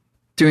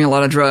doing a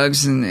lot of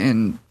drugs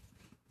and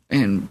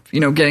you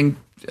know getting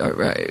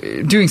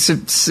doing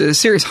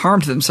serious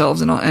harm to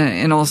themselves and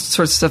all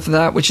sorts of stuff like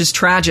that, which is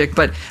tragic.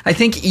 But I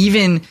think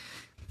even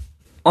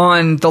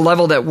on the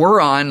level that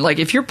we're on, like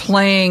if you're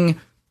playing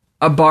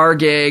a bar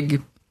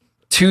gig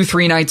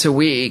 2-3 nights a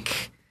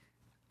week,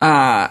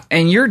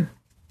 and you're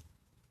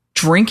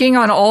drinking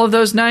on all of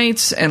those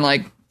nights, and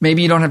like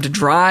maybe you don't have to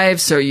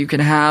drive, so you can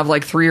have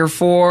like 3 or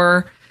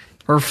 4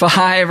 or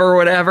 5 or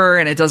whatever,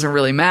 and it doesn't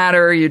really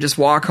matter. You just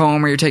walk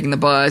home, or you're taking the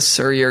bus,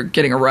 or you're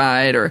getting a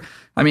ride, or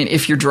I mean,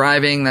 if you're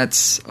driving,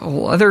 that's a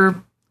whole other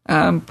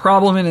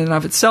problem in and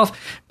of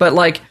itself. But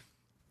like,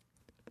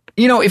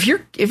 you know, if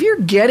you're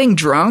getting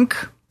drunk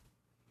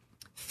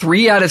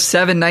 3 out of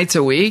 7 nights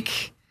a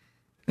week,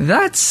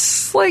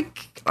 that's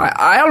like,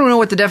 I don't know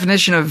what the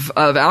definition of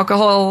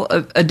alcohol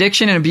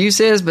addiction and abuse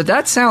is, but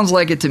that sounds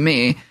like it to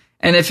me.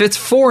 And if it's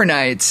 4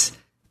 nights,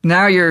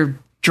 now you're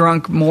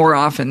drunk more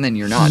often than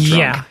you're not drunk.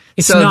 Yeah,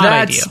 it's so not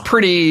that's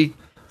ideal.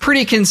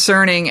 pretty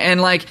concerning. And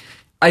like,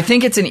 I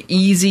think it's an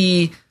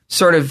easy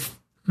sort of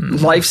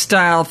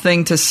lifestyle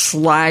thing to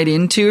slide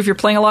into if you're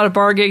playing a lot of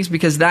bar gigs,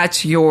 because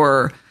that's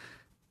your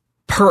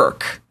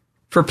perk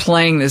for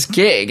playing this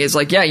gig. Is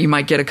like, yeah, you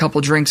might get a couple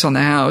drinks on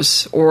the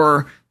house,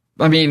 or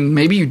I mean,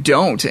 maybe you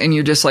don't, and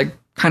you're just like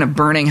kind of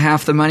burning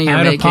half the money you're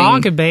out making, of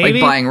pocket, baby.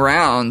 like buying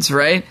rounds,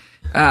 right?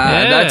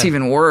 That's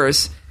even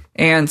worse.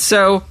 And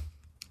so,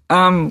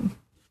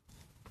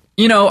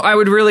 you know, I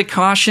would really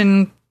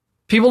caution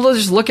people to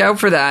just look out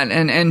for that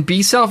and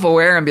be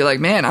self-aware and be like,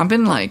 man, I've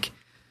been like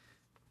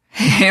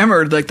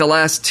hammered like the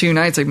last 2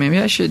 nights. Like maybe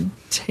I should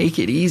take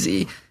it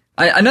easy.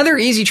 Another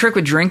easy trick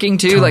with drinking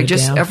too, like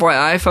just down.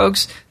 FYI,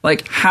 folks,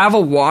 like have a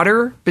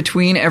water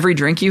between every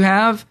drink you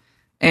have,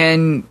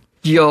 and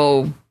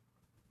you'll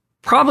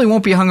probably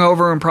won't be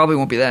hungover and probably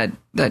won't be that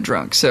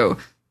drunk. So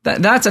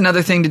that's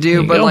another thing to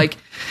do. But like,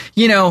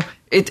 you know,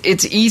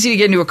 it's easy to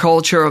get into a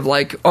culture of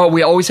like, oh,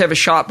 we always have a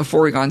shot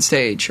before we go on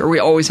stage, or we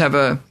always have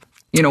a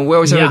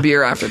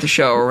beer after the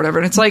show or whatever.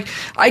 And it's like,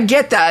 I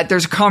get that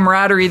there's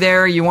camaraderie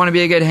there. You want to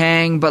be a good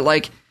hang, but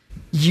like,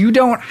 you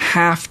don't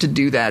have to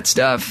do that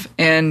stuff.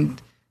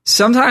 And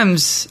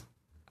sometimes,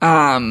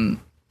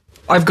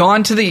 I've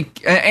gone to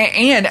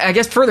and I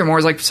guess furthermore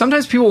is like,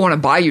 sometimes people want to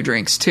buy you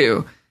drinks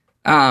too.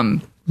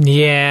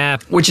 Yeah.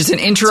 Which is an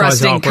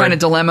interesting kind of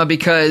dilemma,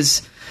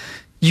 because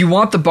you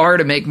want the bar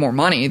to make more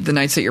money the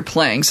nights that you're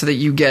playing so that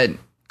you get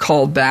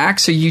called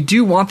back. So you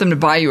do want them to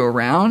buy you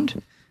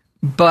around,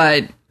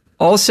 but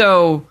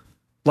also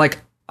like,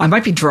 I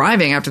might be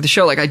driving after the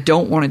show. Like, I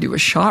don't want to do a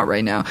shot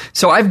right now.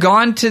 So I've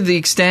gone to the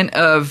extent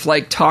of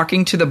like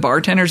talking to the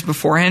bartenders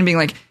beforehand, being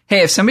like,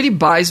 hey, if somebody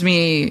buys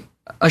me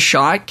a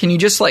shot, can you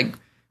just like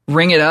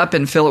ring it up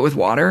and fill it with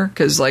water?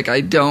 Because like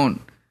I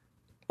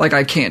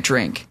can't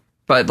drink,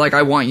 but like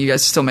I want you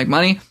guys to still make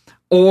money.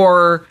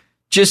 Or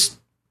just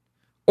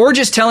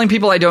telling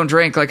people I don't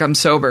drink, like I'm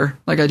sober,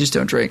 like I just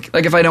don't drink.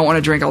 Like if I don't want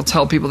to drink, I'll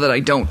tell people that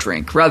I don't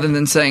drink rather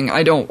than saying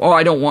I don't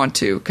want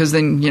to, because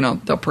then, you know,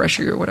 they'll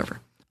pressure you or whatever.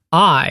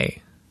 I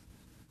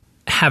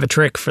have a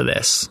trick for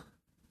this.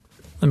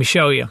 Let me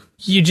show you.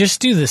 You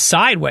just do the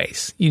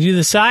sideways. You do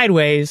the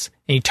sideways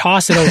and you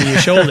toss it over your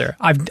shoulder.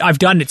 I've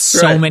done it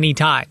so many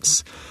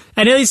times.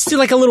 And it's still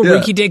like a little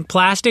rinky-dink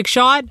plastic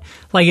shot.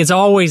 Like it's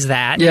always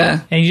that.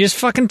 Yeah. And you just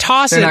fucking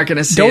toss it. They're not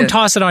gonna see Don't it.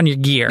 toss it on your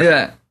gear.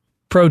 Yeah.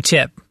 Pro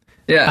tip.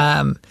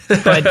 Yeah.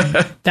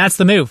 But that's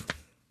the move.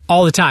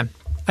 All the time.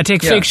 I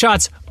take fake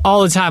shots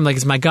all the time like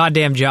it's my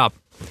goddamn job.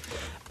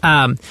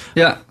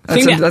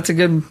 That's a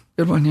good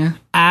one, yeah.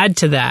 Add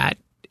to that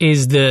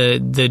is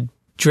the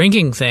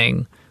drinking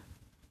thing.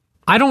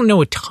 I don't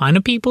know a ton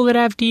of people that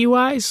have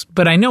DUIs,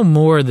 but I know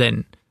more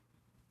than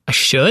I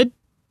should.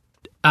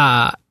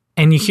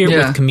 And you hear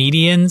with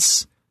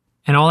comedians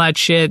and all that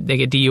shit, they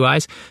get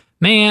DUIs.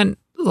 Man,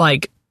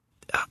 like,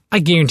 I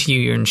guarantee you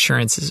your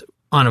insurance is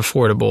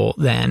unaffordable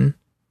then.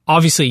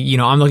 Obviously, you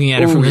know, I'm looking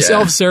at it from a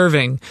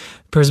self-serving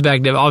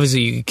perspective.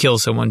 Obviously, you could kill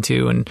someone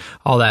too and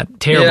all that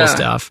terrible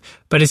stuff.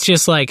 But it's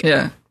just like,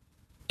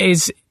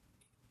 if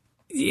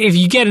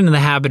you get into the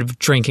habit of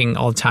drinking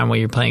all the time while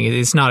you're playing it,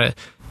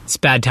 it's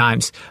bad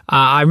times.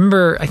 I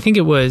remember, I think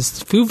it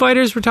was Foo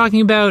Fighters were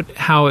talking about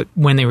how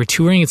when they were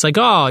touring, it's like,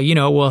 oh, you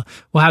know, we'll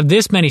have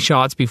this many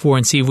shots before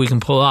and see if we can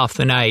pull off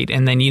the night.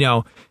 And then, you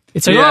know,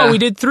 it's like, oh, we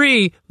did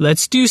 3,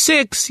 let's do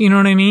 6. You know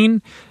what I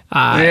mean?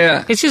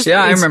 It's just,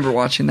 I remember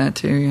watching that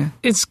too. Yeah.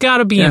 It's got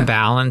to be in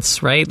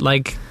balance, right?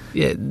 Like,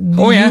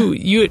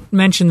 you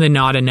mentioned the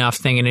not enough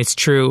thing, and it's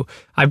true.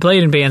 I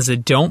played in bands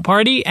that don't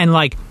party, and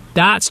like,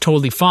 that's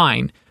totally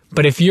fine.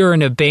 But if you're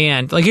in a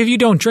band, like if you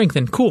don't drink,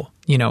 then cool.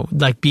 You know,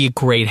 like be a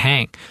great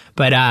hang.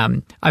 But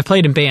I've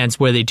played in bands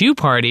where they do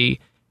party,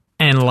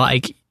 and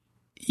like,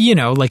 you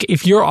know, like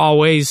if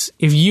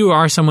you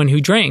are someone who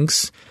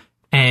drinks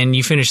and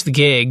you finish the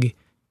gig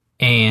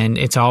and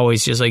it's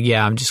always just like,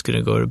 yeah, I'm just going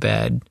to go to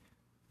bed.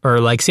 Or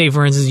like, say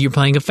for instance, you're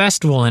playing a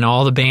festival and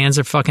all the bands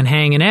are fucking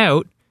hanging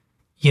out.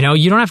 You know,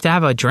 you don't have to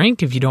have a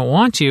drink if you don't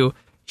want to. You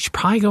should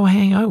probably go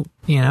hang out,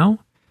 you know?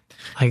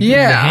 Like, the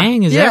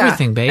hang is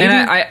everything, baby.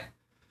 And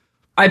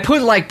I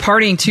put like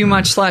partying too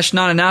much /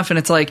 not enough, and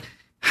it's like,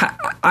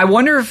 I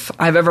wonder if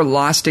I've ever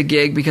lost a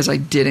gig because I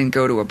didn't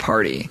go to a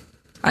party.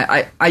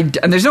 And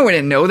there's no way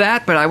to know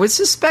that, but I would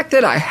suspect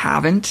that I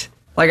haven't.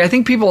 Like, I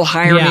think people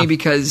hire me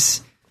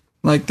because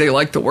like they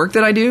like the work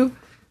that I do,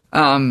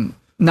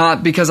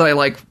 not because I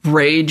like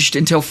raged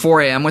until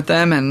 4 a.m. with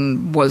them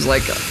and was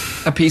like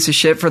a piece of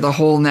shit for the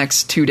whole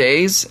next 2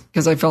 days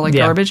because I felt like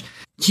garbage.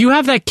 You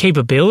have that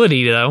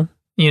capability, though.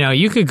 You know,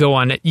 you could go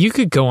on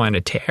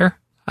a tear.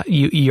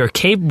 You're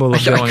capable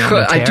of going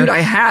on a tear. Dude, I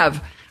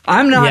have.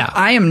 I'm not. Yeah.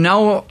 I am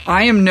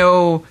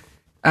no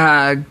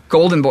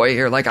golden boy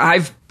here. Like,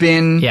 I've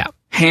been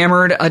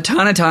hammered a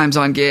ton of times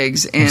on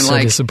gigs, and I'm so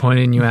like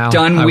disappointed in you, Al.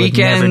 Done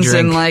weekends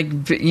and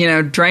like, you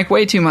know, drank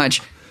way too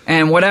much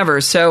and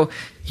whatever. So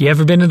you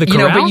ever been to the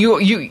Corral? You know,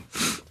 but you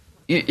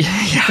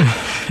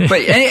but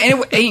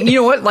and you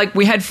know what? Like,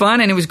 we had fun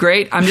and it was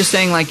great. I'm just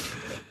saying, like,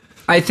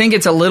 I think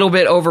it's a little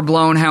bit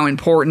overblown how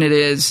important it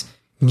is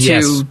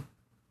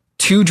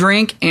to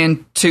drink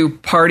and to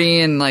party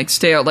and like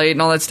stay out late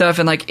and all that stuff.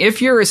 And like,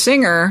 if you're a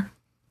singer,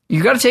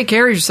 you got to take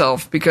care of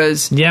yourself,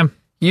 because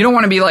you don't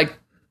want to be like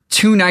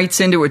 2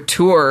 nights into a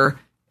tour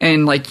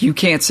and like you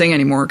can't sing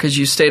anymore because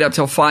you stayed up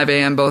till 5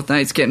 a.m. both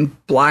nights getting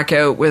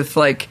blackout with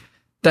like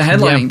the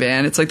headlining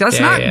band. It's like, that's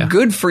not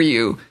good for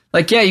you.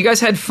 Like, yeah, you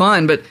guys had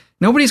fun, but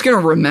nobody's going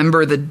to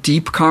remember the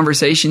deep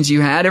conversations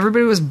you had.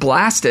 Everybody was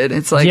blasted.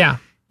 It's like,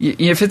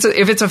 if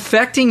it's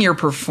affecting your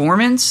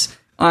performance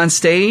on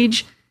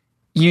stage,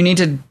 you need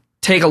to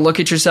take a look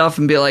at yourself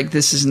and be like,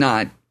 this is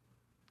not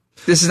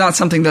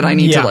something that I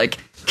need to like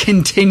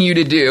continue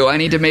to do. I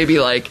need to maybe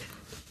like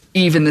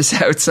even this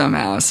out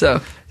somehow.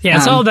 So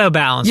it's all about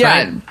balance,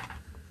 right?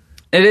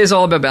 It is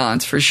all about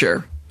balance for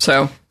sure.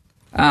 So,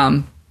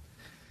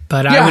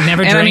 but I would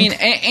never drink. I mean,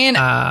 and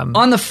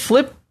on the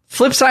flip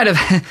side of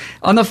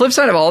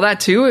all that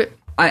too,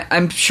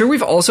 I'm sure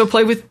we've also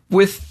played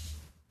with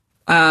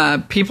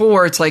people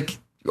where it's like,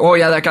 oh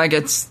yeah, that guy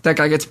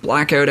gets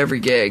blackout every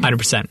gig,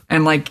 100%,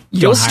 and like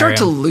you'll start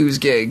to lose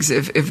gigs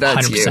if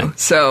that's 100%. You.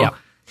 So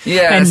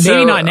and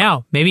maybe not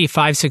now, maybe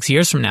 5-6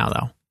 years from now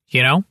though.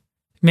 You know,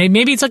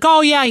 maybe it's like,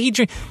 oh yeah, he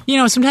drink. You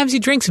know, sometimes he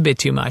drinks a bit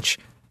too much.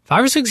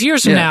 5 or 6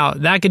 years from now,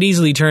 that could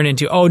easily turn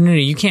into, oh no,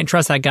 you can't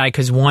trust that guy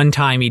because one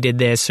time he did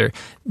this, or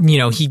you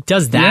know, he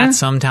does that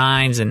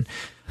sometimes. And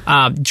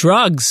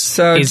drugs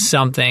is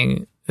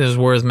something is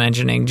worth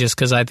mentioning just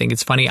because I think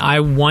it's funny.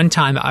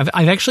 I've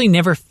actually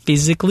never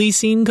physically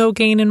seen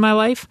cocaine in my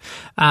life,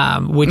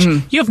 which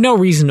you have no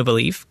reason to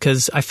believe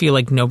because I feel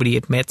like nobody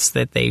admits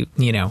that they,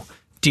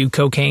 do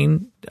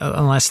cocaine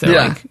unless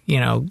they're like,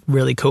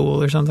 really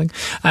cool or something.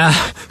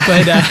 Yeah,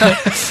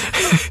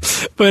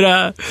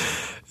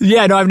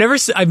 no, I've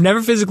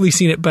never physically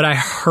seen it, but I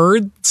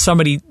heard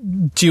somebody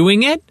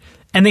doing it.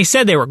 And they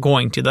said they were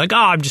going to. They're like,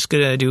 I'm just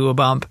going to do a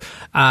bump.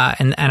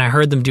 And I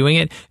heard them doing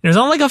it. And it was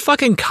on like a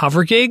fucking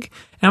cover gig.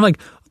 And I'm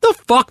like, what the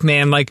fuck,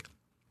 man? Like,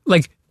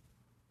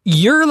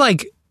 you're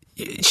like,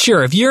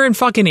 sure, if you're in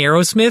fucking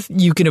Aerosmith,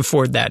 you can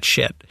afford that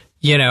shit,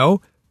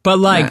 But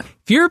like,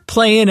 if you're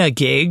playing a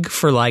gig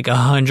for like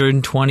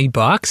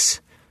 $120,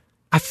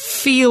 I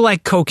feel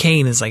like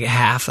cocaine is like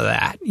half of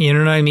that. You know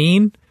what I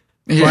mean?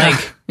 Yeah.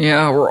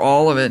 We're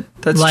all of it.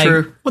 That's like,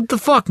 true. What the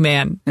fuck,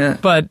 man? Yeah.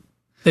 But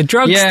the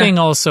drugs thing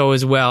also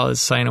as well is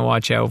something to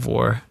watch out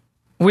for.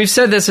 We've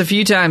said this a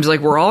few times, like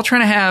we're all trying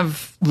to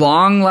have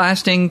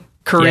long-lasting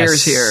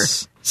careers here.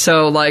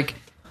 So like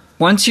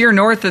once you're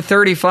north of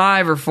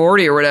 35 or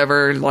 40 or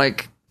whatever,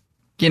 like,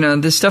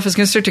 this stuff is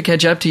going to start to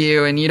catch up to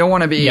you and you don't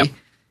want to be,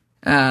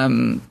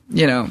 in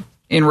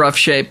rough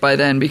shape by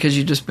then because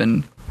you've just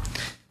been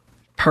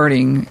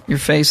partying your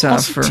face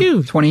off for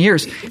 20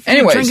 years. Anyways.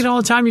 You drink it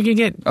all the time, you're going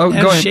to get out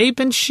of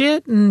shape and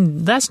shit,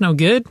 and that's no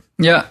good.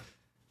 Yeah.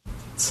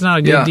 It's not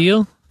a good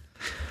deal.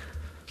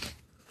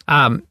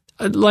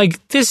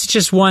 Like this is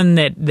just one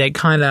that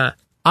kind of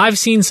I've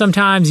seen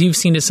sometimes, you've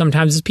seen it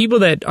sometimes. It's people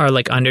that are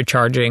like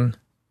undercharging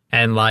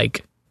and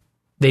like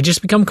they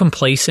just become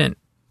complacent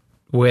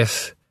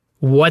with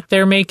what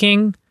they're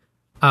making,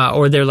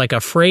 or they're like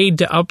afraid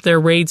to up their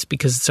rates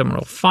because someone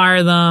will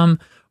fire them,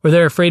 or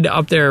they're afraid to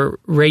up their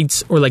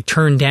rates or like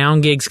turn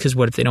down gigs because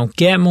what if they don't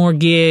get more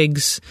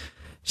gigs?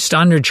 Just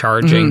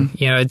undercharging.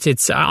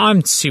 It's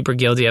I'm super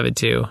guilty of it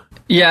too.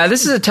 Yeah,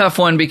 this is a tough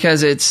one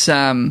because it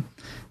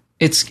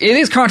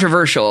is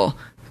controversial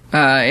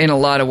in a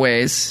lot of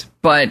ways,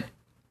 but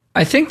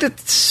I think the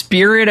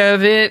spirit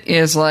of it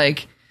is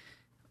like,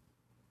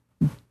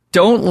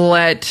 don't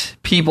let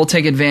people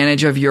take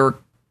advantage of your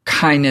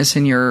kindness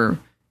and your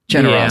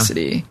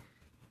generosity.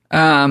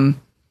 I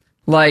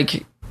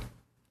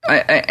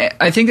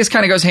think this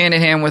kind of goes hand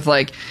in hand with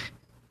like,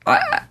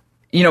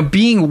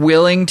 being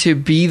willing to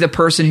be the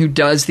person who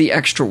does the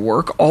extra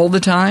work all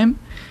the time.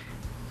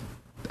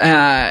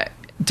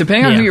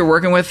 Depending on who you're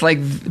working with,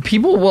 like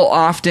people will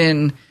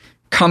often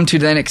come to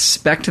then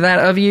expect that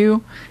of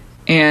you,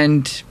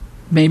 and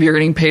maybe you're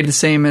getting paid the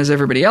same as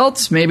everybody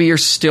else. Maybe you're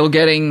still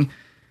getting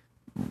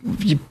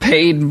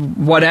paid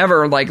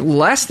whatever, like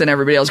less than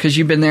everybody else because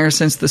you've been there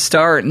since the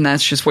start, and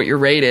that's just what your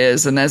rate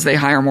is. And as they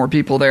hire more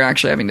people, they're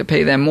actually having to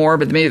pay them more,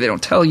 but maybe they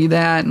don't tell you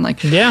that. And like,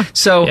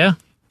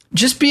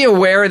 just be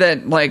aware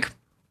that like.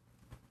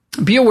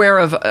 Be aware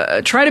of,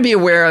 try to be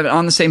aware of it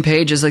on the same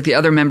page as like the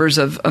other members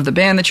of the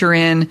band that you're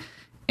in,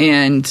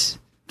 and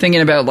thinking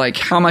about like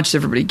how much is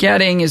everybody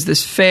getting? Is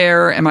this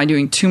fair? Am I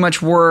doing too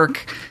much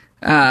work?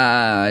 Do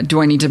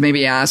I need to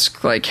maybe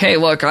ask like, hey,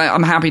 look,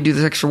 I'm happy to do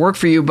this extra work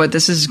for you, but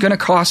this is going to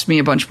cost me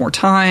a bunch more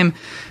time.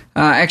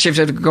 Actually, if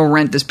I have to go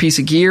rent this piece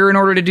of gear in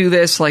order to do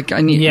this, like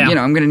I need,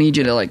 I'm going to need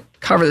you to like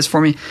cover this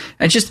for me.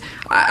 It's just,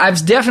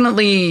 I've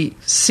definitely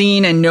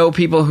seen and know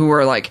people who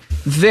are like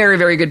very,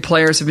 very good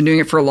players, have been doing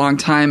it for a long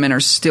time and are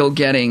still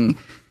getting,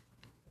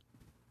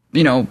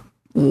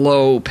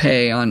 low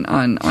pay on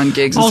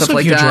gigs and also, stuff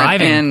like if you're that.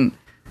 Driving, and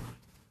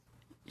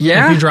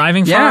if you're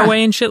driving far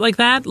away and shit like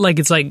that, like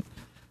it's like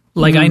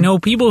I know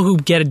people who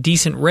get a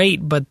decent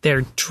rate, but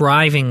they're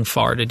driving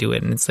far to do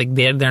it, and it's like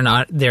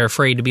they're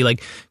afraid to be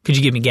like, could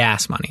you give me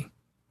gas money?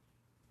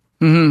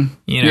 Mm-hmm.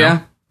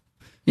 Yeah.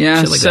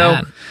 Shit like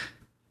that.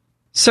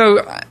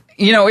 So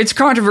it's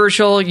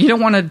controversial. You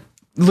don't want to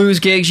lose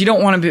gigs. You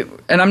don't want to be,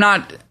 and I'm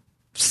not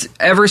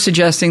ever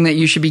suggesting that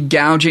you should be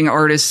gouging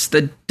artists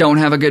that don't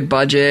have a good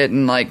budget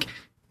and like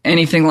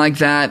anything like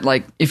that.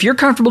 Like if you're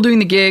comfortable doing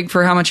the gig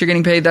for how much you're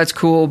getting paid, that's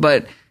cool.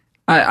 But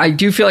I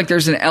do feel like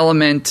there's an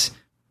element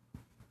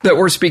that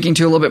we're speaking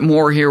to a little bit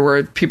more here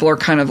where people are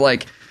kind of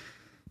like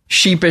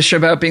sheepish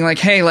about being like,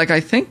 hey, like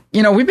I think,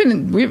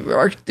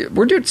 we're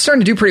starting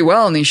to do pretty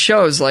well in these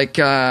shows. Like,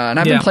 and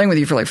I've been playing with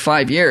you for like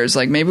 5 years.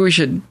 Like maybe we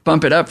should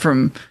bump it up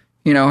from,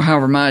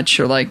 however much,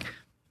 or like,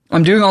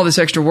 I'm doing all this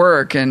extra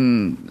work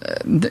and,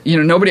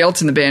 nobody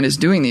else in the band is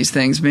doing these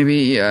things.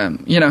 Maybe,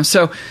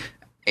 so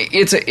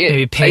it's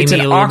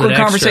an awkward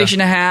conversation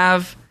to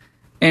have,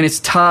 and it's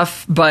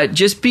tough, but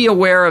just be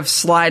aware of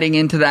sliding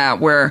into that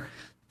where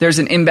there's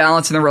an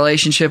imbalance in the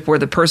relationship where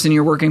the person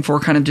you're working for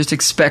kind of just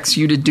expects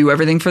you to do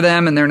everything for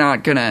them, and they're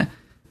not going to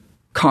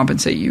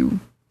compensate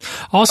you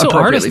also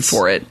appropriately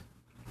for it.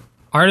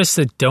 Artists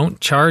that don't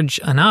charge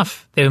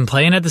enough. They've been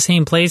playing at the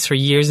same place for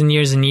years and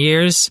years and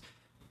years,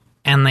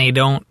 and they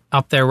don't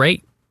up their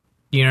rate.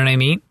 You know what I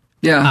mean?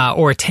 Yeah.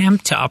 Or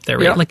attempt to up their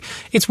rate. Yeah. Like,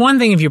 it's one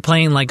thing if you're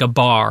playing like a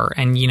bar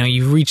and,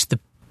 you've reached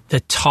the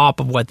top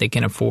of what they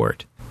can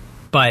afford.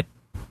 But,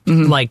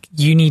 like,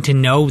 you need to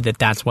know that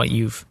that's what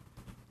you've...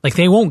 Like,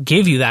 they won't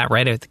give you that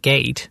right at the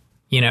gate,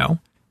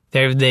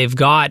 They've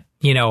got,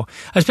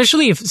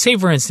 especially if, say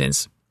for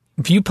instance,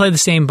 if you play the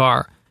same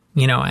bar,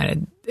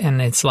 and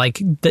it's like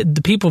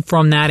the people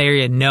from that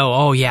area know,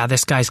 oh yeah,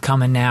 this guy's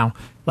coming now.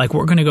 Like,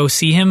 we're going to go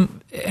see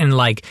him, and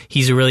like,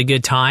 he's a really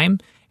good time.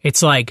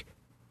 It's like,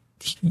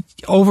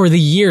 over the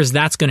years,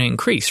 that's going to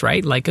increase,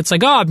 right? Like, it's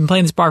like, oh, I've been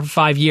playing this bar for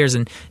 5 years,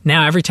 and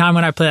now every time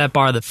when I play that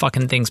bar, the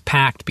fucking thing's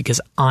packed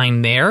because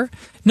I'm there.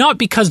 Not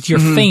because you're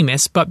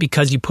famous, but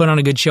because you put on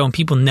a good show and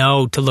people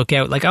know to look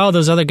out. Like, oh,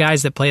 those other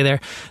guys that play there,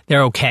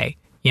 they're okay.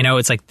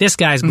 It's like, this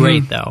guy's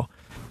great, though.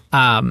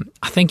 I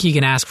think you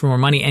can ask for more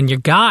money, and your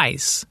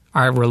guys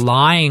are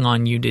relying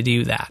on you to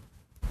do that,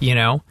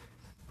 Yeah,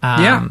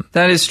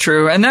 that is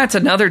true. And that's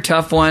another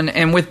tough one.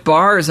 And with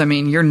bars, I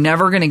mean, you're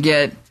never going to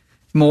get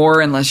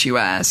more unless you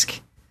ask.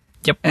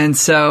 Yep. And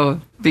so,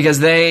 because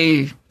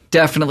they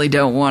definitely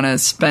don't want to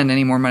spend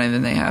any more money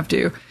than they have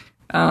to.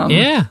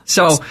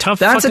 So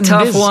that's a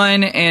tough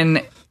one.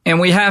 And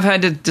we have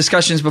had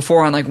discussions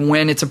before on like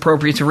when it's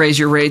appropriate to raise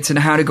your rates and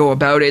how to go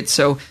about it.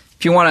 So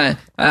if you want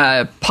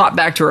to pop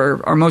back to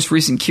our most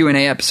recent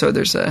Q&A episode,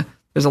 there's a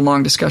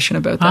long discussion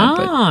about that.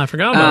 I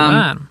forgot about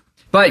that.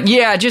 But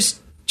yeah,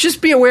 just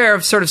be aware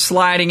of sort of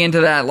sliding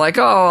into that. Like,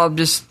 oh,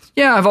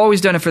 I've always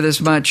done it for this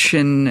much,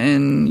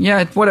 and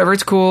yeah, whatever,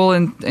 it's cool,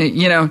 and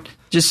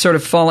just sort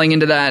of falling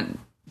into that,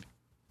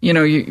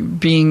 you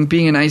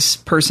being a nice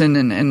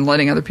person and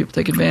letting other people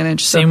take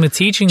advantage. Same with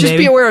teaching. Just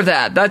be aware of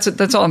that.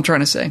 That's all I'm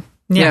trying to say.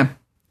 Yeah.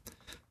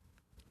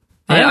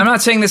 I'm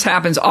not saying this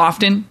happens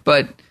often,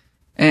 but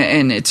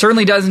and it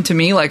certainly doesn't to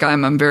me. Like,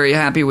 I'm very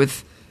happy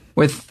with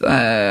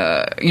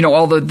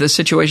all the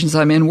situations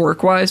I'm in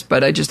work wise,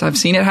 but I've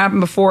seen it happen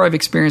before. I've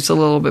experienced it a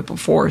little bit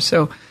before,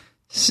 so.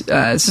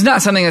 This is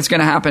not something that's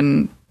going to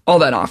happen all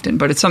that often,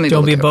 but it's something.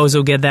 Don't be a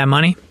bozo. Get that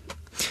money.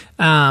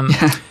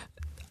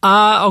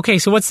 Okay,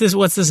 so what's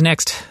this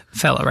next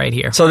fella right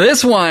here? So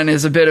this one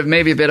is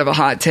maybe a bit of a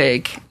hot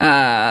take,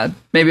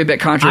 maybe a bit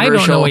controversial. I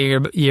don't know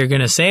what you're going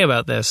to say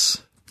about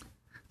this.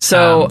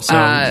 So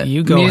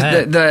you go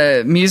ahead.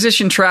 The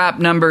musician trap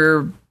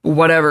number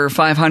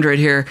 500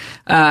 here.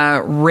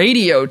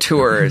 Radio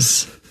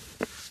tours.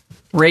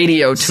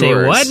 Say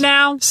what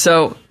now?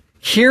 So.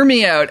 Hear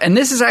me out, and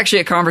this is actually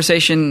a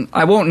conversation.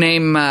 I won't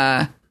name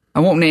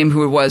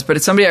who it was, but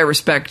it's somebody I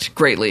respect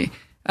greatly,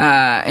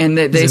 and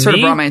they sort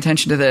of brought my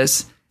attention to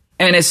this.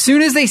 And as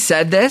soon as they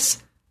said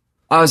this,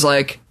 I was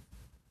like,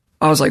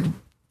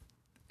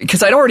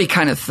 because I'd already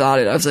kind of thought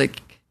it. I was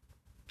like,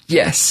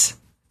 yes.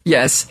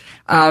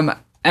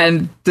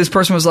 And this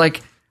person was like,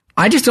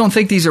 I just don't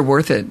think these are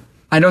worth it.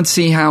 I don't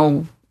see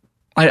how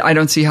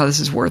this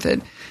is worth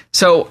it.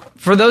 So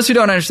for those who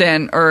don't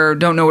understand or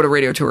don't know what a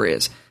radio tour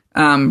is.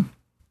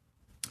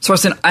 So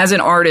as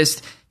an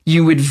artist,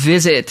 you would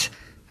visit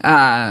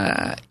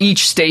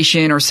each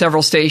station or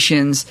several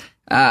stations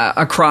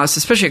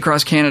especially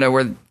across Canada,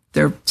 where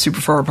they're super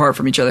far apart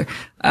from each other,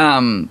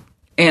 and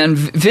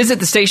visit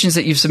the stations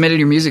that you've submitted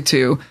your music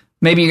to.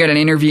 Maybe you get an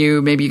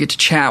interview. Maybe you get to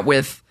chat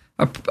with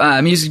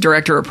a music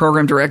director, a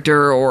program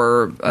director,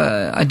 or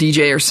a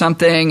DJ or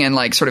something, and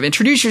like sort of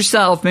introduce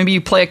yourself. Maybe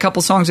you play a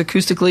couple songs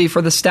acoustically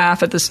for the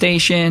staff at the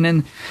station,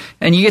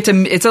 and you get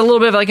to. It's a little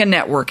bit of like a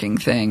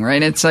networking thing,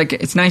 right? It's like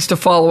it's nice to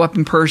follow up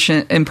in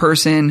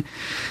person,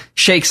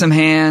 shake some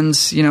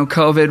hands,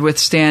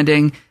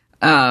 COVID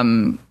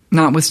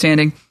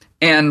notwithstanding,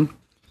 and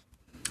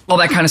all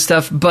that kind of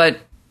stuff. But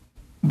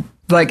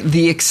like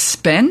the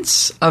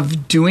expense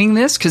of doing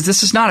this, because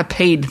this is not a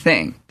paid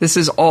thing. This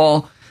is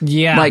all.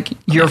 Yeah. Like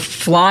you're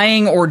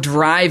flying or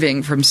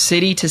driving from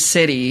city to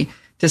city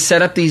to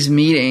set up these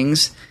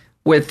meetings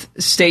with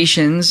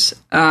stations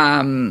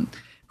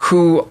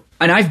who,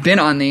 and I've been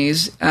on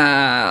these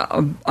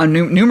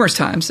numerous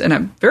times, and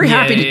I'm very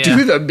happy to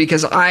do them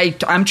because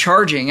I'm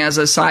charging as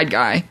a side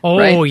guy. Oh,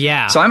 right?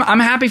 Yeah. So I'm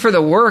happy for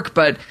the work,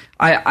 but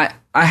I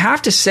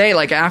have to say,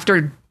 like,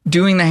 after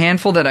doing the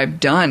handful that I've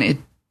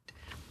done,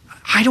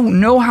 I don't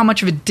know how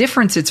much of a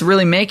difference it's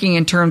really making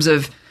in terms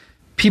of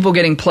people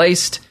getting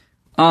placed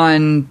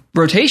on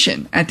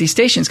rotation at these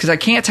stations, because I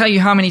can't tell you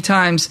how many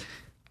times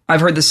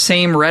I've heard the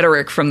same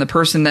rhetoric from the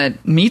person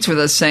that meets with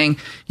us saying,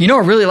 I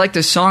really like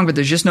this song, but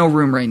there's just no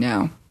room right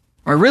now.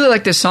 Or I really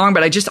like this song,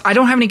 but I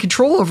don't have any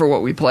control over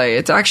what we play.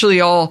 It's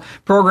actually all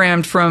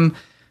programmed from,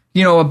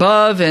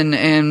 above,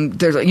 and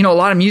there's, a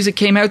lot of music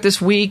came out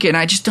this week, and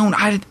I just don't,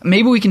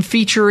 maybe we can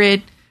feature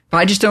it, but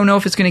I just don't know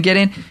if it's going to get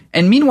in.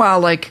 And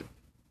meanwhile, like,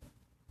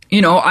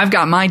 I've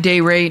got my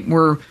day rate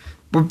where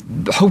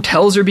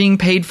hotels are being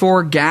paid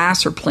for,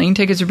 gas or plane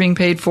tickets are being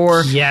paid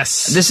for.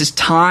 Yes. This is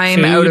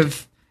time out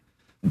of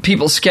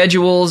people's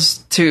schedules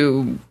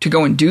to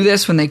go and do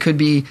this when they could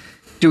be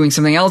doing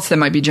something else that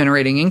might be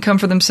generating income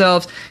for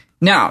themselves.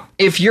 Now,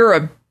 if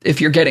you're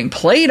getting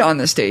played on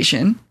the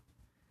station,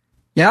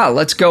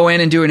 let's go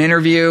in and do an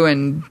interview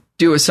and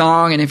do a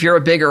song. And if you're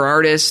a bigger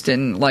artist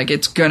and like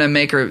it's gonna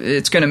make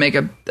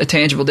a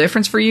tangible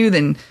difference for you,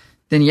 then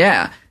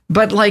yeah.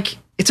 But like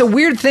it's a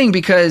weird thing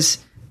because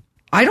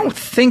I don't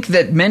think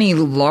that many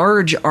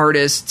large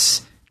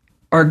artists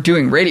are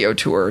doing radio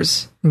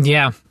tours.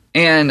 Yeah.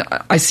 And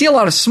I see a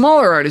lot of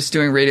smaller artists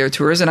doing radio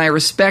tours, and I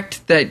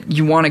respect that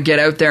you want to get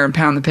out there and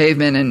pound the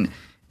pavement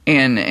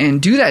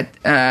and do that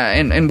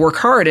and work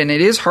hard. And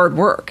it is hard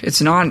work. This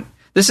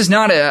is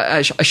not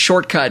a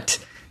shortcut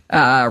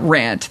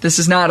rant. This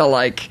is not a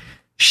like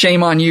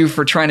shame on you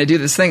for trying to do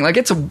this thing. Like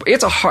this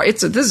is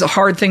a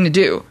hard thing to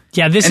do.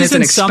 Yeah, it's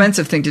an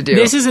expensive thing to do.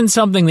 This isn't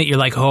something that you're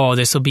like, oh,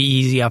 this will be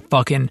easy. I'll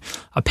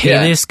pay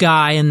this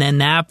guy, and then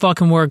that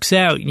fucking works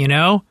out. You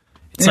know.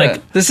 It's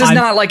like this is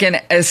not like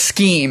a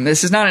scheme.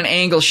 This is not an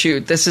angle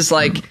shoot. This is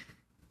like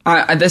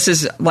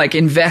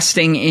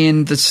investing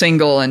in the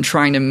single and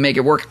trying to make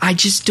it work. I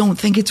just don't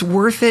think it's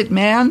worth it,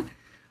 man.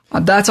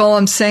 That's all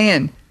I'm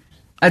saying.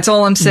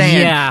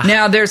 Yeah.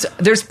 Now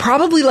there's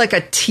probably like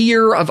a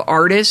tier of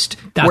artist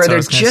where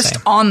they're just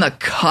on the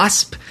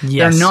cusp.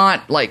 Yes. They're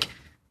not like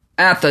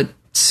at the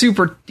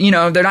super. They're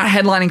not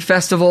headlining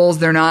festivals.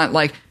 They're not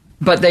like,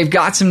 but they've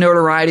got some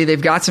notoriety.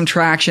 They've got some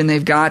traction.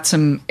 They've got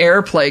some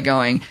airplay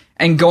going.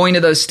 And going to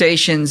those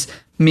stations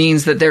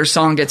means that their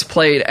song gets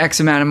played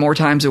X amount of more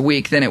times a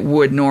week than it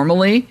would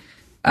normally.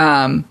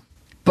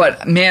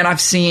 But man,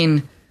 I've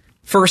seen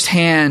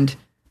firsthand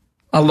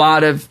a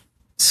lot of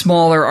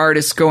smaller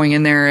artists going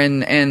in there,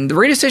 and the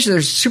radio station,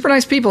 there's super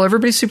nice people.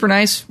 Everybody's super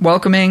nice,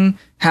 welcoming,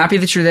 happy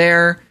that you're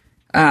there,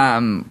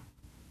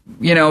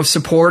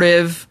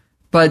 supportive,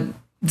 but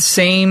the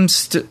same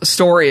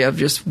story of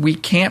just, we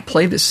can't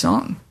play this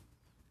song.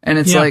 And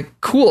it's like,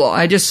 cool,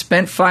 I just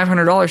spent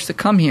 $500 to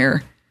come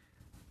here.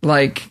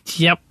 Like,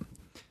 yep,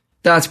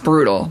 that's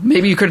brutal.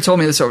 Maybe you could have told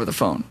me this over the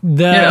phone.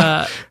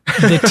 The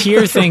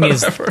tier thing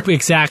is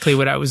exactly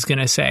what I was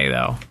gonna say,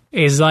 though.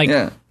 Is like,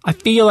 I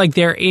feel like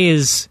there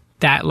is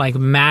that like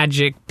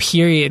magic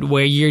period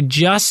where you're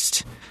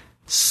just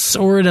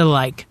sort of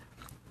like,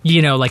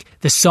 like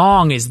the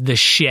song is the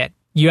shit.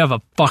 You have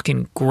a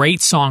fucking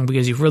great song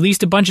because you've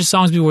released a bunch of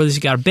songs before this.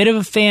 You got a bit of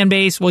a fan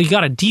base. Well, you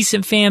got a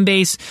decent fan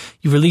base.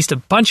 You've released a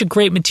bunch of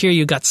great material.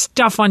 You got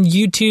stuff on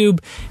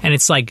YouTube. And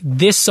it's like,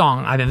 this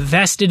song, I've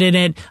invested in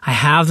it. I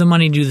have the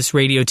money to do this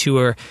radio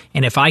tour.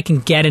 And if I can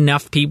get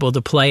enough people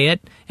to play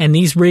it, and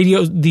these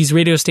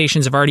radio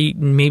stations have already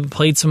maybe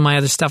played some of my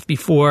other stuff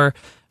before,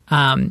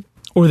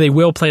 or they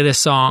will play this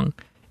song.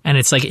 And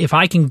it's like, if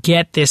I can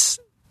get this,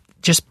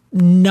 just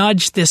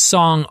nudge this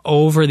song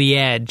over the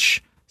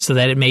edge, so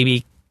that it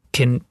maybe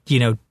can,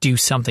 do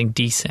something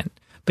decent.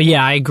 But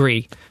yeah, I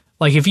agree.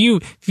 Like if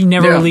you've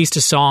never released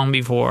a song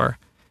before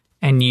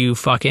and you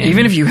fucking...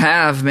 Even if you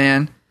have,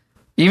 man.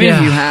 Even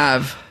if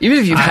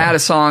you've had a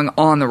song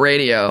on the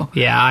radio.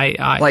 Yeah,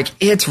 I like,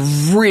 it's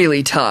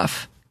really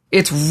tough.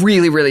 It's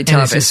really, really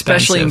tough,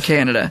 especially in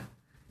Canada.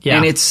 Yeah.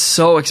 And it's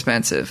so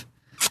expensive.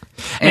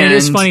 And it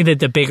is funny that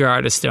the bigger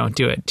artists don't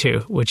do it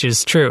too, which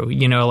is true.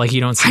 Like you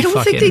don't see. I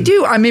don't think they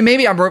do. I mean,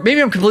 maybe I'm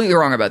completely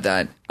wrong about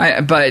that.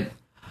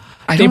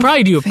 They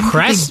probably do a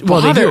press.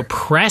 Well, they do a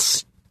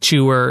press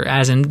tour,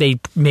 as in they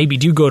maybe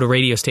do go to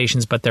radio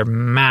stations, but they're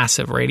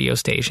massive radio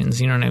stations.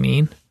 You know what I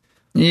mean?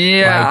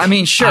 Yeah, like, I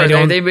mean, sure.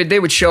 They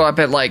would show up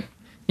at like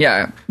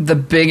the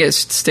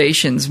biggest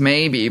stations,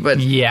 maybe. But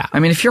I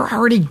mean, if you're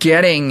already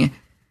getting,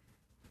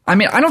 I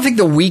mean, I don't think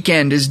The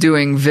Weeknd is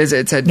doing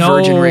visits at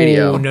Virgin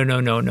Radio.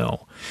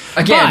 No.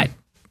 Again. But,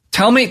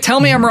 Tell me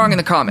I'm wrong in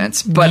the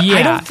comments, but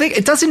I don't think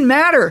it doesn't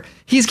matter.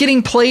 He's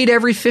getting played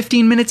every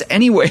 15 minutes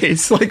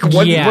anyways. Like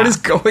what is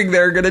going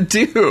there going to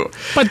do?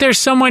 But there's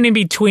someone in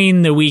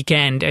between The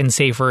Weeknd and,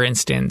 say for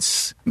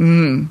instance,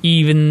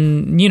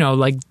 even,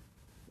 like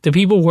the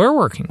people we're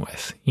working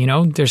with,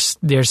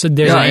 there's an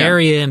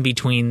area in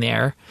between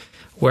there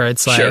where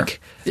it's like,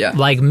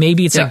 like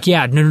maybe it's like,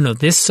 no,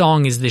 this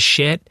song is the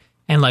shit.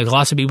 And like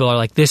lots of people are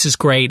like, this is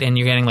great. And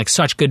you're getting like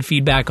such good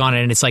feedback on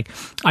it. And it's like,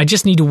 I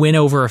just need to win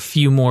over a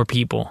few more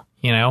people.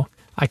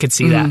 I could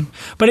see that.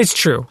 But it's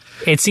true.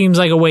 It seems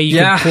like a way you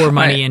could pour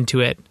money into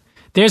it.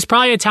 There's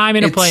probably a time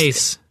and a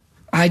place.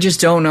 I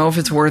just don't know if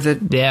it's worth it.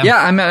 Yeah.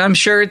 I'm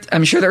sure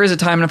there is a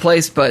time and a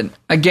place. But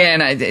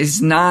again, it's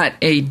not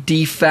a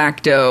de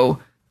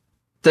facto,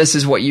 this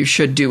is what you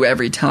should do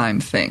every time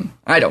thing.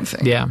 I don't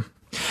think. Yeah.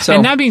 So,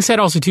 and that being said,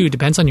 also too, it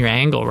depends on your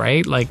angle,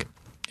 right? Like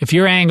if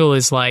your angle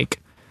is like,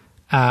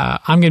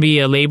 I'm going to be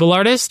a label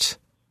artist,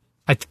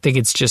 I think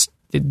it's just,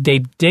 do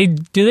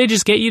they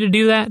just get you to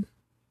do that?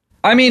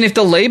 I mean, if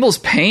the label's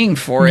paying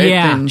for it,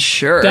 then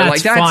sure.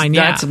 That's fine.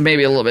 That's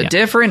maybe a little bit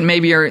different.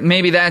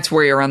 Maybe that's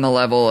where you're on the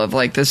level of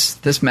like,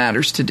 this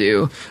matters to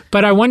do.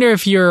 But I wonder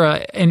if you're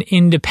an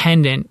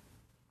independent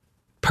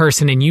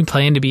person and you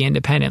plan to be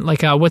independent.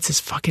 Like, what's his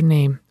fucking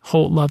name?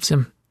 Holt loves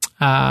him.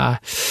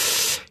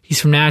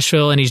 He's from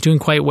Nashville and he's doing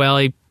quite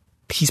well.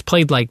 He's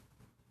played like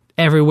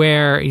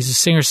everywhere. He's a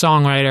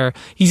singer-songwriter.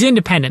 He's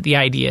independent. The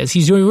idea is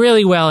he's doing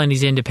really well and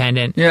he's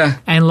independent. Yeah.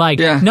 And like,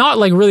 not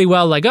like really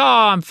well, like, oh,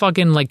 I'm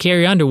fucking like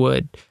Carrie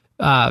Underwood.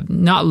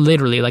 Not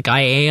literally, like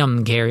I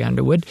am Carrie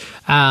Underwood.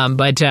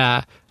 But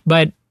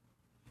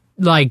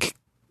like,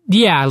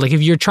 yeah, like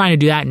if you're trying to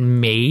do that,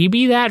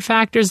 maybe that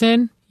factors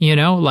in,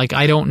 like,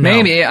 I don't know.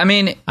 Maybe. I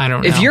mean, I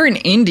don't know. If you're an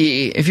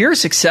indie, if you're a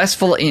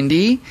successful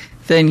indie,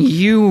 then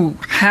you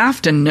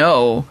have to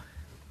know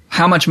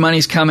how much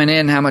money's coming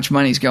in, how much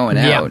money's going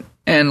out.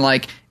 And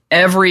like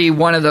every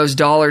one of those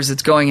dollars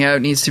that's going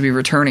out needs to be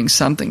returning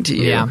something to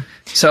you. Yeah.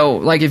 So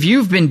like if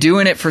you've been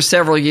doing it for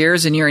several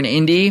years and you're an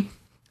indie,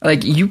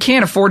 like you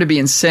can't afford to be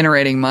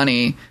incinerating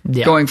money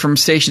going from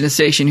station to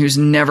station who's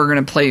never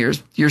going to play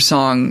your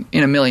song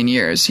in a million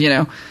years, you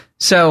know?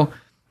 So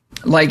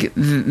like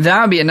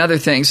that would be another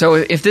thing. So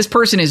if this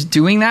person is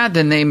doing that,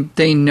 then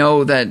they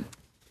know that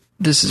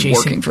this is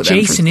working for them.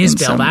 Jason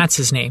Isbell, that's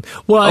his name.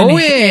 Well,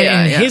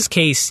 in his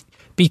case,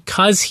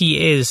 because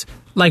he is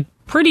like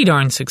pretty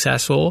darn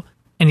successful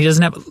and he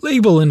doesn't have a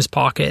label in his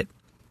pocket,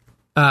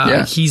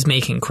 he's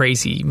making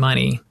crazy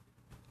money.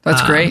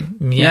 That's great.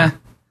 Yeah.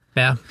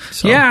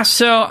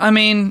 So I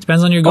mean,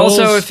 depends on your goals.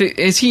 Also,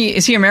 is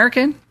he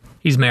American?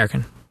 He's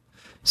American.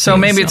 So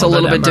maybe it's a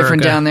little bit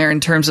different down there in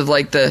terms of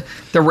like the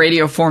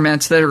radio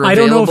formats that are available. I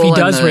don't know if he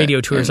does radio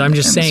tours. I'm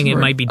just saying it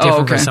might be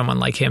different for someone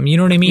like him. You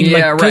know what I mean?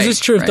 Yeah, because it's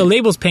true. If the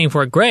label's paying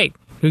for it, great.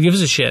 Who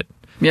gives a shit?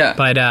 Yeah.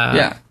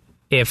 But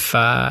if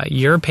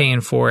you're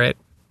paying for it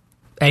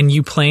and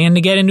you plan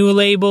to get into a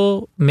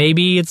label,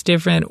 maybe it's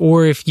different.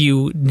 Or if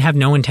you have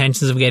no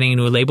intentions of getting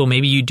into a label,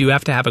 maybe you do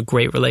have to have a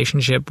great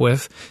relationship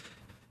with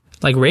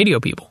like radio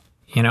people,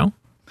 you know?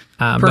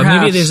 But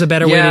maybe there's a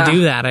better way to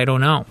do that. I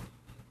don't know.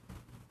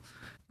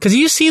 Because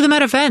you see them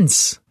at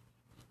events.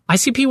 I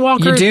see Pete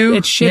Walker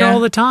at shit all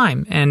the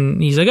time.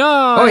 And he's like,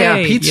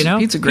 hey,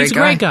 Pete's a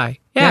great guy.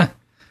 Yeah.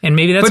 And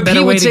maybe that's a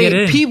better way to get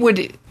in.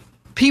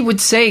 Pete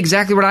would say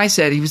exactly what I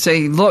said. He would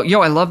say, look,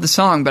 I love the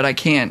song, but I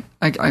can't.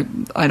 I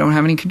don't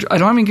have any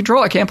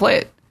control. I can't play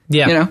it.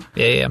 Yeah. You know?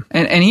 Yeah.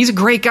 And he's a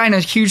great guy and a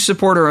huge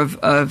supporter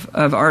of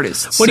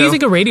artists. What do you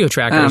think of radio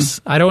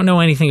trackers? I don't know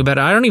anything about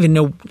it. I don't even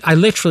know. I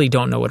literally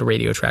don't know what a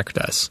radio tracker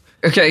does.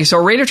 Okay, so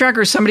a radio tracker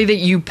is somebody that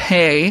you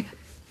pay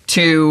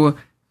to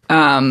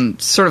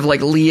sort of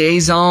like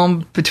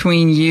liaison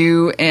between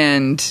you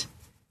and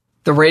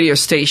the radio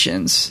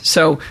stations.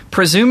 So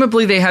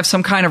presumably they have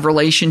some kind of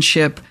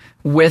relationship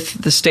with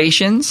the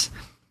stations,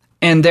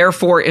 and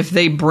therefore if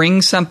they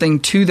bring something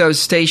to those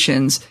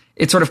stations,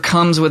 it sort of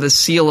comes with a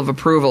seal of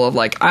approval of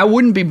like, I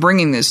wouldn't be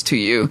bringing this to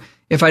you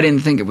if I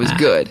didn't think it was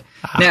good.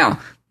 Now,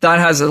 that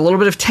has a little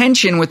bit of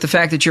tension with the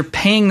fact that you're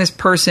paying this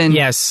person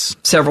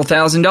several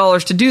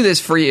 $1,000s to do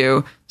this for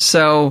you.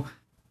 So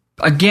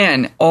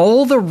again,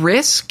 all the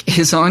risk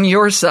is on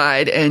your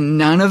side and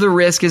none of the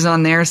risk is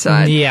on their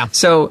side. Yeah.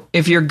 So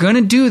if you're going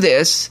to do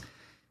this,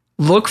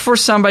 look for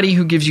somebody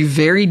who gives you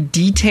very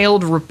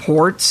detailed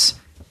reports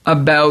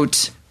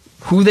about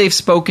who they've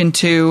spoken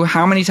to,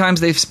 how many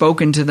times they've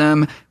spoken to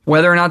them,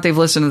 whether or not they've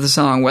listened to the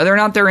song, whether or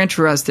not they're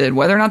interested,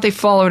 whether or not they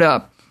followed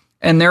up.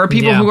 And there are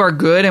people who are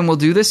good and will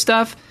do this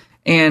stuff.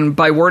 And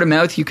by word of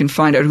mouth, you can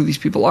find out who these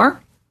people are.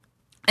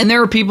 And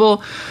there are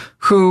people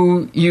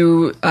who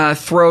you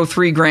throw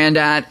 $3,000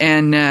 at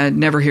and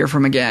never hear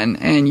from again.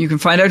 And you can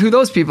find out who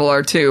those people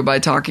are too by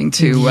talking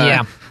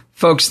to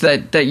folks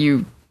that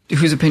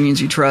whose opinions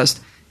you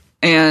trust.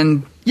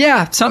 And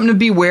something to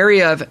be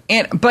wary of.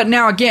 But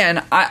now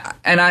again,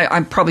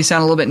 I probably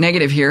sound a little bit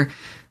negative here.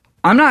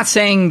 I'm not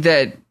saying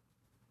that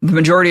the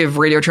majority of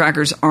radio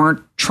trackers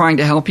aren't trying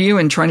to help you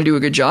and trying to do a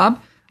good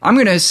job. I'm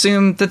going to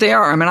assume that they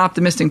are. I'm an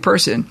optimistic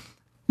person.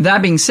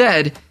 That being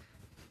said,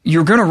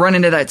 you're going to run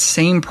into that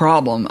same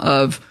problem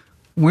of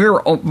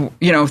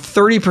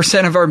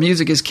 30% of our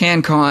music is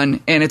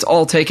CanCon and it's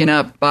all taken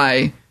up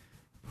by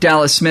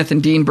Dallas Smith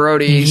and Dean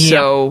Brody.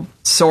 So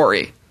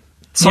sorry.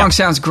 Song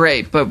sounds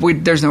great, but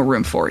there's no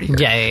room for it here.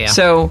 Yeah.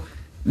 So,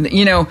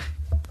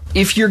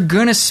 if you're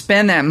going to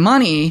spend that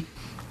money,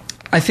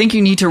 I think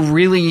you need to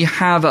really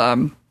have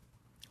a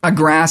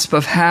grasp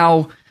of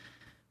how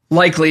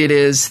likely it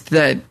is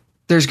that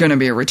there's going to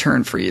be a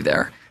return for you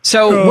there.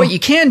 So what you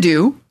can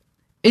do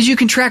is you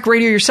can track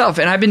radio yourself.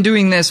 And I've been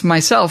doing this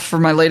myself for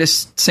my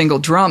latest single,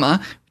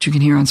 Drama, which you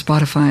can hear on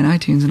Spotify and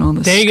iTunes and all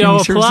the streaming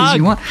services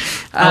you want.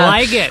 I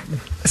like it.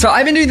 So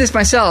I've been doing this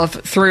myself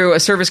through a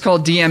service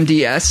called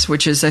DMDS,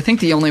 which is, I think,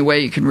 the only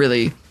way you can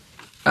really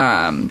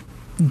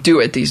do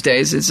it these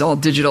days. It's all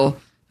digital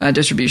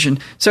distribution.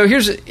 So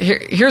here's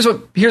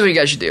what you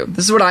guys should do.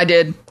 This is what I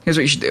did. Here's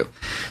what you should do.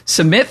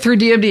 Submit through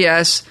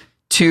DMDS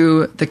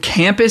to the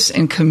Campus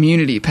and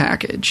Community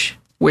package,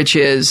 which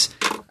is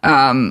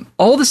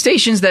all the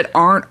stations that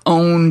aren't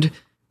owned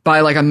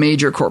by like a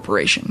major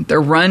corporation.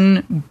 They're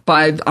run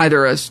by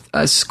either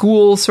a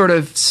school sort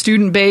of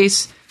student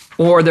base,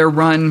 or they're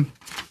run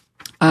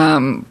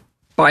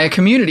by a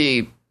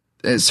community,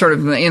 sort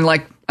of in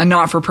like a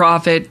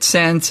not-for-profit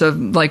sense of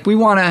like, we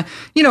want to,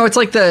 it's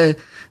like the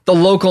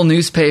local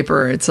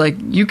newspaper. It's like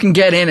you can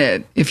get in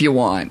it if you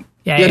want.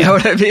 You know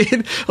what I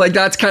mean? Like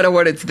that's kind of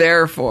what it's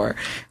there for.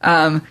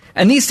 And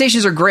these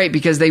stations are great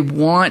because they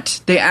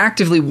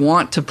actively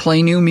want to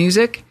play new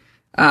music,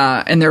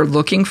 and they're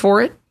looking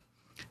for it.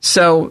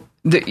 So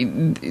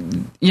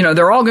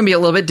they're all going to be a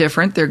little bit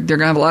different. They're going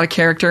to have a lot of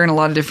character and a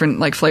lot of different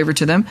like flavor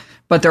to them,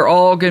 but they're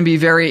all going to be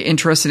very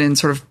interested in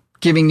sort of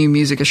giving new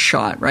music a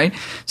shot, right?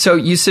 So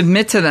you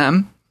submit to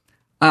them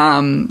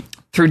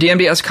through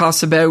DMDS.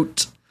 Costs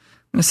about,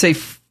 I'm going to say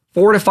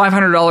 $400 to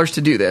 $500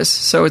 to do this.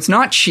 So it's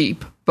not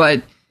cheap,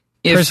 but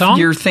if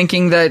you're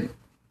thinking that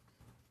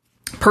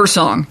per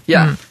song,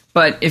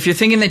 but if you're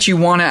thinking that you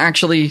want to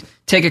actually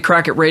take a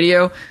crack at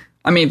radio,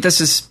 I mean, this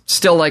is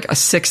still like a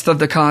sixth of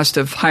the cost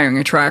of hiring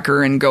a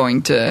tracker and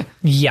going to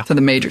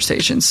the major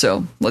stations.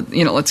 So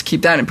let's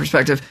keep that in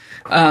perspective.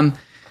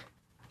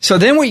 So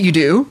then what you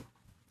do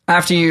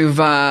after you've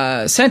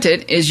sent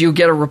it is you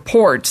get a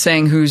report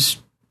saying who's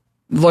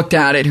looked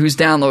at it, who's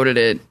downloaded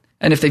it,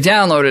 and if they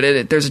downloaded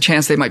it, there's a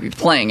chance they might be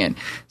playing it.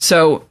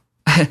 So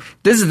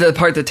this is the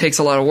part that takes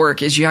a lot of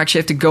work, is you actually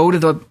have to go to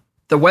the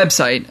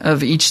website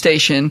of each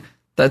station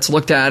that's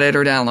looked at it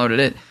or downloaded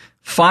it,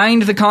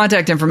 find the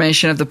contact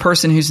information of the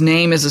person whose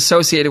name is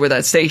associated with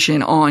that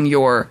station on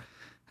your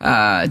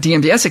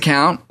DMDS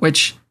account,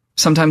 which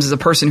sometimes is a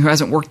person who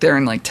hasn't worked there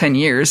in like 10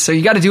 years. So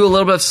you got to do a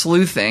little bit of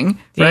sleuthing,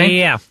 right?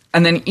 Yeah.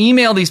 And then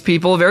email these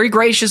people very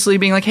graciously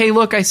being like, hey,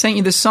 look, I sent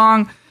you this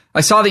song.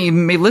 I saw that you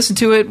may listen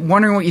to it,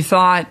 wondering what you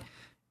thought.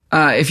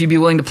 If you'd be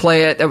willing to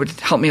play it, that would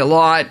help me a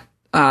lot.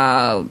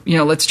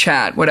 Let's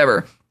chat,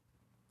 whatever.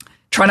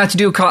 Try not to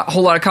do a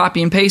whole lot of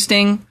copy and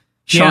pasting.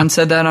 Sean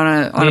said that on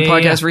a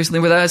podcast recently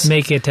with us.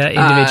 Make it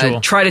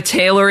individual. Try to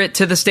tailor it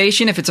to the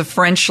station if it's a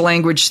French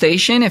language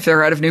station, if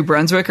they're out of New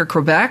Brunswick or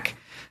Quebec.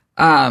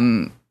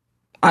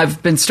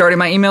 I've been starting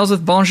my emails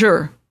with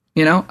bonjour.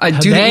 I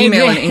do the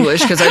email in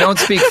English because I don't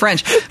speak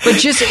French. But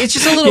it's just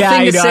a little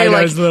thing to say,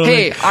 like,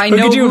 hey, I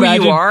know who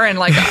you are. And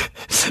like,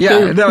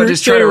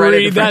 just try to write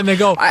it. That and they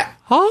go,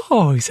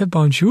 he said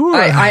bonjour.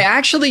 I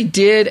actually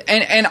did.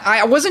 And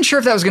I wasn't sure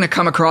if that was going to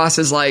come across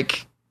as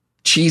like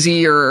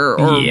cheesy or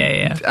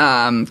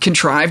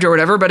contrived or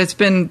whatever, but it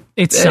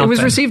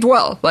was received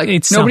well. Like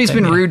nobody's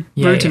been rude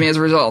to me as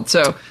a result.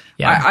 So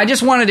I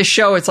just wanted to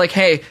show it's like,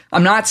 hey,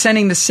 I'm not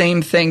sending the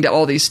same thing to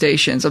all these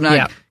stations. I'm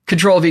not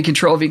Control V,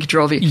 Control V,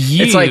 Control V.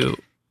 It's like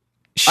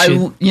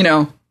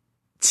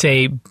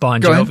say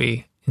Bon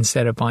Jovi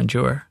instead of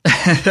Bonjour.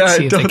 I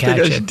don't think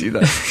I should do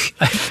that.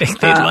 I think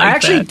they'd like I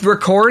actually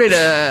recorded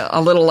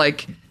a little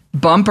like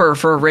bumper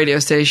for a radio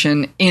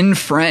station in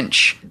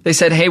French. They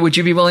said, hey, would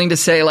you be willing to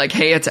say like,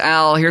 hey, it's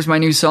Al, here's my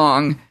new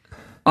song.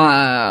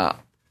 And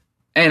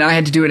I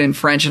had to do it in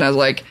French, and I was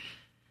like,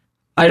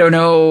 I don't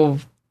know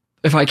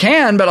if I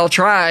can, but I'll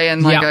try.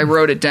 And I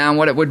wrote it down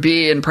what it would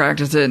be and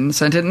practiced it and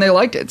sent it, and they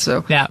liked it.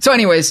 So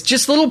anyways,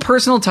 just little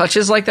personal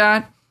touches like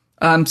that,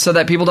 so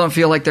that people don't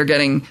feel like they're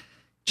getting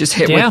just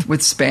hit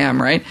with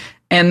spam, right?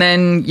 And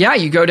then,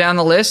 you go down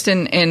the list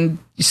and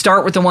you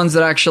start with the ones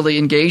that actually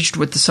engaged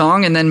with the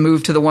song, and then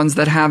move to the ones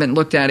that haven't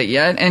looked at it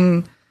yet.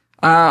 And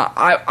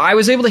I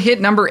was able to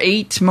hit number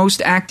 8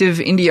 most active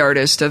indie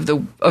artist of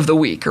the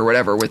week or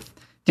whatever with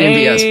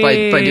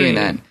DMDS by doing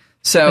that.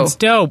 So that's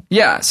dope.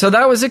 Yeah, so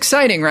that was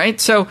exciting, right?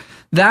 So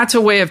that's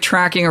a way of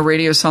tracking a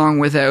radio song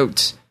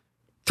without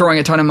throwing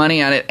a ton of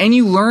money at it, and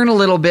you learn a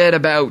little bit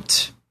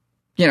about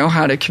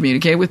how to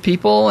communicate with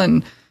people,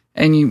 and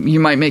you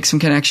might make some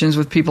connections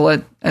with people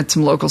at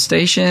some local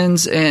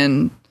stations,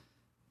 and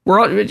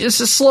we're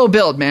just a slow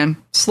build, man.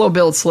 Slow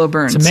build, slow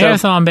burn. It's a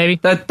marathon, baby.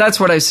 That's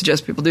what I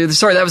suggest people do.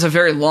 Sorry, that was a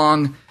very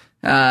long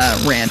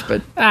rant,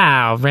 but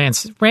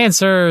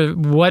rants are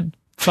what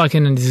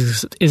fucking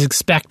is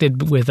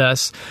expected with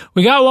us.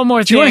 We got one more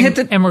thing, do you want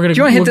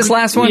to hit this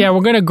last one? Yeah, we're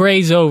gonna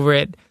graze over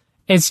it.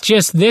 It's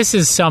just, this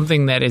is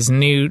something that is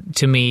new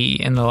to me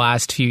in the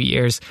last few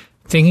years.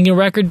 Thinking a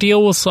record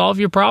deal will solve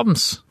your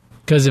problems,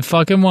 because it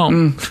fucking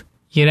won't.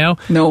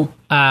 No.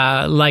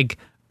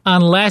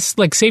 Unless,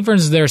 like, say for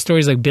instance, there are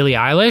stories like Billie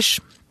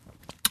Eilish,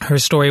 her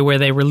story where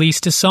they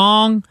released a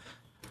song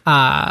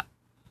on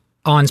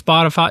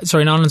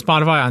Spotify, not on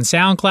Spotify, on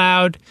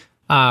SoundCloud.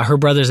 Her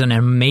brother's an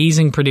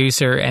amazing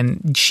producer,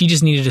 and she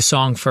just needed a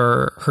song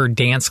for her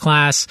dance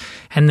class,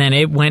 and then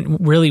it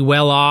went really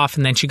well off,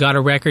 and then she got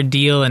a record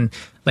deal, and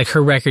like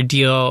her record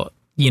deal,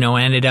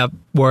 ended up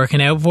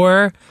working out for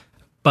her.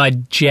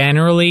 But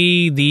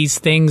generally, these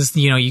things,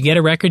 you get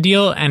a record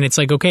deal, and it's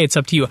like, okay, it's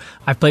up to you.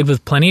 I've played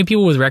with plenty of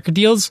people with record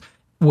deals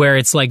where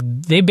it's like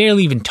they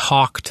barely even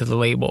talk to the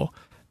label.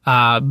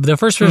 The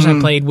first person I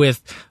played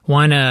with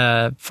won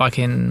a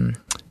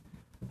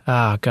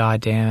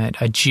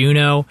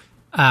Juno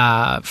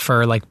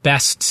for like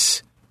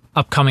best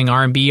upcoming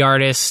R&B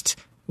artist,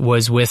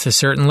 was with a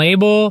certain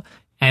label,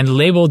 and the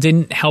label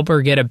didn't help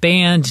her get a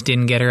band,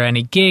 didn't get her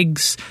any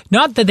gigs.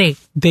 Not that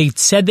they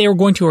said they were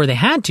going to or they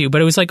had to,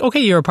 but it was like, okay,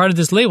 you're a part of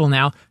this label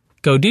now,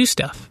 go do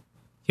stuff.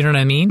 You know what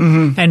I mean?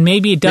 Mm-hmm. And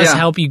maybe it does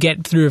help you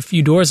get through a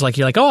few doors. Like,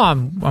 you're like, oh,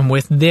 I'm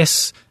with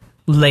this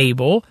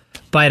label,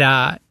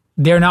 but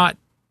they're not,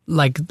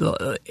 like,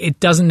 it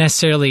doesn't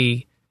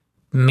necessarily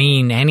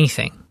mean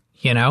anything,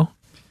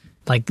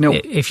 Like,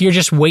 nope. If you're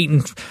just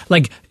waiting,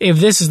 like, if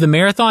this is the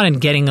marathon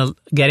and getting a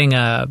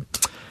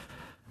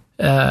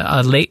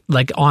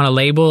like on a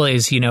label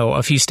is,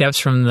 a few steps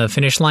from the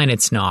finish line,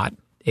 it's not.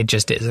 It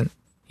just isn't,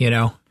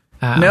 No,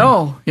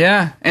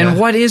 yeah. And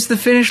what is the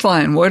finish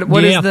line? What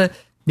is the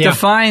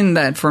define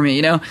that for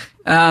me?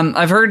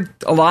 I've heard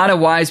a lot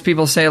of wise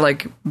people say,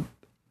 like,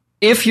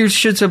 if you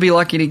should be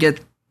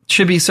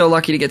so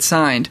lucky to get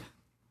signed,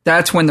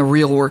 that's when the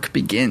real work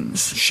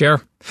begins.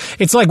 Sure.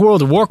 It's like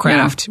World of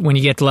Warcraft. When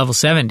you get to level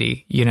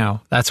 70,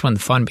 that's when the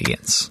fun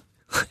begins.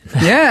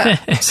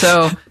 Yeah.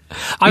 So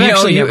I've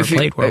actually never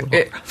played World of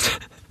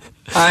Warcraft.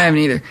 I haven't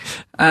either.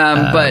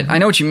 But I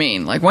know what you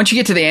mean. Like once you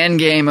get to the end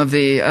game of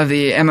the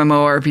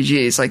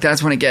MMORPGs, like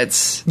that's when it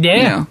gets,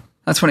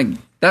 that's when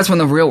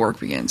the real work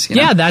begins.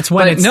 Yeah, that's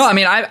when it's... No, I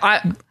mean,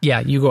 I yeah,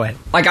 you go ahead.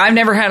 Like I've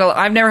never had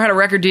a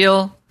record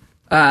deal.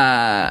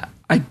 I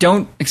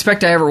don't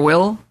expect I ever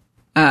will.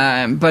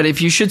 But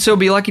if you should so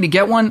be lucky to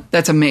get one,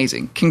 that's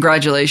amazing.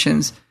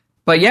 Congratulations.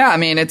 But yeah, I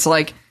mean, it's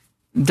like,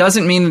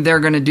 doesn't mean that they're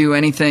going to do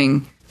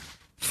anything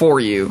for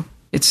you.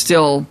 It's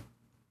still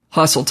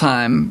hustle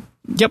time.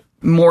 Yep.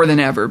 More than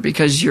ever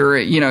because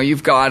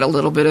you've got a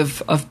little bit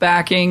of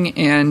backing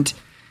and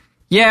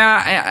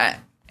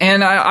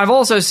I've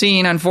also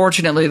seen,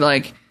 unfortunately,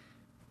 like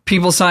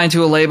people sign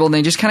to a label and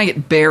they just kind of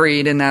get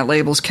buried in that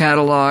label's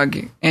catalog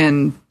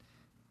and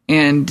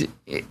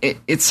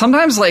it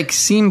sometimes like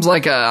seems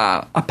like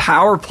a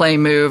power play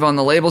move on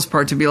the label's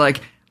part to be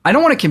like, I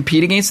don't want to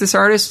compete against this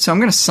artist, so I'm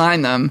going to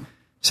sign them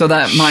so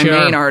that my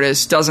main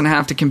artist doesn't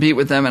have to compete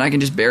with them and I can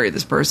just bury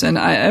this person.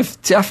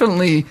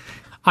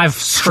 I've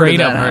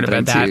straight up heard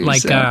about that. Too,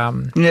 like,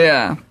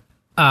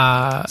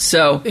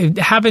 so it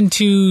happened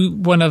to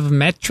one of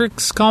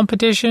Metric's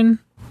competition.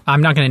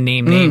 I'm not going to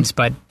name names,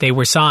 but they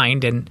were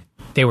signed and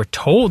they were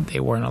told they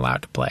weren't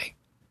allowed to play.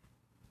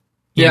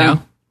 You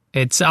know?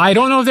 I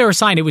don't know if they were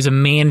signed. It was a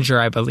manager,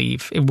 I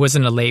believe. It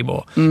wasn't a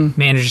label.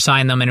 Manager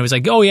signed them and it was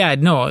like, oh yeah,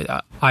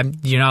 no,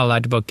 you're not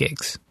allowed to book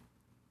gigs.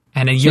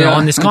 And you're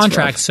on this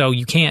contract, so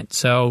you can't.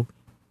 So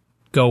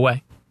go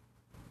away.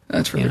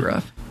 That's really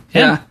rough.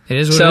 Yeah. It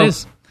is what it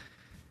is.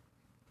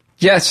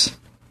 Yes.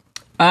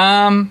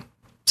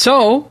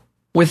 So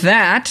with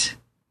that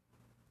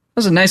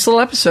was a nice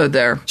little episode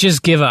there.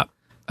 Just give up.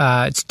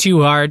 It's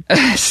too hard.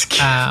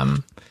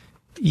 I'm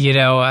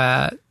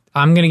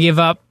going to give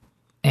up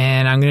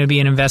and I'm going to be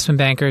an investment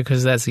banker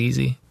because that's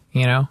easy.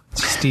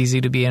 It's just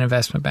easy to be an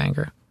investment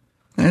banker.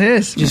 It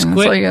is. Just quit.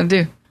 That's all you got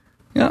to do.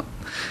 Yep.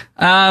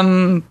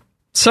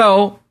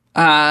 So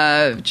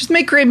just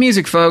make great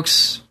music,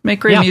 folks.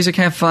 Make great music.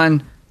 Have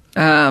fun.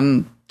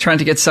 Trying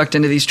to get sucked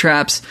into these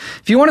traps.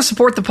 If you want to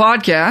support the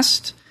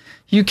podcast,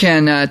 you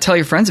can tell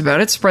your friends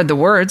about it, spread the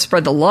word,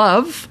 spread the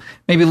love,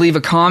 maybe leave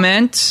a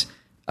comment,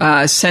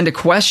 send a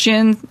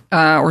question,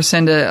 or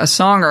send a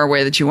song our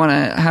way that you want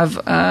to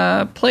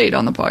have played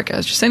on the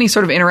podcast. Just any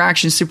sort of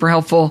interaction is super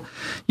helpful.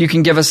 You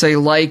can give us a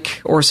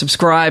like or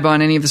subscribe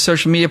on any of the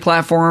social media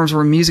platforms.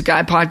 We're Music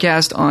Guy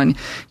Podcast on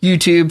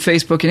YouTube,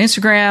 Facebook, and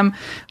Instagram.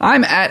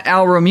 I'm at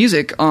Alro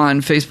Music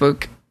on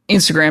Facebook,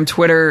 Instagram,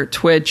 Twitter,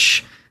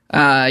 Twitch,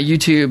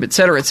 YouTube,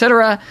 etc.,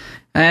 etc.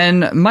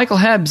 And Michael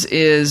Hebbs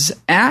is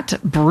at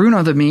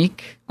Bruno the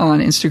Meek on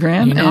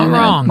Instagram. You're not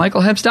wrong.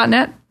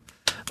 MichaelHebbs.net.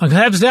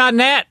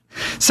 MichaelHebbs.net.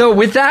 So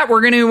with that,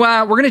 we're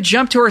gonna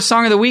jump to our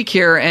song of the week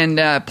here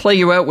and play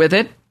you out with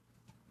it.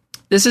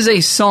 This is a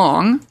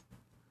song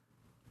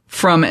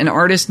from an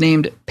artist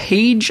named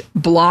Paige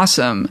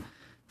Blossom.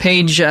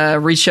 Paige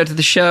reached out to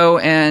the show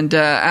and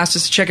asked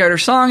us to check out her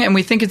song, and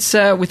we think it's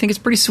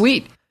pretty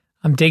sweet.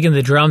 I'm digging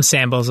the drum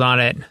samples on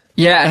it.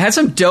 Yeah, it had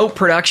some dope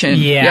production.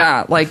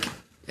 Yeah, like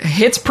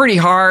hits pretty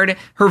hard.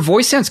 Her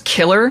voice sounds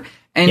killer,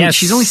 and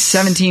she's only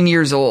 17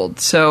 years old.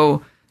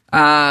 So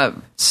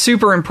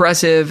super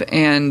impressive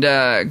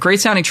and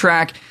great sounding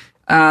track.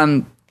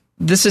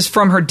 This is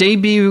from her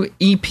debut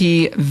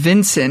EP,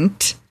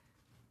 Vincent.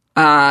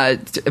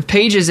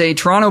 Paige is a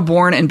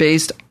Toronto-born and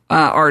based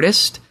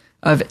artist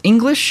of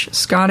English,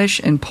 Scottish,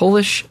 and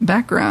Polish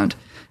background.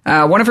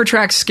 One of her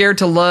tracks, Scared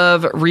to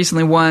Love,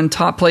 recently won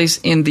top place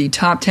in the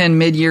Top 10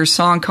 Mid-Year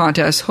Song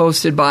Contest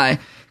hosted by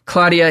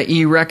Claudia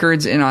E.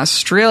 Records in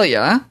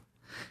Australia.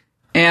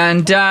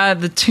 And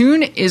the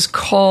tune is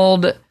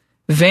called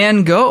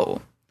Van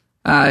Gogh.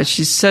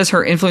 She says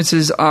her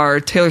influences are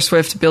Taylor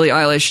Swift, Billie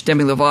Eilish,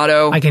 Demi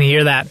Lovato. I can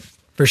hear that,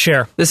 for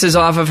sure. This is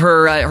off of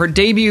her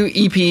debut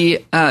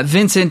EP,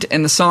 Vincent,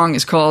 and the song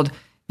is called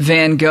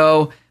Van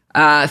Gogh.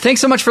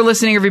 Thanks so much for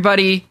listening,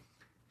 everybody.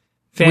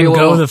 Van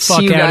Gogh the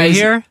fuck out of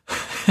here.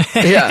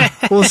 Yeah,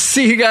 we'll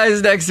see you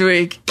guys next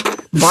week.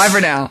 Bye for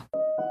now.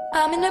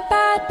 I'm in a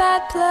bad,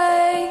 bad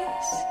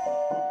place.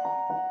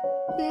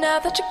 Now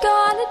that you're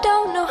gone, I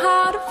don't know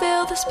how to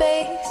fill the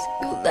space.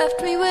 You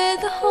left me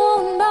with a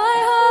hole in my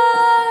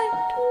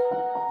heart.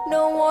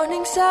 No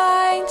warning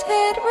signs,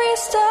 hit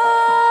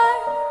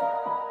restart.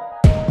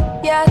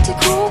 Yeah, it's a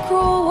cruel,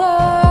 cruel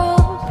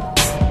world.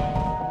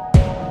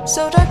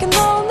 So dark and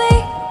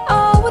lonely.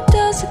 Oh, what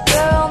does a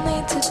girl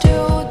need to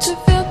do to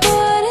feel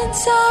good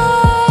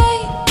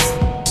inside?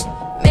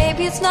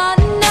 Maybe it's not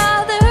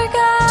another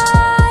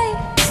guy.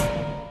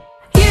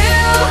 You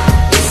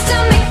used to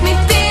make me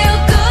feel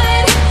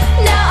good.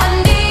 Now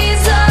I need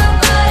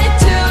somebody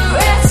to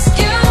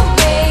rescue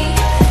me.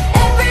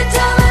 Every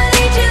time I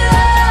need your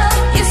love,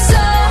 you're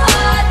so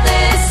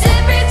heartless.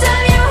 Every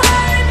time you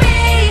hurt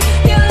me,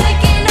 you're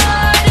like an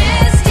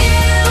artist.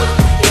 You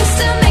used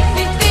to make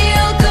me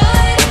feel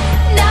good.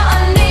 Now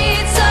I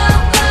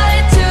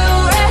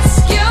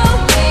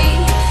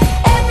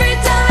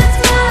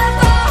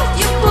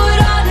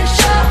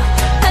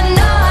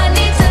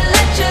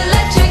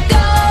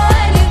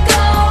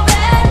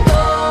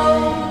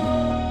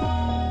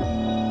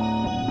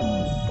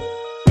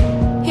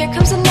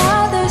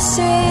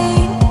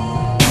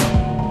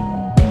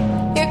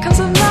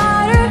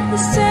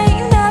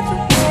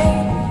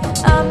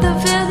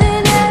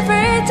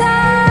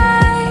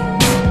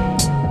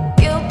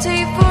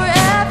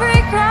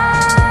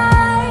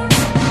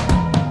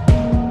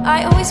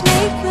I always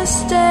make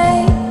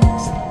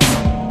mistakes,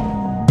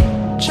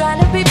 trying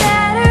to be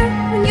better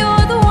when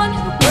you're the one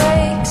who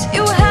breaks.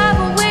 You have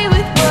a way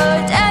with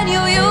words and you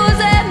use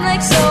them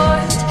like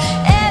swords.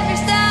 Every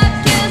step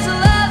kills the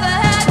love I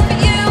had for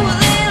you a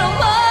little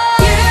more.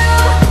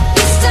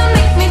 You used to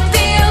make me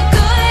feel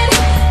good,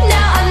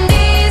 now I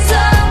need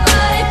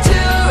somebody to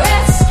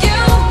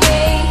rescue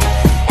me.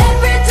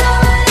 Every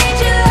time I need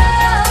your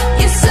love,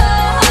 you're so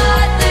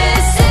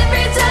heartless.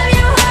 Every time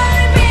you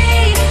hurt me,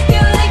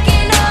 you're like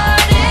an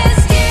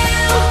artist. You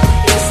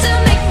used to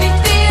make me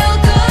feel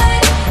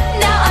good,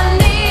 now I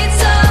need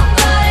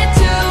somebody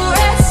to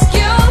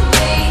rescue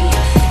me.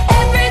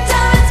 Every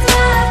time it's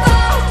my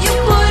fault, you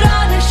put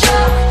on a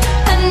show.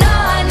 I know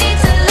I need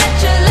to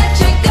let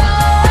you go,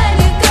 and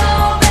you go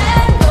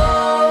and go.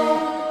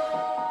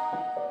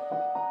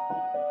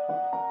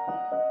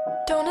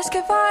 Don't ask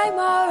if I'm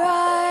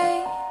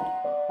alright,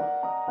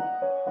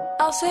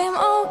 I'll say I'm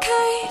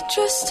okay,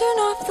 just turn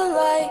off the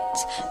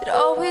lights. It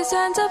always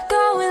ends up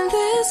going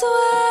this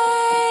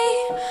way.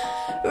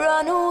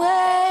 Run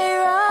away,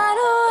 run